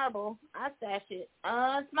wasn't horrible. I stashed it.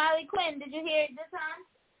 Smiley Quinn, did you hear it this time?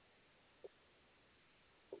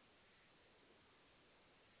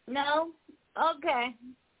 No? Okay.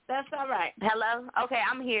 That's all right. Hello? Okay,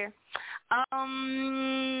 I'm here. I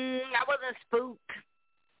wasn't spooked.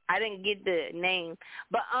 I didn't get the name.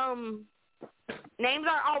 But names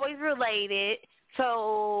aren't always related.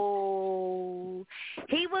 So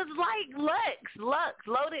he was like Lux,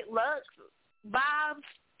 Loaded Lux vibes.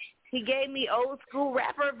 He gave me old school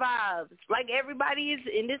rapper vibes. Like everybody is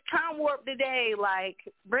in this time warp today. Like,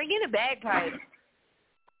 bring in a bagpipe.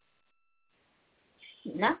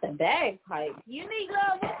 Not the bagpipe. Unique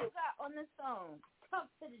Love, what you got on this song? Talk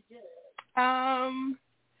to the judge.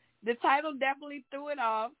 The title definitely threw it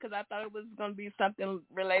off because I thought it was going to be something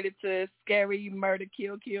related to scary murder,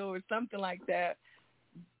 kill, or something like that.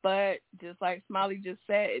 But just like Smiley just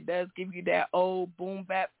said, it does give you that old boom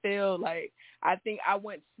bap feel. Like, I think I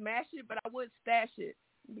wouldn't smash it, but I would stash it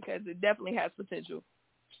because it definitely has potential.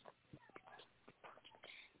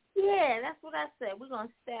 Yeah, that's what I said. We're going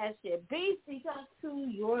to stash it. Beastie, talk to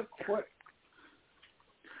your court.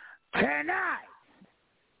 Tonight,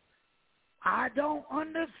 I don't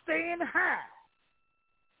understand how.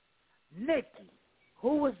 Nikki,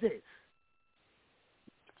 who was this?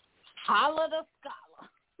 Holla the Scholar.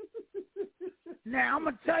 Now, I'm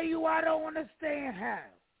going to tell you I don't understand how.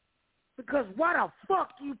 Because why the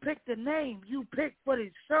fuck you picked the name you picked for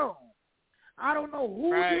this song? I don't know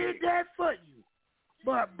who did that for you.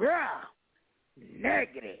 But, bruh,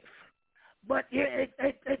 negative. But it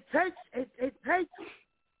takes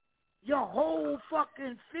your whole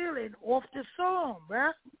fucking feeling off the song,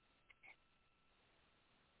 bruh.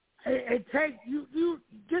 It takes you.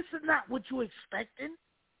 This is not what you expecting.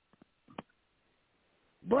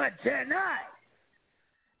 But tonight,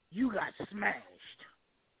 you got smashed.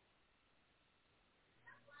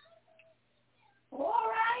 All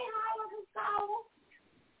right, Holla the Scholar.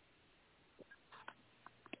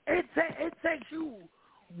 It takes you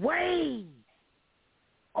way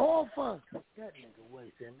off of that nigga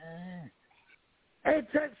wasting, man.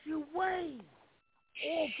 It takes you way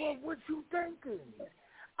off of what you thinking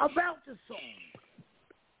about the song.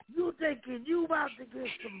 You thinking you about to get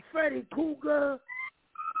some Freddy Krueger,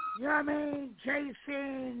 you know what I mean?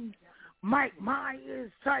 Jason, Mike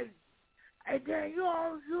Myers type, and then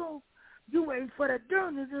you wait for the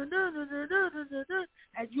dun and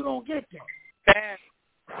you don't get that.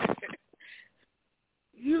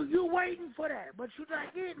 You waiting for that, but you're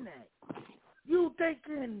not getting that. You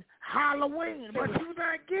thinking Halloween, but you're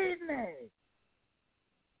not getting that.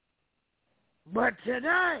 But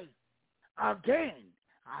tonight, again,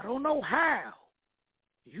 I don't know how,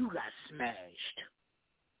 you got smashed.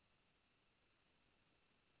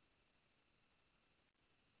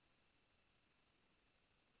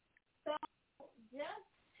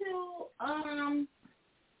 So,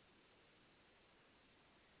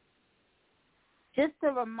 just to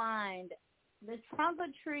remind, the Trunk or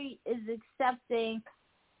Treat is accepting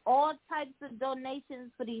all types of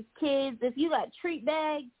donations for these kids. If you got treat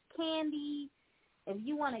bags, candy, if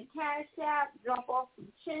you want a cash app, drop off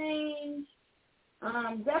some change,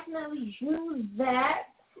 definitely use that.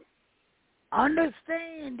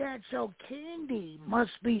 Understand that your candy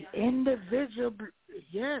must be individual.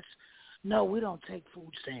 Yes. No, we don't take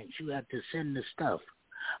food stamps. You have to send the stuff.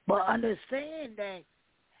 But understand that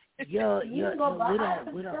we don't.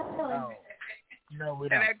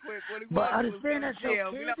 But understand that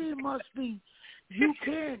your candy must be You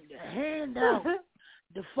can't hand out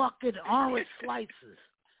the fucking orange slices.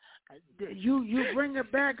 You bring a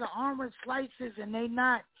bag of orange slices and they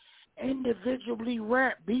not individually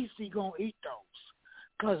wrapped. BC gonna eat those,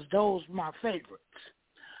 cause those my favorites.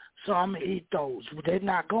 So I'm gonna eat those. But they're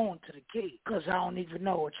not going to the kids, cause I don't even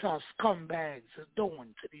know what y'all scumbags is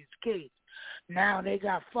doing to these kids. Now they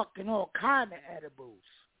got fucking all kind of edibles.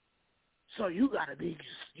 So you gotta be,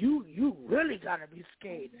 you really gotta be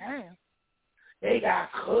scared now. They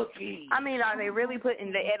got cookies. I mean, are they really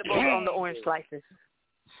putting the edibles on the orange slices?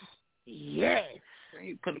 Yes.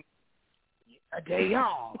 They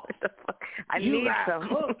are. What the fuck? I you need got some.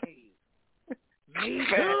 Cookies. Me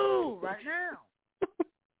too, right now.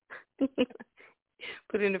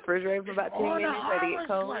 Put it in the refrigerator for about 10 minutes, let it get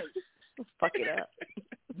cold. Fuck it up.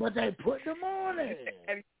 But they put them on it.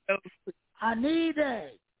 I need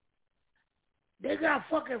that. They got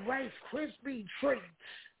fucking Rice Krispie treats.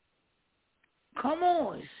 Come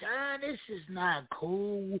on, son. This is not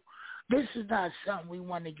cool. This is not something we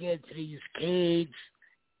want to give to these kids.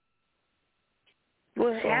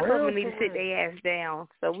 Well, half of them need to sit their ass down,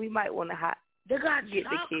 so we might want to they got get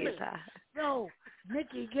chocolate. the kids high. No,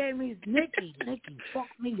 Nikki gave me Nikki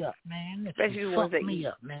fucked me up, man. Especially the ones that eat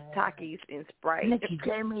Takis and Sprite. Nikki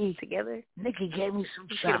gave me together. Nikki gave me some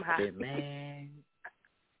chocolate, man.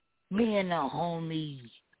 Me and the homie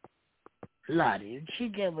Lottie, she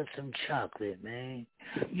gave us some chocolate, man.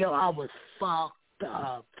 Yo, I was fucked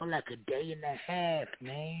up for like a day and a half,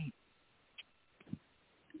 man.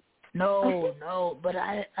 No, but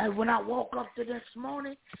I when I woke up the next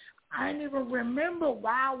morning, I didn't even remember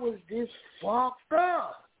why I was this fucked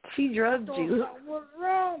up. She drugged you. What was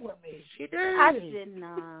wrong with me? She did. I did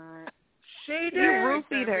not. She did. You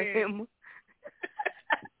roofied her.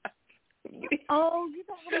 Oh, you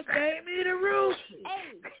don't want to gave me the roofie.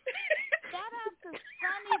 Hey, shout out to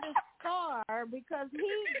Sonny the Star because he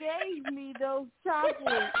gave me those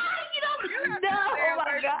chocolates. No, oh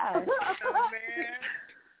my God.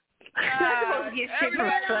 You're supposed to get shit from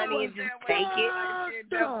Sonny and just take it.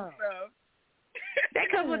 That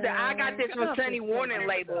comes with the I got this from Sonny warning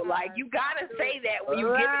label. Like, you got to say that when you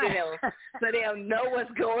give it to them so they'll know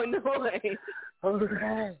what's going on. All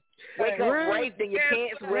right. Wake up raped and your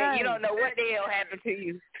pants wet. You don't know what the hell happened to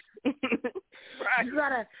you. Right. You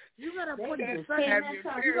gotta put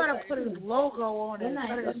you gotta put his logo on it.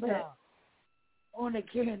 On the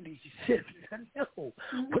candy. No.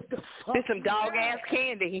 What the fuck? There's some dog ass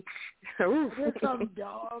candy. There's some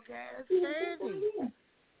dog ass candy.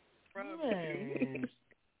 Man.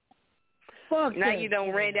 Fuck now you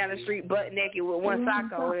done ran down the street butt naked with one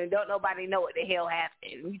sock on and don't nobody know what the hell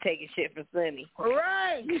happened. You taking shit from Sonny.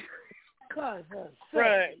 Right. Cause of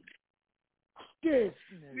right. This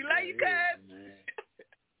we like you guys.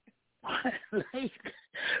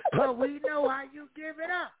 But we know how you give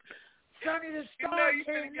it up. Sonny the Star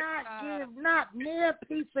cannot give not near a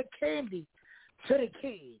piece of candy to the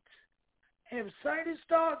kids. If Sonny the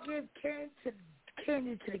Star gives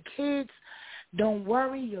candy to the kids, don't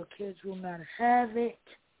worry, your kids will not have it.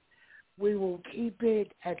 We will keep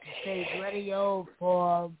it at the Stage Radio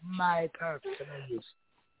for my personal use.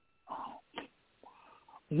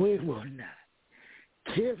 We will not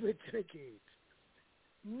give it to the kids.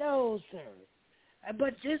 No, sir.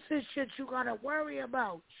 But this is shit you gotta worry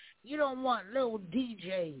about. You don't want little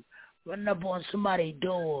DJ running up on somebody's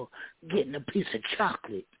door getting a piece of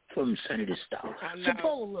chocolate from Sonny the Star.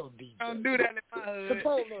 Suppose little DJ. Don't do that in my hood.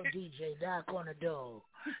 Suppose little DJ knock on the door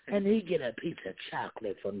and he get a piece of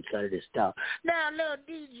chocolate from Sonny the Star. Now little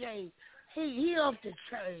DJ, he off the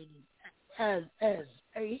train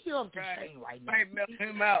he off the train right now. Might melt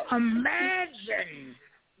him out. Imagine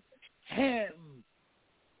him.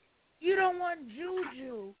 You don't want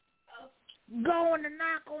Juju going to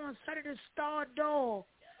knock on Sonny the Star door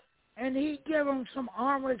and he give him some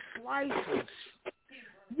orange slices.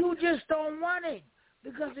 You just don't want it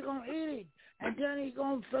because they're going to eat it. And then he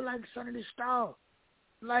going to feel like Sonny the Star.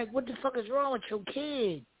 Like, what the fuck is wrong with your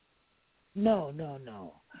kid? No.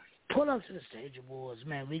 Pull up to the Stage Awards,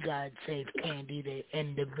 man. We got Safe Candy. They're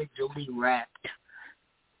individually wrapped.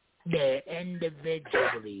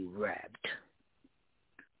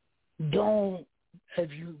 If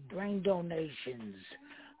you bring donations,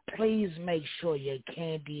 please make sure your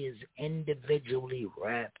candy is individually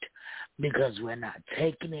wrapped because we're not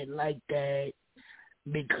taking it like that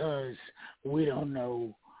because we don't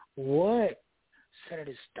know what Sonny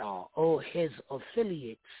the Star or his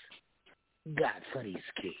affiliates got for these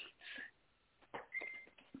kids.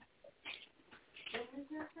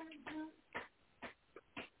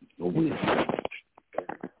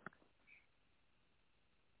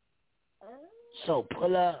 So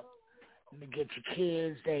pull up Get your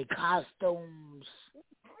kids, their costumes.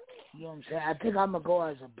 You know what I'm saying? I think I'm going to go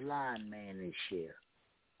as a blind man this year.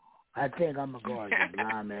 I think I'm going to go as a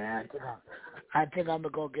blind man. I think I'm going to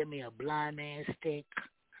go get me a blind man stick,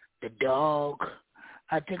 the dog.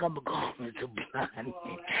 I think I'm going to go as a blind man.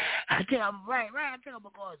 I think I'm right. I think I'm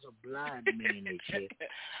going to go as a blind man this year.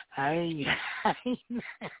 I ain't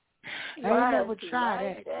never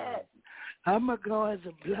tried that. I'm going to go as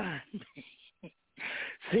a blind man.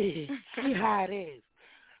 See how it is.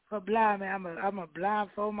 For blind man, I'm a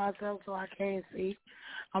blindfold myself so I can't see.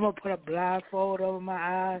 I'm going to put a blindfold over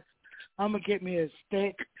my eyes. I'm going to get me a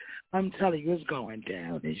stick. I'm telling you, it's going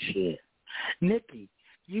down this year. Nikki,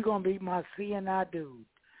 you going to be my C&I dude.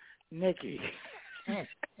 Nikki.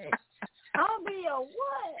 I'll be a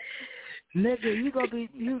what? Nikki, you gonna be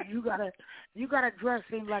you gotta dress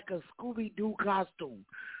in like a Scooby Doo costume,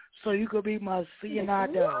 so you could be my C&I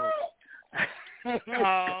dog.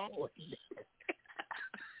 Oh.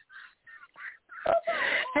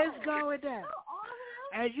 It's going down.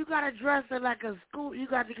 And you gotta dress it like a school. You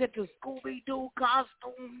got to get the Scooby Doo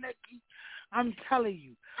costume, Nikki. I'm telling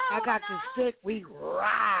you, I got the stick. We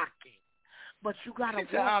rocking. But you gotta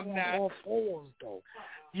walk on all fours, though.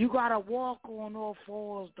 You gotta walk on all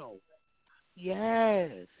fours, though.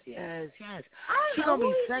 Yes. She gonna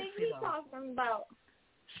be sexy though. Talking about?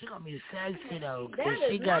 She gonna be sexy though, cause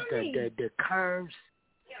she got the curves.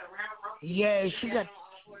 Yeah, she got.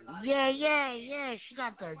 Yeah. She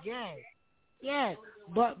got the yeah.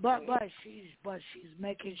 But she's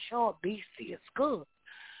making sure Beastie is good.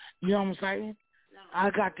 You know what I'm saying? I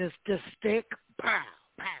got this stick. Pow.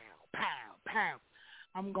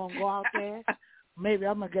 I'm gonna go out there. Maybe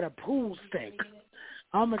I'm gonna get a pool stick.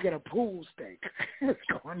 It's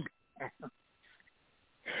going down.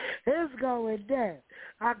 It's going down.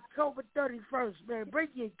 October 31st, man. Bring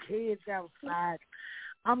your kids outside.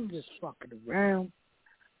 I'm just fucking around.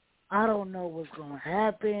 I don't know what's gonna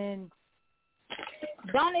happen.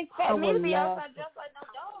 Don't expect me to be outside just like no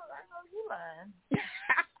dog. I know you lying.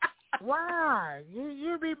 Why?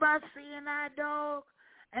 You be my C&I dog?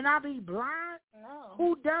 And I be blind? No.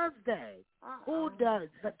 Who does that? Who does?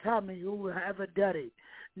 Tell me who ever did it.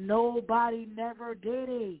 Nobody never did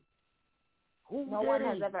it. No one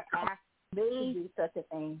has ever asked me to do such a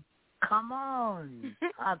thing. Come on.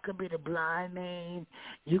 I could be the blind man.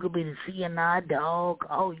 You could be the C&I dog.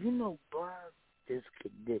 Oh, you know, bro. This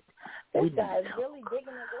guy's really digging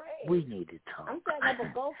the grave. We need to talk. I'm setting up a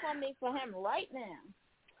GoFundMe for him right now.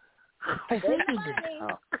 We need to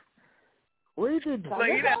talk. We need to talk. We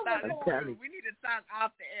need to talk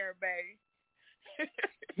off the air, baby.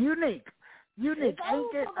 Unique.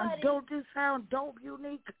 Don't this sound dope,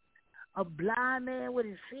 Unique? A blind man with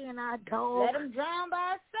his C&I dog. Let him drown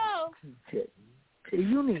by himself.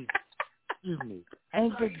 Unique.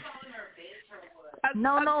 Ain't it?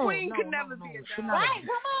 No. Queen could never be a dog. Right,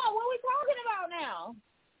 come on. What are we talking about now?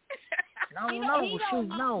 No.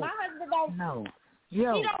 My husband don't. No.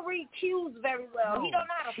 Yo. He don't read cues very well. No, he don't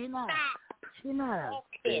know how to stop. She's not a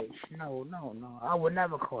bitch. No. I would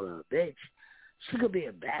never call her a bitch. She could be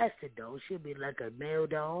a bastard, though. She'd be like a male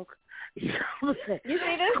dog. You know what I'm saying? You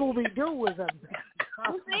see this? Scooby-Doo was a male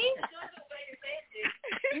dog. You see?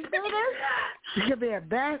 You see this? She could be a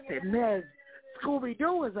bastard. Man,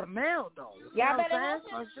 Scooby-Doo is a male dog. Y'all better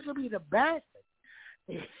so she could be the bastard.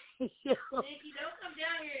 Nikki, don't come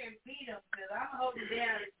down here and beat him, because I'm holding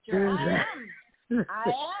down his I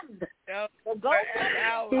am. Well, go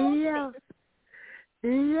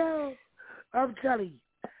Yeah. I'm telling you.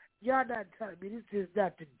 Y'all not telling me this is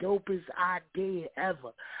not the dopest idea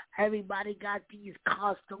ever. Everybody got these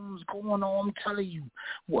costumes going on. I'm telling you,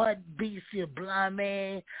 what BC a blind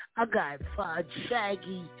man? I got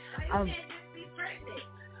Shaggy. I'm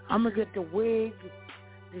gonna get the wig,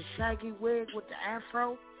 the Shaggy wig with the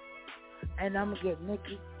afro, and I'm gonna get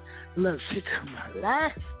Nikki. Look, she took my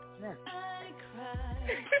last.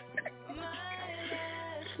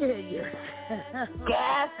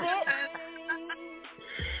 Gas it.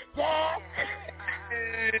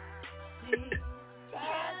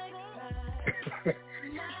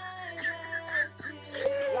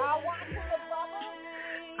 Y'all want to the bubble?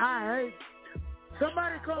 I hate.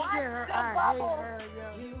 Somebody come get her.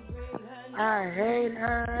 I hate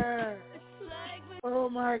her. Oh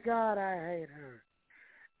my God, I hate her.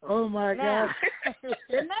 Oh my God. The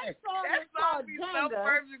next song is called be Jenga. so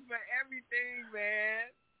perfect for everything,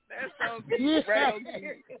 man. That song be real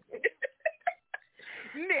cute.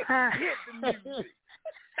 Nick, hit the music.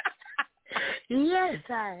 Yes,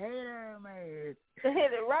 I hate her, man.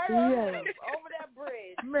 Hit it right over that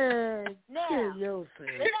bridge. Man, now, kill yourself. the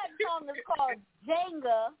next song is called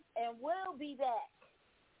Jenga, and we'll be back.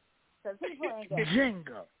 because he playing games.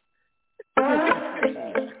 Jingle.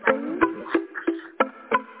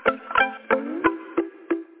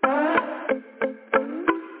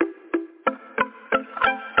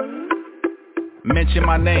 Mention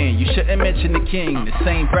my name, you shouldn't mention the king. The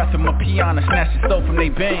same breath of my piano snatched the soul from they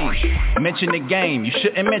bang. Mention the game, you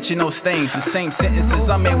shouldn't mention those things. The same sentences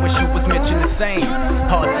I'm in wish you was mention the same.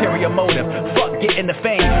 Ulterior motive, fuck getting the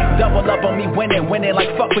fame. Double up on me winning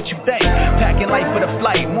like fuck what you think. Packing life for the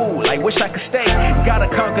flight, move like wish I could stay. Gotta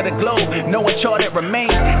conquer the globe, no uncharted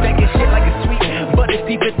remains. Thinking shit like it's sweet, but it's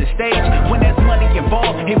deep at the stage. When there's money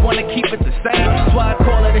involved, they wanna keep it the same. That's why I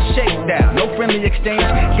call it a shakedown, no friendly exchange.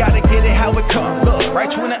 Gotta get it how it comes. Look, right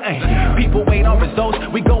you in the aim. People wait on results,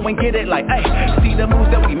 we go and get it like, ayy. See the moves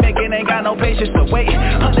that we making, ain't got no patience for waiting.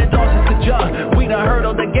 $100 is the job, we done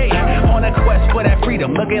hurdled the gate. On a quest for that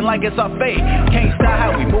freedom, looking like it's our fate. Can't stop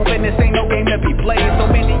how we moving, this ain't no game to be played. So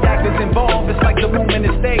many actors involved, it's like the movement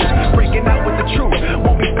is stage. Breaking out with the truth,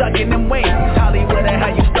 won't be stuck in them ways. Hollywood and how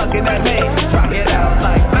you stuck in that maze. Rock it out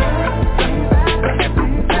like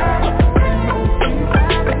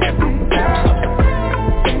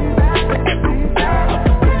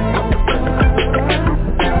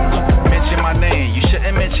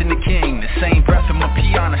the king, the same breath of my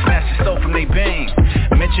piano snatched the soul from they bang.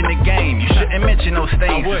 Mention the game, you shouldn't mention those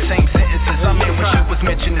things. The same sentences I'm in wish you was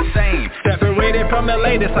mention the same. Separated from the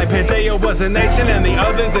latest like Pangea was a nation and the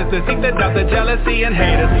others is the seek that doubt, the jealousy and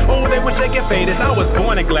haters. Oh, they wish they could fade us. I was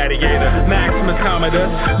born a gladiator, Maximus Commodus.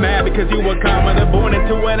 Mad because you were commoner, born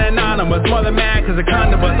into an anonymous. Mother mad cause a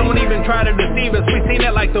condom us. Don't even try to deceive us. We seen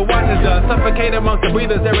it like the watchers does. Suffocate amongst the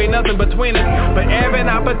breathers, there ain't nothing between us but air and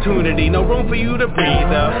opportunity. No room for you to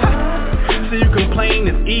breathe up. So you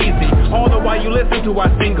complain it's easy. All the while you listen to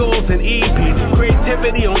our singles and EPs.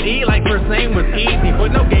 Creativity on E like first name was easy.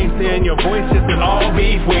 But no gangster in your voice, just an all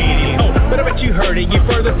beef weedy. Oh, but I bet you heard it. You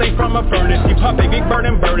further say from a furnace. You pop a big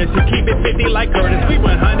burning burners. You keep it 50 like Curtis. We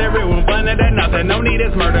 100, we won't blend it and nothing. No need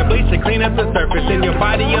is murder. Bleach to clean up the surface. And your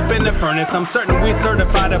body up in the furnace. I'm certain we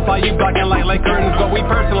certified to fly you blocking light like curtains. But we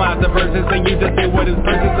personalize the verses and you just say what is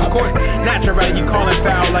verses. Of course, natural, you call it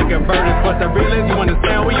foul like a bird is. But the real is you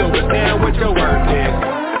understand, we overstand what your work is.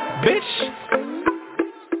 Bitch.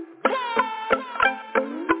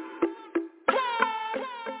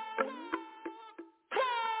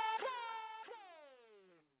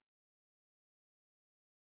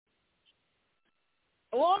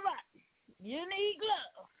 All right. Unique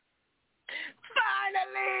Love.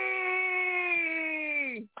 Finally!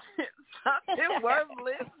 Something worth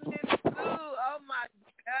listening to. Oh my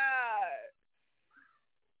God.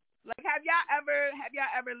 Like, have y'all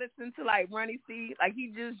ever listened to like Ronnie C? Like, he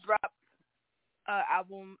just dropped an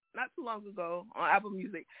album not too long ago on Apple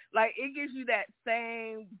Music. Like, it gives you that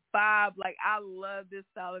same vibe. Like, I love this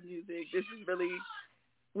style of music. This is really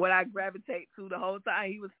what I gravitate to the whole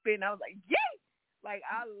time he was spitting. I was like, yay! Like,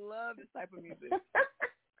 I love this type of music.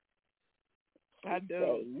 I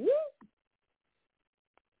do.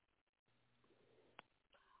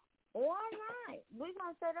 All right. We're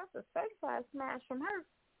going to say that's a certified smash from her.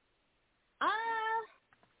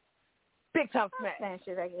 Big time smash. Smash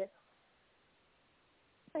it, I guess.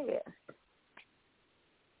 Yeah.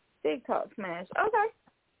 Big talk smash. Okay.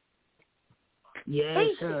 Yeah,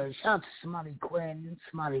 shout out to Smiley Quinn.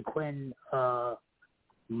 Smiley Quinn,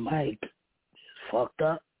 Mike is fucked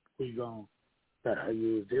up. We gonna let her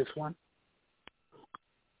use this one.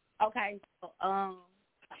 Okay. So,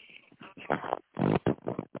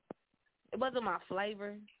 it wasn't my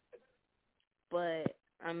flavor, but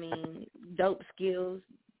I mean, dope skills.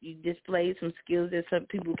 You displayed some skills that some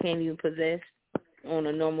people can't even possess on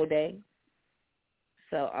a normal day.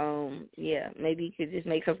 So, yeah, maybe you could just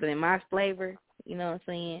make something in my flavor. You know what I'm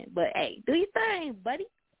saying? But hey, do your thing, buddy.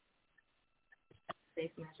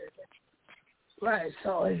 Right.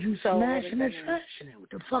 So if you smashing it, trashing it, what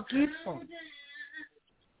the fuck you doing?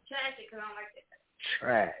 Trash it, 'cause I don't like that.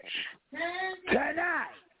 Trash.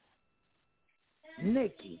 Tonight,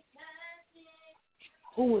 Nikki.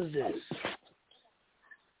 Who is this?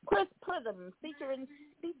 Chris Prism featuring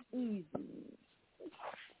Speak Easy.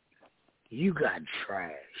 You got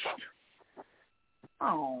trashed.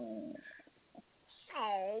 Oh.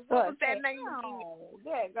 Oh, what was that name? Oh,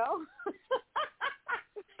 there you go.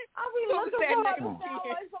 I'll be looking for it. Sound like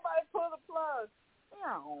somebody pulled a plug.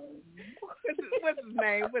 Oh. What's his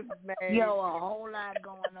name? Yo, a whole lot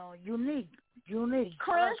going on. Unique.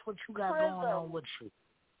 Chris, tell us what you got going on with you.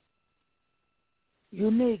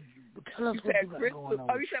 Unique. Tell us what you got going on.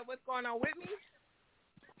 Oh, you said what's going on with me?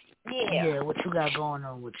 Yeah, what you got going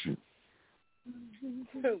on with you?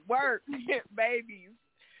 Work, babies.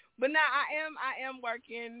 But now I am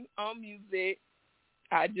working on music.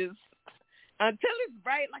 I just until it's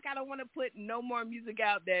right, like I don't want to put no more music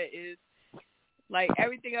out that is like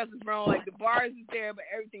everything else is wrong. Like the bars is there, but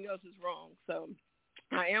everything else is wrong. So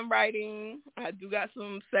I am writing. I do got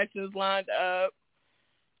some sections lined up.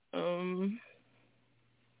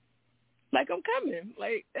 Like I'm coming.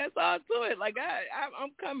 Like that's all to it. Like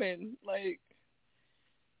I'm coming. Like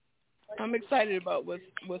I'm excited about what's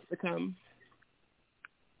to come.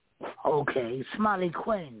 Okay, Smiley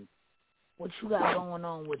Quinn, what you got going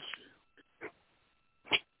on with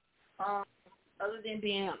you? Other than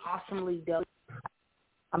being awesomely dope,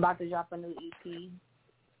 I'm about to drop a new EP.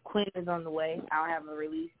 Quinn is on the way. I don't have a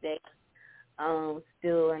release date.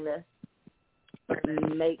 Still in the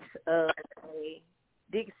makes of a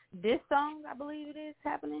this song, I believe it is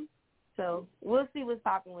happening. So we'll see what's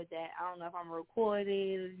popping with that. I don't know if I'm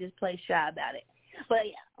recording or just play shy about it. But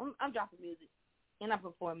yeah, I'm dropping music and I'm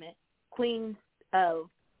performing. Queens of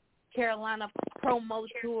Carolina promo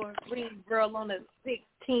tour, Greensboro on the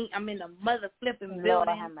 16th. I'm in the mother flipping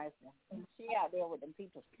building. She out there with them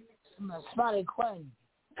people. Smiley Quinn,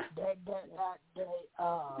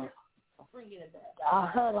 I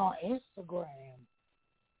heard on Instagram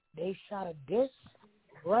they shot a diss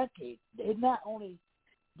record. They not only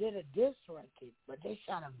did a diss record, but they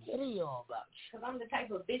shot a video about you. Because I'm the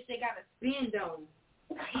type of bitch they got to spend on.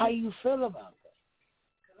 How you feel about that?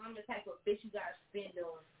 Because I'm the type of bitch you got to spend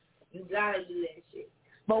on. You got to do that shit.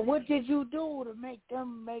 But what did you do to make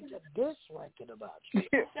them make a diss record about you?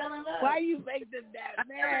 Fell in love. Why you make them that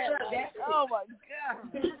mad? Oh my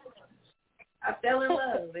God. I fell in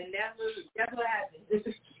love, and that's what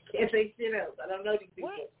happened. Can't say shit else. I don't know these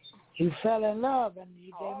people. You fell in love, and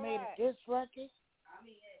they made a diss record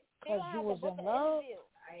because you was in love?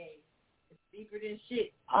 It's deeper than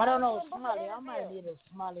shit. I don't know, Smiley. I might need a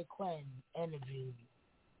Smiley Quinn interview.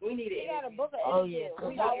 We need it. got a book of Oh, yeah,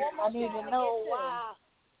 because I need to know why.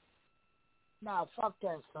 Nah, fuck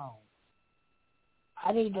that song.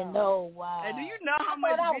 I need to know why. And do you know how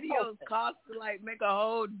much videos cost to like make a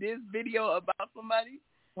whole diss video about somebody?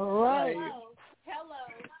 Right. Like, Hello.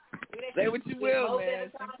 Say what you will,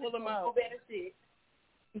 man. She pull them out.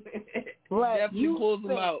 Right. Definitely pulls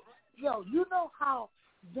them out. Yo, you know how?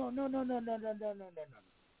 No.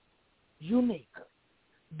 Unique.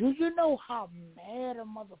 Do you know how mad a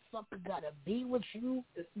motherfucker gotta be with you?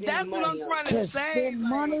 That's what I'm trying to say. Spend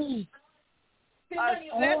money. A session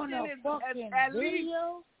on a is fucking at least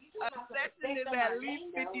video? a session is at least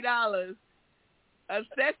 $50. A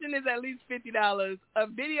session is at least $50. A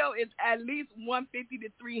video is at least $150 to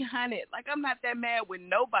 $300. Like I'm not that mad with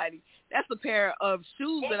nobody. That's a pair of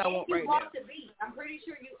shoes that I want right now. The beat. I'm pretty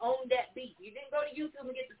sure you own that beat. You didn't go to YouTube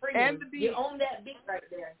and get the free And one. the beat. You own that beat right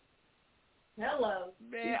there. Hello.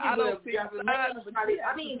 Man, I don't think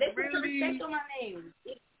I mean, they put some respect on my name.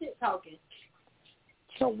 It's shit talking.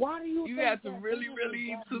 So why do you think have to really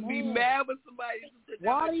to be mad with somebody?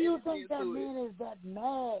 Why do you think that man is that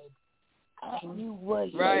mad at you?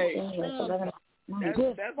 Right.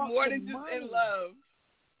 That's more than just money. in love.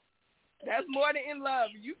 That's more than in love.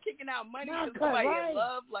 You kicking out money to somebody in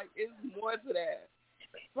love, like it's more to that.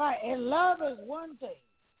 Right, and love is one thing.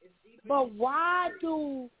 But why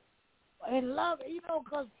do in love,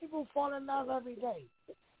 because people fall in love every day.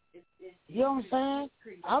 You know what I'm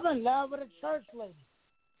saying? I'm in love with a church lady.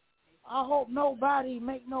 I hope nobody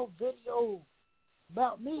make no video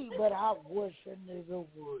about me, but I wish a nigga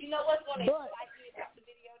would. You know what's going to like you about the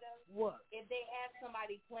video, though? What? If they have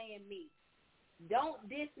somebody playing me. Don't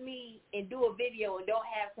diss me and do a video and don't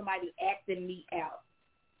have somebody acting me out.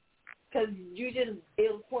 Because it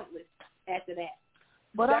was pointless after that.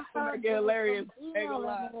 But that's I make it hilarious.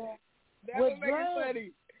 That would make it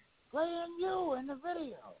funny. Playing you in the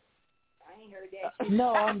video. I ain't heard that shit.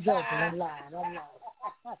 No, I'm joking. I'm lying.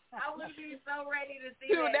 I would be so ready to see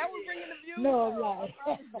Dude, that. That would bring in the views. No, I'm lying.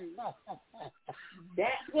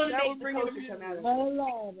 That's what makes the culture come out of it. I'm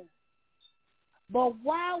lying. But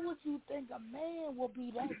why would you think a man will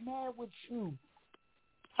be that mad with you?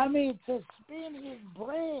 I mean, to spend his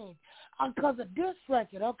brain because of this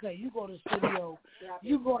record. Okay, you go to the studio,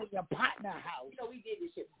 you go to your partner house. We did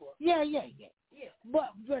this shit before. Yeah. But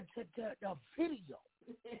the video.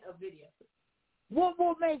 A video. What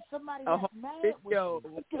will make somebody mad with you?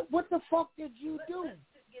 What the fuck did you do?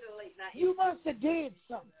 Get a late night. You must have did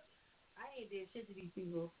something. I ain't did shit to these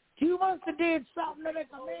people. You must have did something to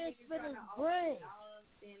make a man spin his brain. I don't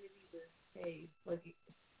understand it either. Hey, fuck it.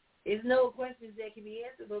 There's no questions that can be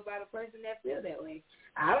answered by the person that feel that way.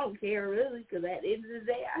 I don't care really, because at the end of the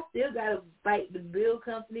day, I still got to fight the bill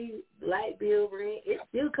company, light bill rent. It's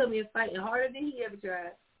still coming fighting harder than he ever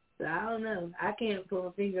tried. So I don't know. I can't put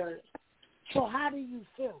my finger on it. So how do you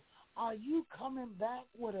feel? are you coming back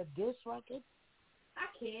with a diss record? I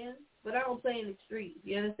can, but I don't play in the streets.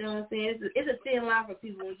 You understand what I'm saying? It's a thin line for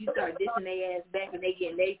people when you start dissing their ass back and they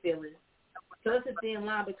getting their feelings. So it's a thin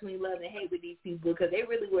line between love and hate with these people because they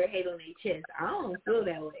really wear hate on their chest. I don't feel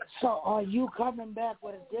that way. So are you coming back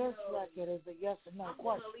with a diss record? Is a yes or no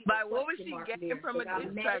question? But what was she getting from a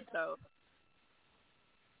diss track though?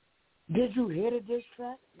 Did you hear the diss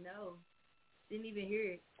track? No, didn't even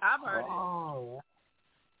hear it. I've heard it. Oh,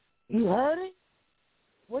 you heard it?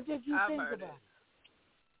 What did you think about it?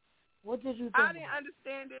 What did you think? I didn't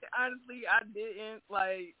understand it. Honestly, I didn't.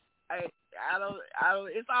 Like, I don't.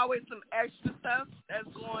 It's always some extra stuff that's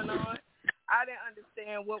going on. I didn't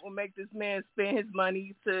understand what would make this man spend his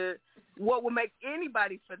money to, what would make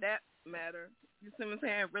anybody, for that matter, you see what I'm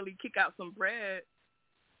saying, really kick out some bread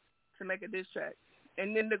to make a diss track,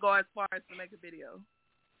 and then to go as far as to make a video.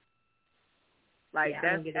 Like,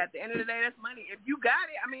 that's, at the end of the day, that's money. If you got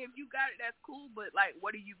it, that's cool, but, like,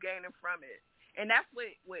 what are you gaining from it? And that's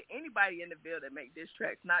with anybody in the field that make diss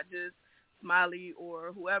tracks, not just Smiley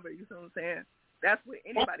or whoever, you know what I'm saying? That's with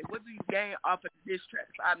anybody. What do you gain off of diss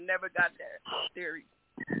tracks? I've never got that theory.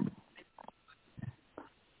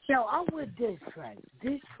 Yo, I'm with diss tracks.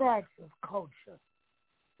 Diss tracks is culture.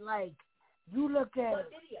 Like, you look at...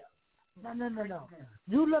 No.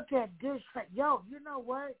 You look at diss tracks. Yo, you know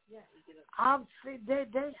what? I'm saying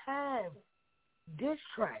they have diss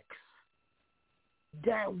tracks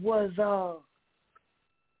that was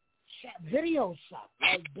video shot,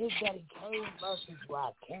 like Big Daddy Kane versus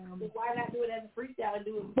Rakim. Why not do it as a freestyle and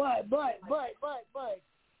do it? But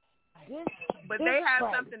they have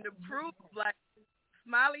something to prove. Like,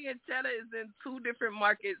 Smiley and Cheddar is in two different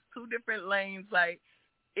markets, two different lanes. Like,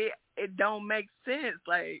 it don't make sense.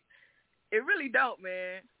 Like, it really don't,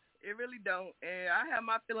 man. It really don't. And I have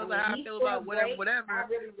my feelings on how I feel about whatever.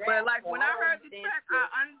 But, like, when I heard the track,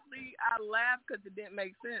 I laughed because it didn't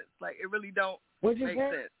make sense. Like, it really don't make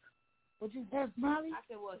sense. What you said, Smiley? I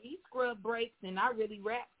said, well, he scrub breaks and I really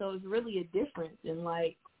rap, so it's really a difference. And,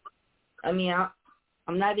 like, I mean,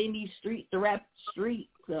 I'm not in these streets to rap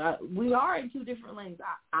streets. We are in two different lanes.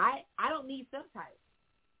 I don't need subtitles.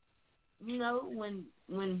 You know, when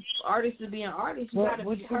artists are being artists, you got to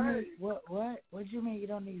be heard. What do you mean you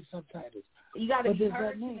don't need subtitles? You got to be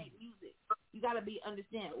heard to make music. You got to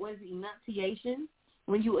understand. What is enunciation?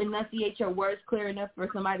 When you enunciate your words clear enough for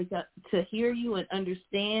somebody to hear you and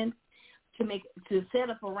understand, to set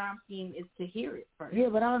up a rhyme scheme is to hear it first. Yeah,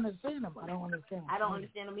 but I don't understand them. I don't understand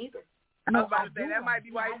them either. I was about to say, that might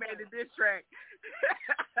be why he made the diss track.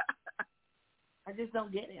 I just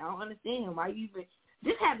don't get it. I don't understand why you even...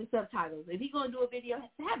 Just have the subtitles. If you're going to do a video,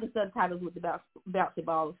 have the subtitles with the bouncy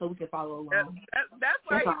ball so we can follow along. That's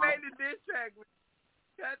why he made the diss track.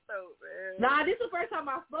 Cutthroat, man. Nah, this is the first time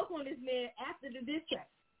I spoke on this man after the diss track.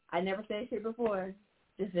 I never said shit before.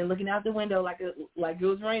 Just been looking out the window like it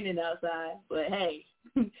was raining outside. But, hey,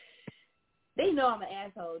 they know I'm an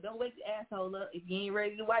asshole. Don't wake the asshole up if you ain't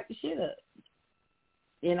ready to wipe the shit up.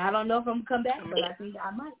 And I don't know if I'm going to come back, but I think I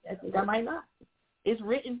might. I think I might not. It's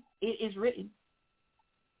written. It is written.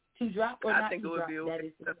 To drop or not to drop, that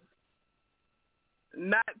is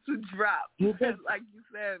not to drop. Like you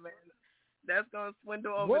said, man. That's going to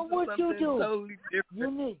swindle over to something totally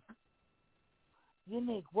different.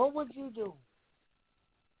 Unique. What would you do?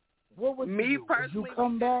 What would Me you do? personally, would you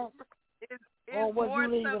come back? It's more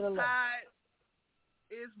stuff tied.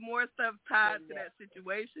 It's more stuff tied to that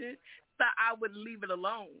situation, so I would leave it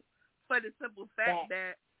alone for the simple fact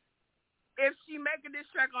that if she make a diss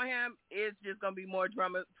track on him, it's just gonna be more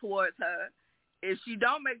drama towards her. If she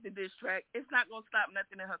don't make the diss track, it's not gonna stop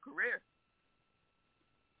nothing in her career.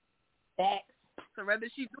 Facts. So whether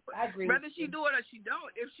she do it or she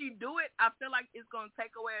don't, if she do it, I feel like it's gonna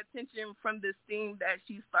take away attention from the steam that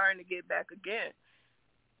she's starting to get back again.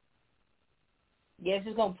 Yeah, it's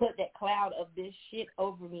just gonna put that cloud of this shit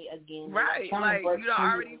over me again. Right, like you done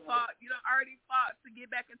already fought to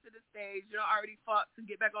get back into the stage. You done already fought to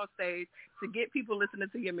get back on stage, to get people listening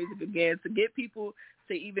to your music again, to get people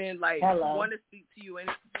to even want to speak to you and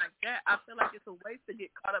like that. I feel like it's a waste to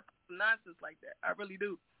get caught up in nonsense like that. I really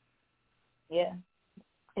do. Yeah.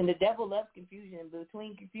 And the devil loves confusion.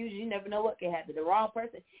 Between confusion, you never know what can happen. The wrong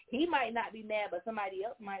person, he might not be mad, but somebody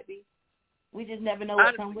else might be. We just never know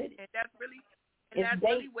what comes with it. And that's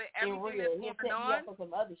really with everything that's going on. For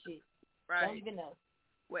some other shit. Right. Don't even know.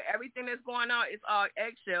 With everything that's going on, it's all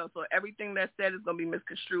eggshells. So everything that's said is going to be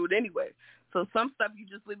misconstrued anyway. So some stuff you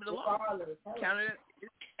just leave it alone. Count it,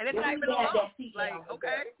 and it's not even alone. Like,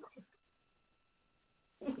 okay.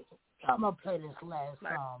 I'm gonna play this last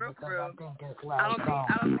song because I think this last I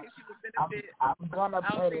don't think she would benefit. I'm gonna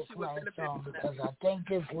play this last song because I think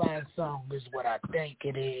this last song is what I think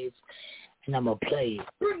it is, and I'm gonna play it.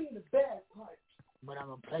 Bring the bad part. But I'm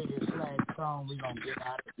gonna play this last song. We're gonna get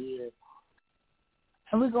out of here,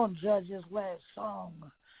 and we're gonna judge this last song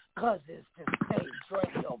because it's the Stage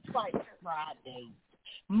Radio Fight Friday.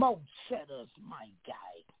 Mo Cheddar's my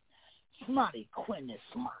guy. Smiley Quinn is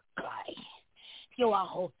my guy. Yo, I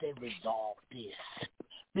hope they resolve this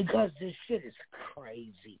because this shit is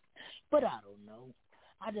crazy. But I don't know.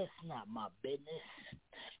 That's not my business.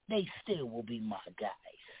 They still will be my guys.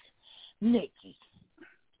 Nikki,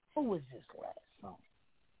 who was this last song?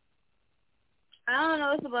 I don't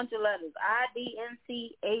know. It's a bunch of letters.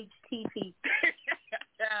 IDNCHTP.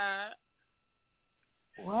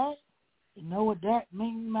 What? You know what that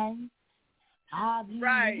means, man?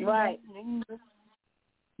 Right.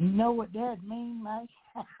 You know what that means, man?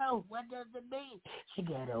 What does it mean? She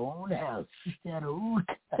got her own house. She got her own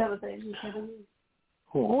house.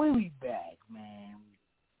 We'll be back, man.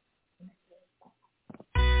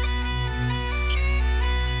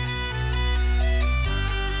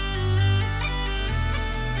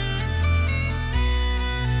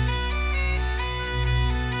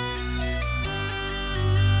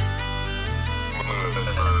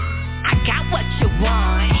 I got what you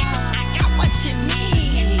want, I got what you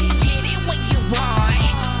need. Get it when you want,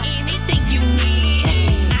 anything you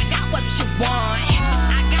need. I got what you want,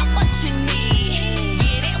 I got what you need.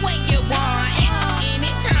 Get it when you want,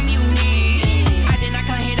 anytime you need. I did not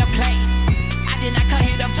come here to play, I did not come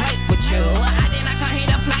here to play with you. I did not come here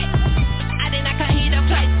to play, I did not come here to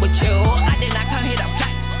play with you. I did not come here to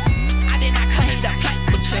play, I did not come here to play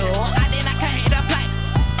with you. I did not come here to play,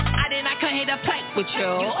 I did not come here to play with you.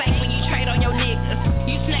 You fake when you trade on your niggas.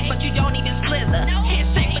 You snack but you don't even slither.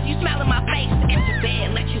 Can't shake but you smell in my face. Get your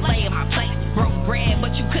bed, let you lay in my place. Broke bread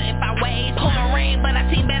but you couldn't find ways. Pouring rain but I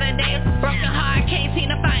see better days. Broken heart, can't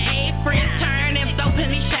seem to find a friend. Turn and don't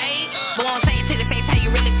put me shade. Go on, say it to the face how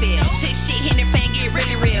you really feel. This shit hit their fan, get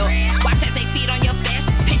really real. Watch as they feed on your fist.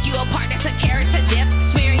 Pick you apart, that's a character death.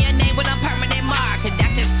 Smearing your name with a permanent mark. Cause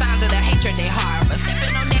that's just signs of the hatred they harbor.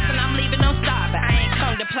 Stepping on necks and I'm leaving them starving. I ain't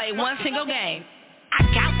come to play one single game. I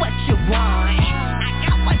got what you want, I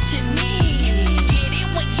got what you need. Get it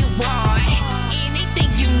when you want,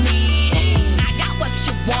 anything you need. I got what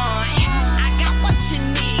you want, I got what you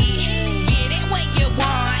need. Get it when you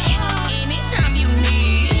want, anytime you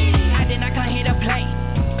need. I did not come here to play,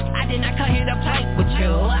 I did not come here to play with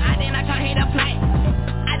you. I did not come here to play,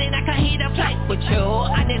 I did not come here to play with you.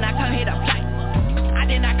 I did not come here to play, I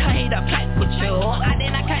did not come here to play with you. I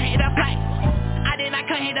did not come here to play, I did not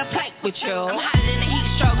come here to play with you. I'm hotter than a heat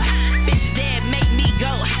stroke. Bitch dead, make me go.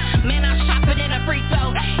 Man, I'm shopping in a free throw.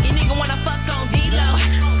 You nigga wanna fuck on D-Lo.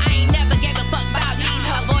 I ain't never gave a fuck about these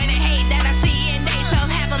hoes. Avoid the hate that I see in they so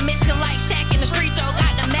have them missing like Shaq in the street though.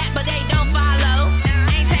 Got the map, but they don't follow.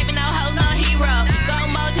 Ain't saving no hoes, no hero. Go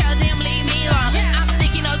motel, them leave me alone. I'm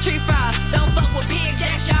sticking no tree frog. Don't fuck with pigs,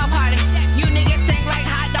 that's y'all party. You niggas sing like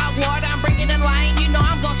hot dog water. I'm bringing the line, you know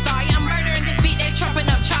I'm gon' start. I'm murdering this beat, they trumping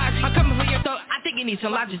up charge. I'm coming for your throat. I think you need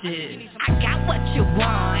some logic. I got what you want,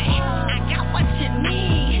 I got what you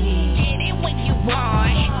need. Get it when you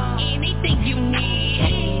want, anything you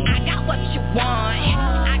need. I got what you want,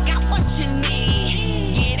 I got what you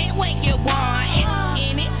need. Get it when you want,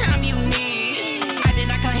 anytime you need. I did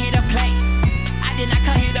not come here to play, I did not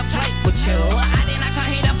come here to play with you. I did not come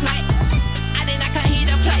here to play, I did not come here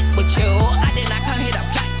to play with you. I did not come here to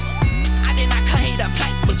play, I did not come here to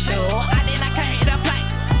play with you. I did not come here to play,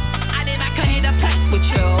 I did not come here to play with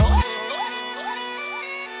you.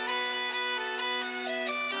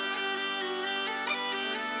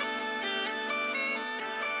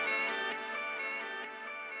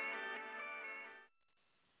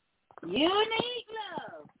 Unique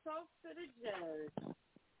love. Talk to the judge.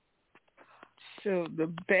 So the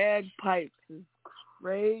bagpipes is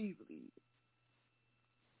crazy.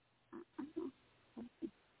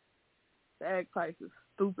 Bagpipes is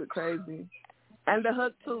stupid crazy. And the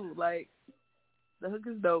hook too. Like, the hook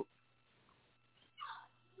is dope.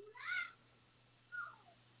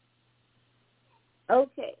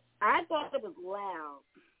 Okay. I thought it was loud.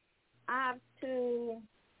 I have to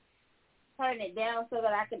turn it down so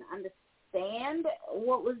that I can understand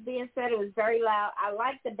what was being said. It was very loud. I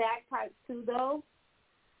like the bagpipes too, though.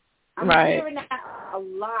 I'm hearing that a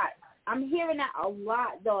lot.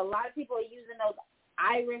 Though. A lot of people are using those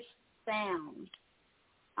Irish sounds.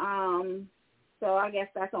 So I guess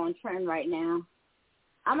that's on trend right now.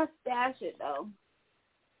 I'm going to stash it, though.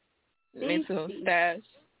 Me too. Stash.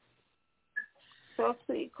 So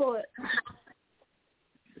sweet. Cool.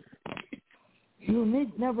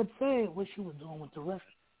 Unique never said what she was doing with the rest.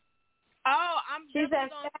 Oh, I'm She's definitely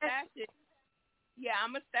gonna stash it. Yeah,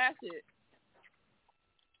 I'm gonna stash it.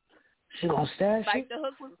 She gonna stash Like it? the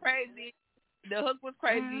hook was crazy.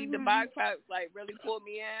 The box pipes like really pulled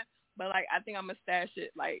me in. But like I think I'm gonna stash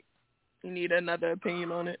it. Like you need another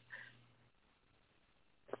opinion on it.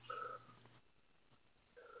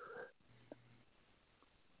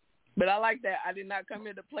 But I like that. I did not come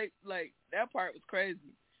here to play. Like that part was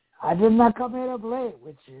crazy. I did not come here to play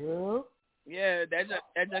with you. Yeah, that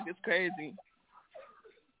junk is crazy.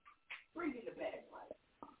 Bring it back.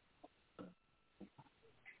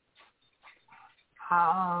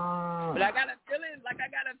 But I got a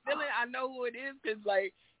feeling I know who it is because,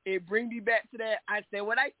 like, it bring me back to that I said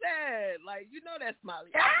what I said. Like, you know that Smiley.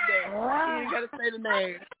 You ain't got to say the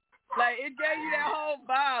name. Like, it gave you that whole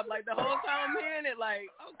vibe. Like, the whole time I'm hearing it, like,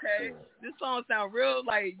 okay, this song sound real.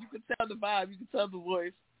 Like, you can tell the vibe. You can tell the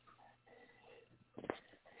voice.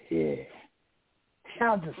 Yeah.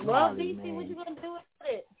 Sounds a Well, Smiley, DC, man. what you going to do with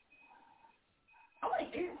it? I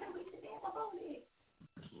want to hear something to dance about it.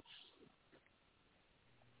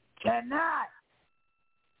 Cannot.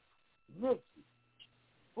 Nikki,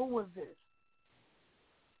 who was this?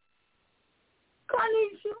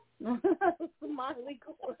 Carnation. Smiley,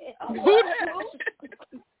 go ahead.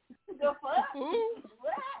 The fuck? Who?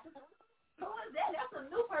 What? Who is that? That's a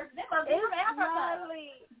new person. That must be from Africa.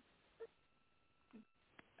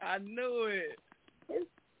 I knew it.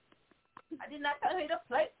 I did not come here to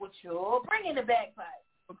play with you. Bring in the bagpipe.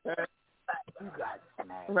 Okay. You got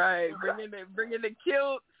smacked. Right. Bring in the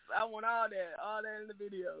kilts. I want all that in the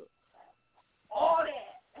video. All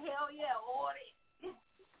that. Hell yeah, all that.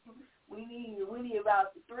 We need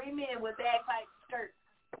about 3 men with bagpipe skirts.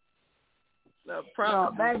 No Yo,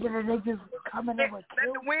 problem. imagine the niggas coming in with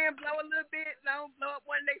Let the wind blow a little bit. Don't blow up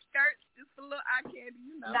one of their skirts. Just a little eye candy,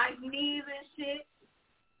 you know. Nice knees and shit.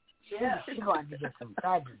 Yeah. She going to get some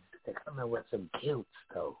faggots to come in with some kilts,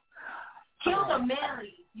 though. Kilts are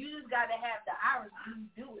manly. You just got to have the Irish to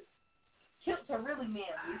do it. Kilts are really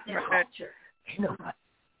manly. It's their culture. You know what?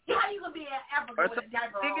 How you going to be in Africa with a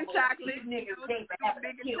diaper on? Big and chocolate. These niggas can't have a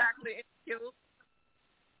Big and kilt. chocolate and kilt.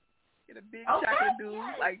 Get a big chocolate dude,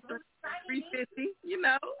 like $350, you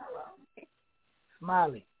know.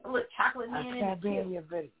 Smiley, A little chocolate I man can't in be the in kilt. your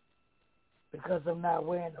video because I'm not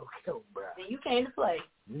wearing no kilt, bro. And you came to play.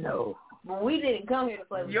 No. But we didn't come here to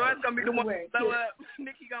play with Yours you. going to be the one We're to blow wearing up.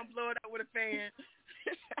 Nikki going to blow it up with a fan.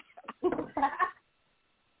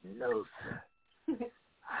 No, sir.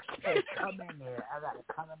 I can't come in there. I got to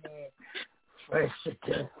come in there fresh to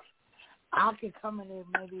death. I can come in there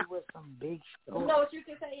maybe with some big You shorts. know what you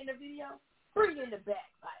can say in the video? Bring in the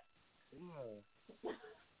bagpipe. Yeah.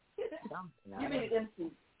 Something. Give me the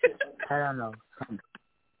MC. I don't know. Something.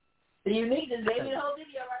 You need this baby the whole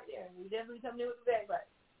video right there. We definitely coming in with the bagpipe.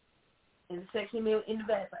 And the sexy meal in the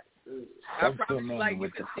bagpipe. I promise you, like, you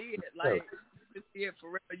can see it. Like, you can see it for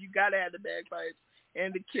real. You got to have the bagpipes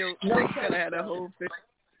and the kilt. No, you got to have the whole thing.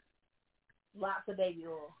 Lots of baby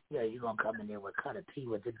oil. Yeah, you're going to come in there with cut of tea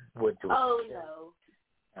with the Oh,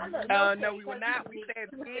 no. No, we were not. We said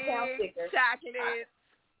big chocolate.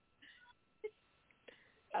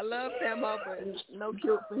 I love Sam, but no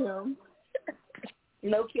kilt for him.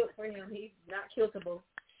 No kilt for him. He's not kiltable.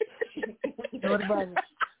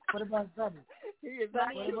 What about Sunny? He is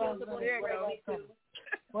not kiltable. There you go.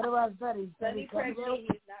 What about Sunny? Sunny pregnant.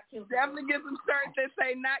 He's not kiltable. Definitely get some shirts that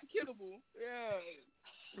say not killable. Yeah.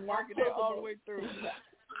 Market it all the way through.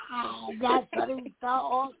 Got Sunny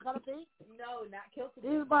all cut of tea? No, not kiltable.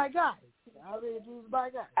 He's my guy. He's my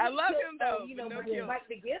guy. I love him, though. You know, no kilt. Mike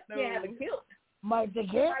the Gift can have a kilt. Mike the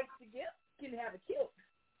Gift? Mike the Gift can have a kilt.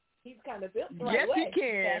 He's kind of built the Yes, right way. he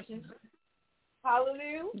can. Fashion.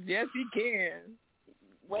 Hallelujah. Yes, he can.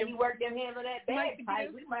 When you work them hands on that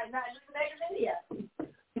bagpipe, we might not even make a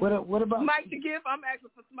video. What about Mike the Gift? I'm asking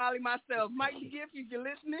for Smiley myself. Mike the Gift, if you're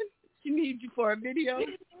listening, she needs you for a video.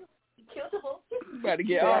 Kiltable. You better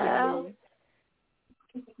get all the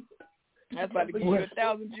views. That's about to give you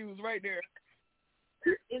 1,000 views right there.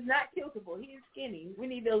 It's not kiltable. He is skinny. We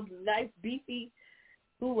need those nice beefy,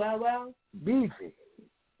 wow. Beefy.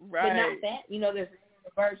 Right. But not fat. You know, there's a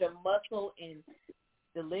verge of muscle and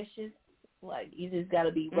delicious. Like, you just got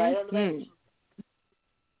to be right on the verge.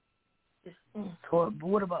 So,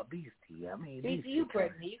 what about Beastie? I mean, Beastie, you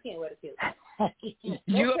pregnant. You can't wear the kilt.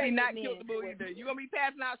 You going to be not kiltable either. You going to be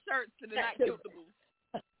passing out shirts to the not kiltable.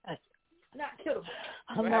 Not kiltable.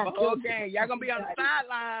 We'll have a whole game. Y'all going to be on the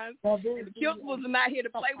sidelines. And the kiltables are not here to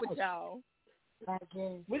play with y'all.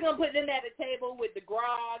 We're going to put them at the table with the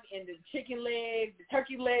grog and the chicken leg, the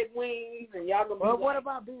turkey leg wings, and y'all going to be what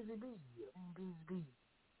about Beastie B?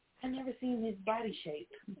 I never seen his body shape,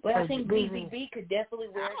 but I think BZB could definitely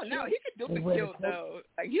wear. I don't know. He could do the kilt though.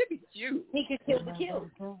 Like he'd be cute. He could kill the kilt.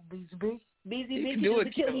 BZB could do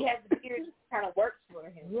the kilt. He has the beard. Kind of works for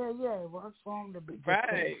him. Yeah, it works for him to be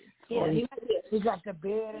right. Yeah, he got the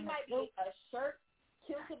beard. He might be a shirt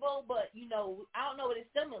tiltable, but I don't know what his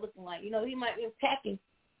stomach looking like. He might be packing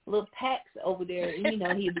little packs over there. And,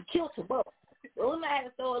 he'd be tiltable. So we might have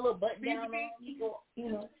to throw a little button down on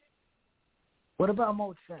him. What about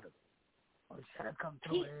Mo Cheddar? Mo Cheddar come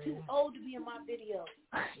through. He's too old to be in my video.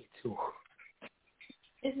 He's too old.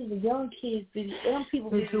 This is a young kid's video. Young people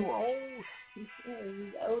video. He's too old.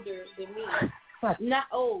 He's older than me. Not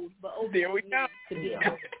old, but older. There we go. To be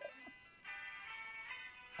older.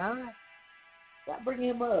 All right. Stop bringing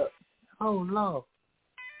him up. Oh, no.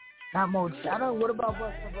 Not Mo Cheddar. What about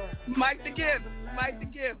Busta Brown? Mike the Gift.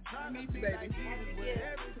 Me too, baby.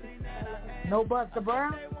 No Busta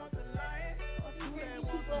Brown?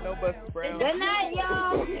 No Busta Brown. Good night,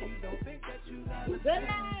 y'all. Good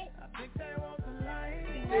night.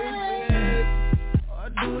 Or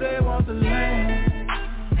do they want the land?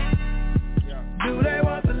 Do they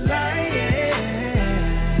want the land?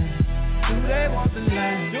 Do they want the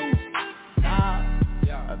land?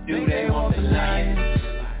 Do they want the land?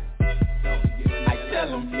 I tell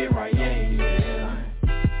them here I am.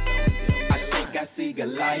 I think I see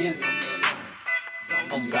Goliath.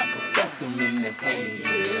 I'm about to stuff them in the hand.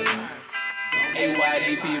 Hey, why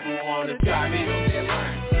they people wanna try me?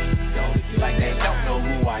 Like they don't know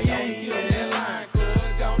who I am.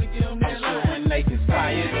 I'm sure when they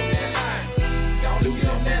conspire, lose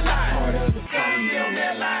on that line. Part of the song, on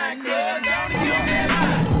that line.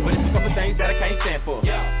 But it's a couple things that I can't stand for.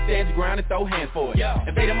 Stand your ground and throw hands for it.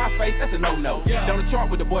 Invade in my face, that's a no-no. Down the chart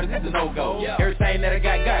with the boys, that's a no-go. Everything that I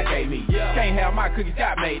got, God gave me. Can't have my cookies,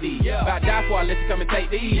 God made these. If I die for, I let you come and take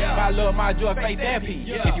these. If I love my joy, faith, and peace.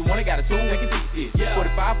 If you want it, got a tool, we can teach this.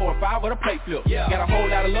 45, 4, 5 with a plate flip. Got a whole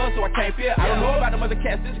lot of love, so I can't feel. I don't know about them other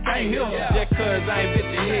cats, just can't hear. Just cause I ain't bit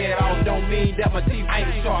your head off, don't mean that my teeth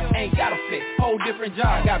ain't sharp. Ain't got a fit, whole different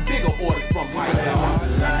job. Got bigger orders from my job.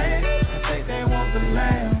 I think they want the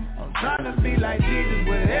lamb. I'm trying to be like Jesus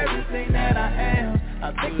with everything that I am.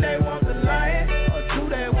 I think they want the lion, or do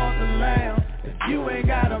they want the lamb? If you ain't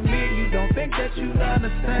got a meat, you don't think that you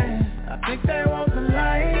understand. I think they want the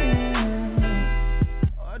lion,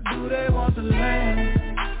 or do they want the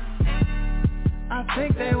lamb? I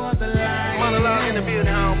think they want the lion. Monologue in the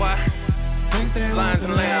building, homeboy. Lions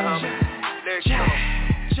and lamb, there she comes.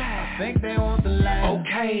 I think they want the lamb.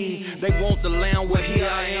 Okay, they want the lamb, well here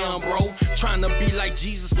I am, bro. Trying to be like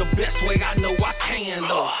Jesus the best way I know I can,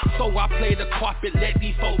 though. So I play the carpet, let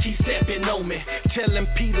these folks keep stepping on me. Telling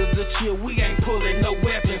Peter to chill, we ain't pulling no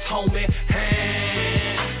weapons, homie.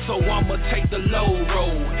 So I'ma take the low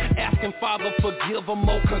road. Asking Father forgive them,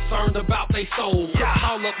 more concerned about they soul.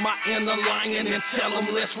 Call up my inner lion and tell them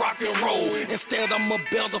let's rock and roll. Instead I'ma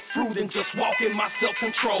bear the fruit and just walk in my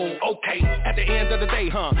self-control. Okay, at the end of the day,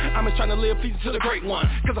 I'm just trying to live pleasing to the great one.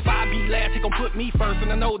 Cause if I be last, he gon' put me first.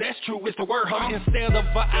 And I know that's true, it's the word, Instead of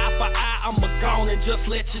an eye for eye, I'ma gone and just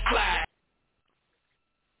let you slide.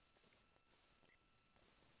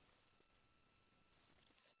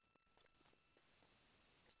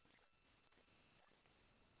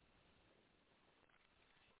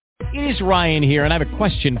 It is Ryan here, and I have a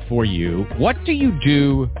question for you. What do you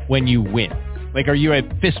do when you win? Like, are you a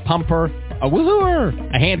fist pumper, a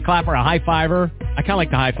woohooer, a hand clapper, a high fiver? I kind of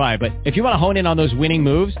like the high five, but if you want to hone in on those winning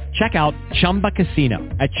moves, check out Chumba Casino.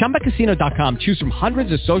 At ChumbaCasino.com, choose from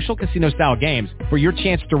hundreds of social casino-style games for your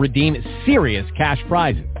chance to redeem serious cash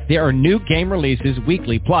prizes. There are new game releases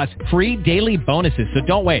weekly, plus free daily bonuses, so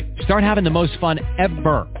don't wait. Start having the most fun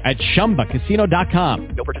ever at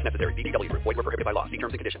ChumbaCasino.com. No purchase necessary. VGW. Void where prohibited by law. See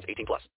terms and conditions. 18+.